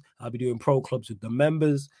OGs. I'll be doing pro clubs with the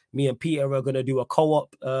members. Me and Peter are going to do a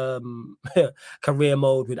co-op career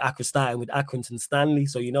mode with Accra starting with Accrington Stanley.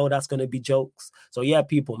 So you know that's going to be jokes. So yeah,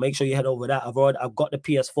 people, make sure you head over that. I've got the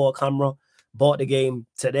PS4 camera, bought the game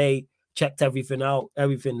today, checked everything out,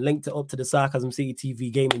 linked it up to the Sarcasm City TV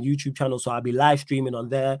Gaming YouTube channel. So I'll be live streaming on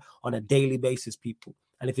there on a daily basis, people.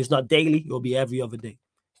 And if it's not daily, it'll be every other day,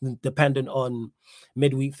 dependent on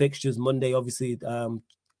midweek fixtures. Monday, obviously,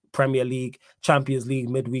 Premier League, Champions League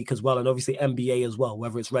midweek as well, and obviously NBA as well,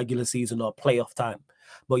 whether it's regular season or playoff time.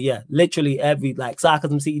 But yeah, literally every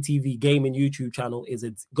Sarcasm City TV Gaming YouTube channel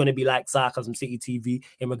it's going to be like Sarcasm City TV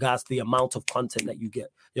in regards to the amount of content that you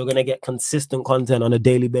get. You're going to get consistent content on a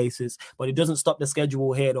daily basis, but it doesn't stop the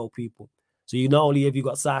schedule here though, people. So you not only have you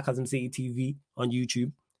got Sarcasm City TV on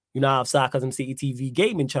YouTube, you now have Sarcasm City TV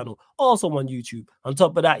Gaming channel also on YouTube. On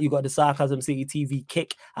top of that, you got the Sarcasm City TV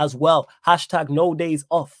Kick as well. # no days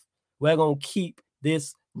off. We're going to keep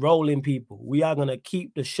this rolling, people. We are going to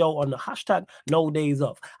keep the show on the # no days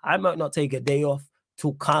off. I might not take a day off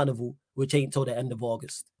till Carnival, which ain't till the end of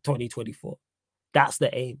August 2024. That's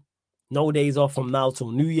the aim. No days off from now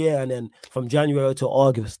till New Year, and then from January to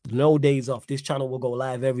August, no days off. This channel will go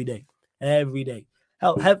live every day. Every day.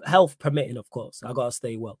 Health permitting, of course. I gotta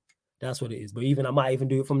stay well. That's what it is. But I might even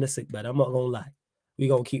do it from the sick bed. I'm not gonna lie. We're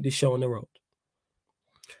gonna keep this show on the road.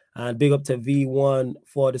 And big up to V1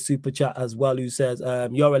 for the super chat as well, who says,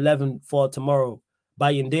 you're 11 for tomorrow.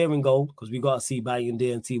 Bayindir and goal, because we gotta see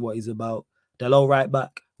Bayindir and see what he's about. Delo right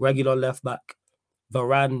back, Regular left back,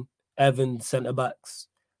 Varane, Evans centre backs.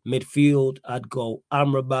 Midfield, I'd go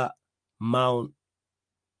Amrabat, Mount,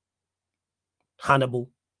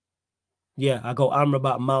 Hannibal. Yeah, I go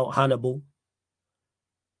Amrabat, Mount, Hannibal.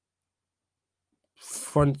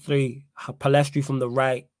 Front three, Palestri from the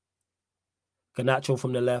right, Garnacho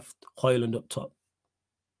from the left, Højlund up top.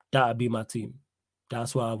 That'd be my team.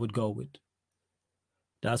 That's what I would go with.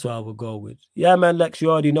 Yeah, man, Lex,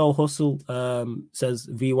 you already know. Hustle says,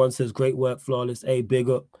 V1 says, great work, flawless. Hey,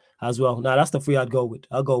 big up as well. Now, that's the three I'd go with.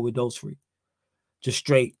 I'll go with those three. Just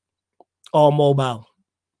straight. All mobile.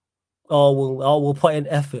 All will put in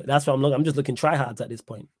effort. That's what I'm looking. I'm just looking tryhards at this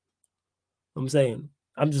point. I'm saying.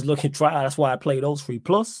 I'm just looking tryhard. That's why I play those three.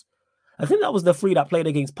 Plus, I think that was the three that played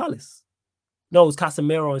against Palace. No, it was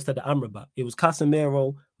Casemiro instead of Amrabat. It was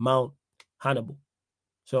Casemiro, Mount, Hannibal.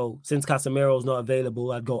 So since Casemiro's not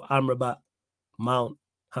available, I'd go Amrabat, Mount,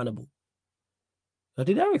 Hannibal. Now,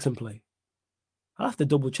 did Eriksen play? I have to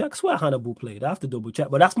double check. I swear Hannibal played. I have to double check.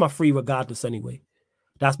 But that's my free regardless anyway.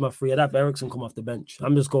 That's my free. I'd have Eriksen come off the bench.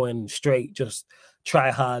 I'm just going straight, just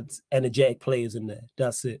try hard, energetic players in there.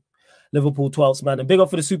 That's it. Liverpool 12th man. And big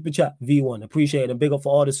up for the super chat, V1. Appreciate it. And big up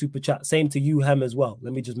for all the super chat. Same to you, Hem, as well.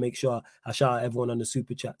 Let me just make sure I shout out everyone on the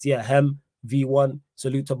super chats. Yeah, Hem, V1.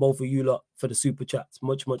 Salute to both of you lot for the super chats.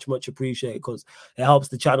 Much, much, much appreciated because it helps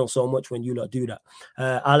the channel so much when you lot do that.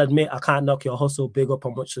 I'll admit I can't knock your hustle. Big up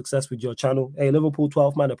on much success with your channel. Hey, Liverpool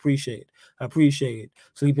 12th man, appreciate it.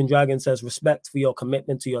 Sleeping Dragon says, respect for your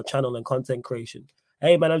commitment to your channel and content creation.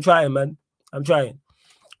 Hey, man, I'm trying, man. I'm trying.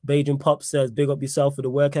 Bajan Pop says, big up yourself for the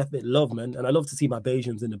work ethic. Love, man. And I love to see my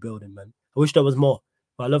Bajans in the building, man. I wish there was more,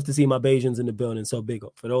 but I love to see my Bajans in the building. So big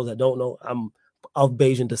up. For those that don't know, I'm of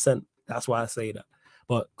Bajan descent. That's why I say that.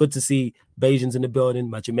 But good to see Bajans in the building,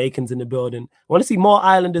 my Jamaicans in the building. I want to see more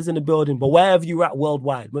Islanders in the building, but wherever you're at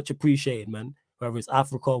worldwide, much appreciated, man. Whether it's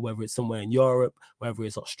Africa, whether it's somewhere in Europe, whether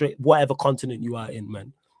it's Australia, whatever continent you are in,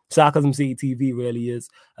 man. Sarcasm City TV really is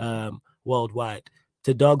worldwide.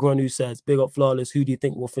 To Doug Run, who says, big up flawless, who do you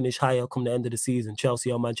think will finish higher come the end of the season,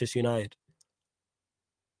 Chelsea or Manchester United?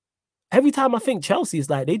 Every time I think Chelsea, is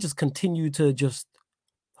like they just continue to just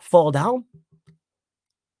fall down.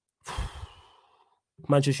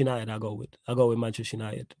 Manchester United, I'll go with Manchester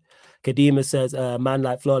United. Kadima says, man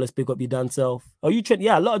like flawless, pick up your damn self. Oh,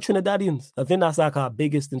 yeah, a lot of Trinidadians. I think that's like our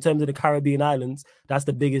biggest, in terms of the Caribbean islands, that's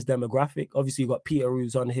the biggest demographic. Obviously, you got Peter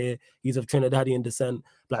who's on here. He's of Trinidadian descent.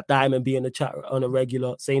 Black Diamond being in the chat on a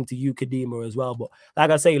regular. Same to you, Kadima, as well. But like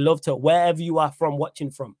I say, love to wherever you are from,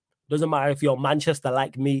 watching from. Doesn't matter if you're Manchester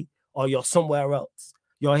like me or you're somewhere else.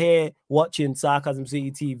 You're here watching Sarcasm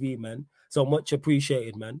City TV, man. So much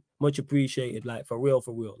appreciated, man. Much appreciated, like for real.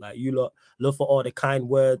 Like you lot, love for all the kind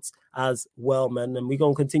words as well, man. And we're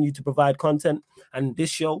going to continue to provide content. And this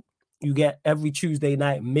show, you get every Tuesday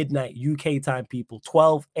night, midnight, UK time, people.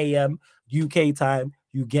 12 a.m. UK time.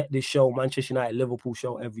 You get this show, Manchester United Liverpool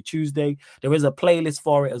show, every Tuesday. There is a playlist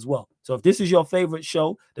for it as well. So if this is your favorite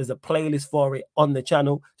show, there's a playlist for it on the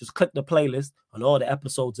channel. Just click the playlist and all the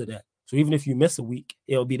episodes are there. So even if you miss a week,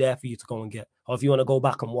 it'll be there for you to go and get. Or if you want to go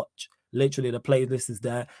back and watch. Literally, the playlist is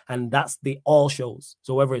there, and that's the all shows.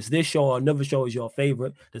 So whether it's this show or another show is your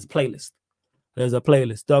favorite, there's a playlist. There's a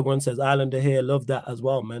playlist. Doug Run says, Islander here, love that as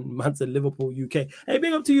well, man. Man said Liverpool, UK. Hey,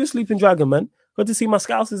 big up to you, Sleeping Dragon, man. Good to see my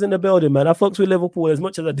Scousers in the building, man. I fucks with Liverpool as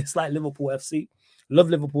much as I dislike Liverpool FC. Love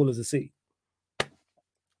Liverpool as a city.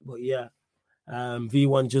 But yeah,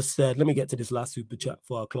 V1 just said, let me get to this last super chat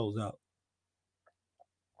before I close out.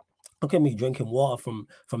 Look at me drinking water from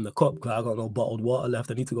the cup because I got no bottled water left.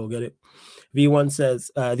 I need to go get it. V1 says,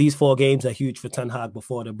 these 4 games are huge for Ten Hag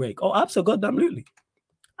before the break. Oh, absolutely.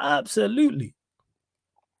 Absolutely.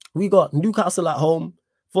 We got Newcastle at home,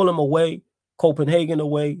 Fulham away, Copenhagen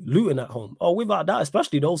away, Luton at home. Oh, without that,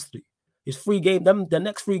 especially those 3. It's 3 games. The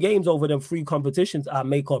next 3 games over them 3 competitions are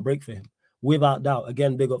make or break for him. Without doubt.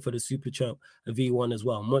 Again, big up for the super chat, V1 as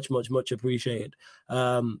well. Much, much, much appreciated.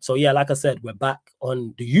 So yeah, like I said, we're back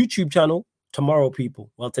on the YouTube channel tomorrow, people.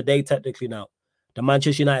 Well, today, technically now. The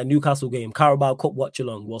Manchester United Newcastle game, Carabao Cup watch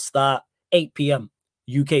along, will start 8 p.m.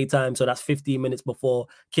 UK time. So that's 15 minutes before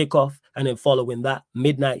kickoff. And then following that,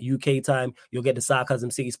 midnight UK time, you'll get the Sarcasm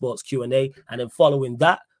City Sports Q&A. And then following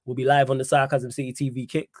that, we'll be live on the Sarcasm City TV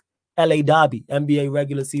kick. LA Derby, NBA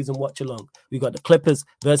regular season watch along. We got the Clippers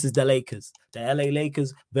versus the Lakers. The LA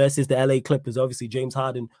Lakers versus the LA Clippers. Obviously, James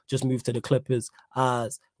Harden just moved to the Clippers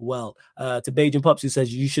as well. To Bajan Pops, who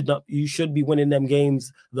says you should be winning them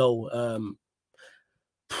games, though.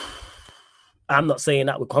 I'm not saying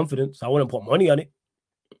that with confidence. I wouldn't put money on it.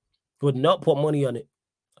 Would not put money on it.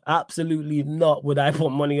 Absolutely not would I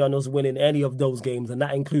put money on us winning any of those games, and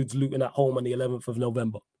that includes Luton at home on the 11th of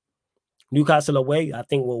November. Newcastle away, I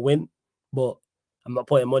think we'll win, but I'm not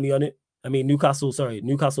putting money on it. I mean, Newcastle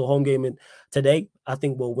home game today, I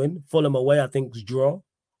think we'll win. Fulham away, I think is draw.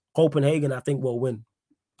 Copenhagen, I think we'll win.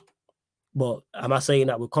 But am I saying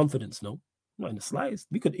that with confidence? No, not in the slightest.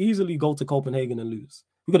 We could easily go to Copenhagen and lose.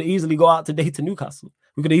 We could easily go out today to Newcastle.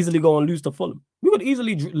 We could easily go and lose to Fulham. We could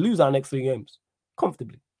easily lose our next 3 games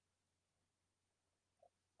comfortably.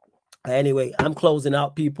 Anyway, I'm closing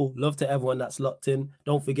out, people. Love to everyone that's locked in.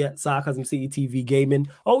 Don't forget Sarcasm City TV Gaming.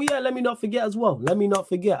 Oh, yeah, let me not forget as well. Let me not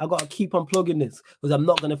forget. I got to keep on plugging this because I'm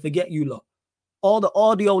not going to forget you lot. All the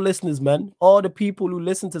audio listeners, man. All the people who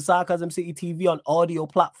listen to Sarcasm City TV on audio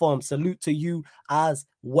platforms. Salute to you as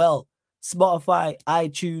well. Spotify,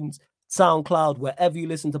 iTunes, SoundCloud, wherever you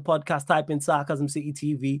listen to podcasts, type in Sarcasm City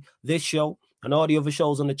TV. This show and all the other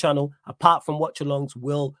shows on the channel, apart from watch-alongs,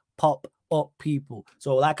 will pop up, people.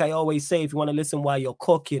 So like I always say, if you want to listen while you're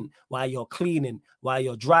cooking, while you're cleaning, while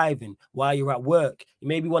you're driving, while you're at work, you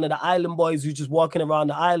may be one of the island boys who's just walking around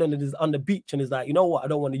the island and is on the beach and is like, you know what, I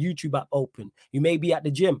don't want the YouTube app open. You may be at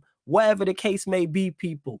the gym. Whatever the case may be,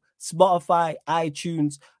 people, Spotify,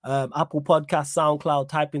 iTunes, Apple Podcasts, SoundCloud,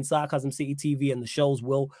 type in Sarcasm City TV and the shows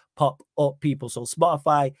will pop up, people. So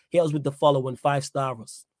Spotify, hit us with the follow and 5-star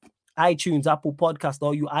us. iTunes, Apple Podcast,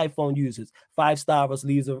 all you iPhone users, 5-star us,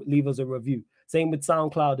 leave us a review. Same with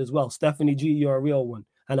SoundCloud as well. Stephanie G, you're a real one.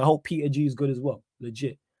 And I hope Peter G is good as well.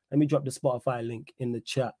 Legit. Let me drop the Spotify link in the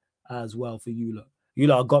chat as well for you lot. You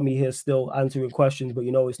lot got me here still answering questions, but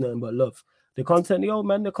you know it's nothing but love. The content,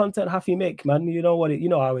 man, the content Haffy make, man. You know what you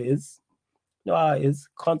know how it is. You know how it is.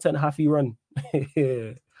 Content Haffy run.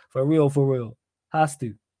 For real. Has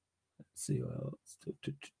to. Let's see what else.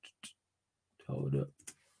 Hold up.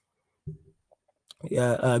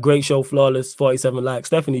 Yeah, great show, flawless, 47 likes.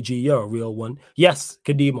 Stephanie G, you're a real one. Yes,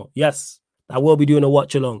 Kadimo, yes. I will be doing a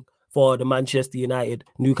watch along for the Manchester United,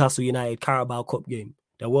 Newcastle United Carabao Cup game.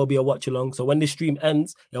 There will be a watch along. So when this stream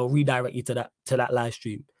ends, it'll redirect you to that live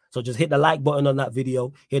stream. So just hit the like button on that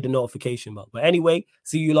video, hit the notification bell. But anyway,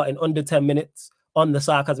 see you lot in under 10 minutes on the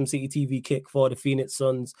Sarcasm City TV kick for the Phoenix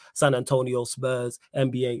Suns, San Antonio Spurs,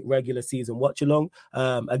 NBA regular season watch along.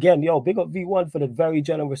 Again, big up V1 for the very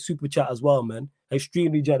generous super chat as well, man.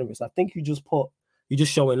 Extremely generous. I think you're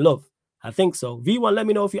just showing love. I think so. V1, let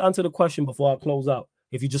me know if you answer the question before I close out.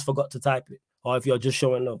 If you just forgot to type it, or if you're just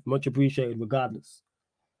showing love. Much appreciated, regardless.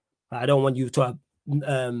 I don't want you to have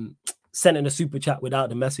sent in a super chat without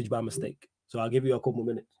the message by mistake. So I'll give you a couple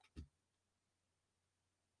minutes.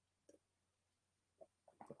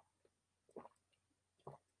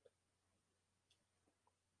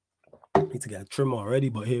 Need to get a trim already,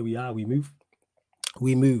 but here we are. We move.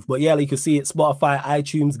 But yeah, like you can see it, Spotify,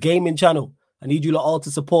 iTunes, gaming channel. I need you all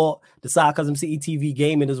to support the Sarcasm City TV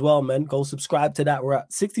gaming as well, man. Go subscribe to that. We're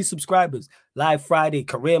at 60 subscribers. Live Friday,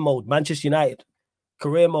 career mode, Manchester United.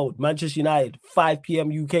 Career mode, Manchester United, 5 p.m.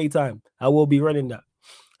 UK time. I will be running that.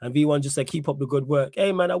 And V1 just said, keep up the good work.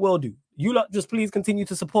 Hey, man, I will do. You lot just please continue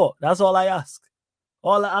to support. That's all I ask.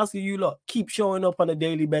 All I ask of you lot, keep showing up on a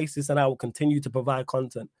daily basis and I will continue to provide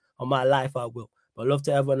content. On my life, I will. But love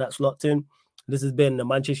to everyone that's locked in. This has been the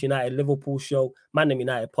Manchester United Liverpool show, Man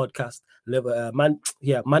United podcast, Man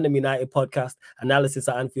United podcast, Analysis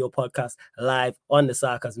at Anfield podcast, live on the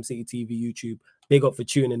Sarcasm City TV YouTube. Big up for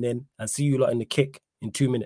tuning in and see you lot in the kick in 2 minutes.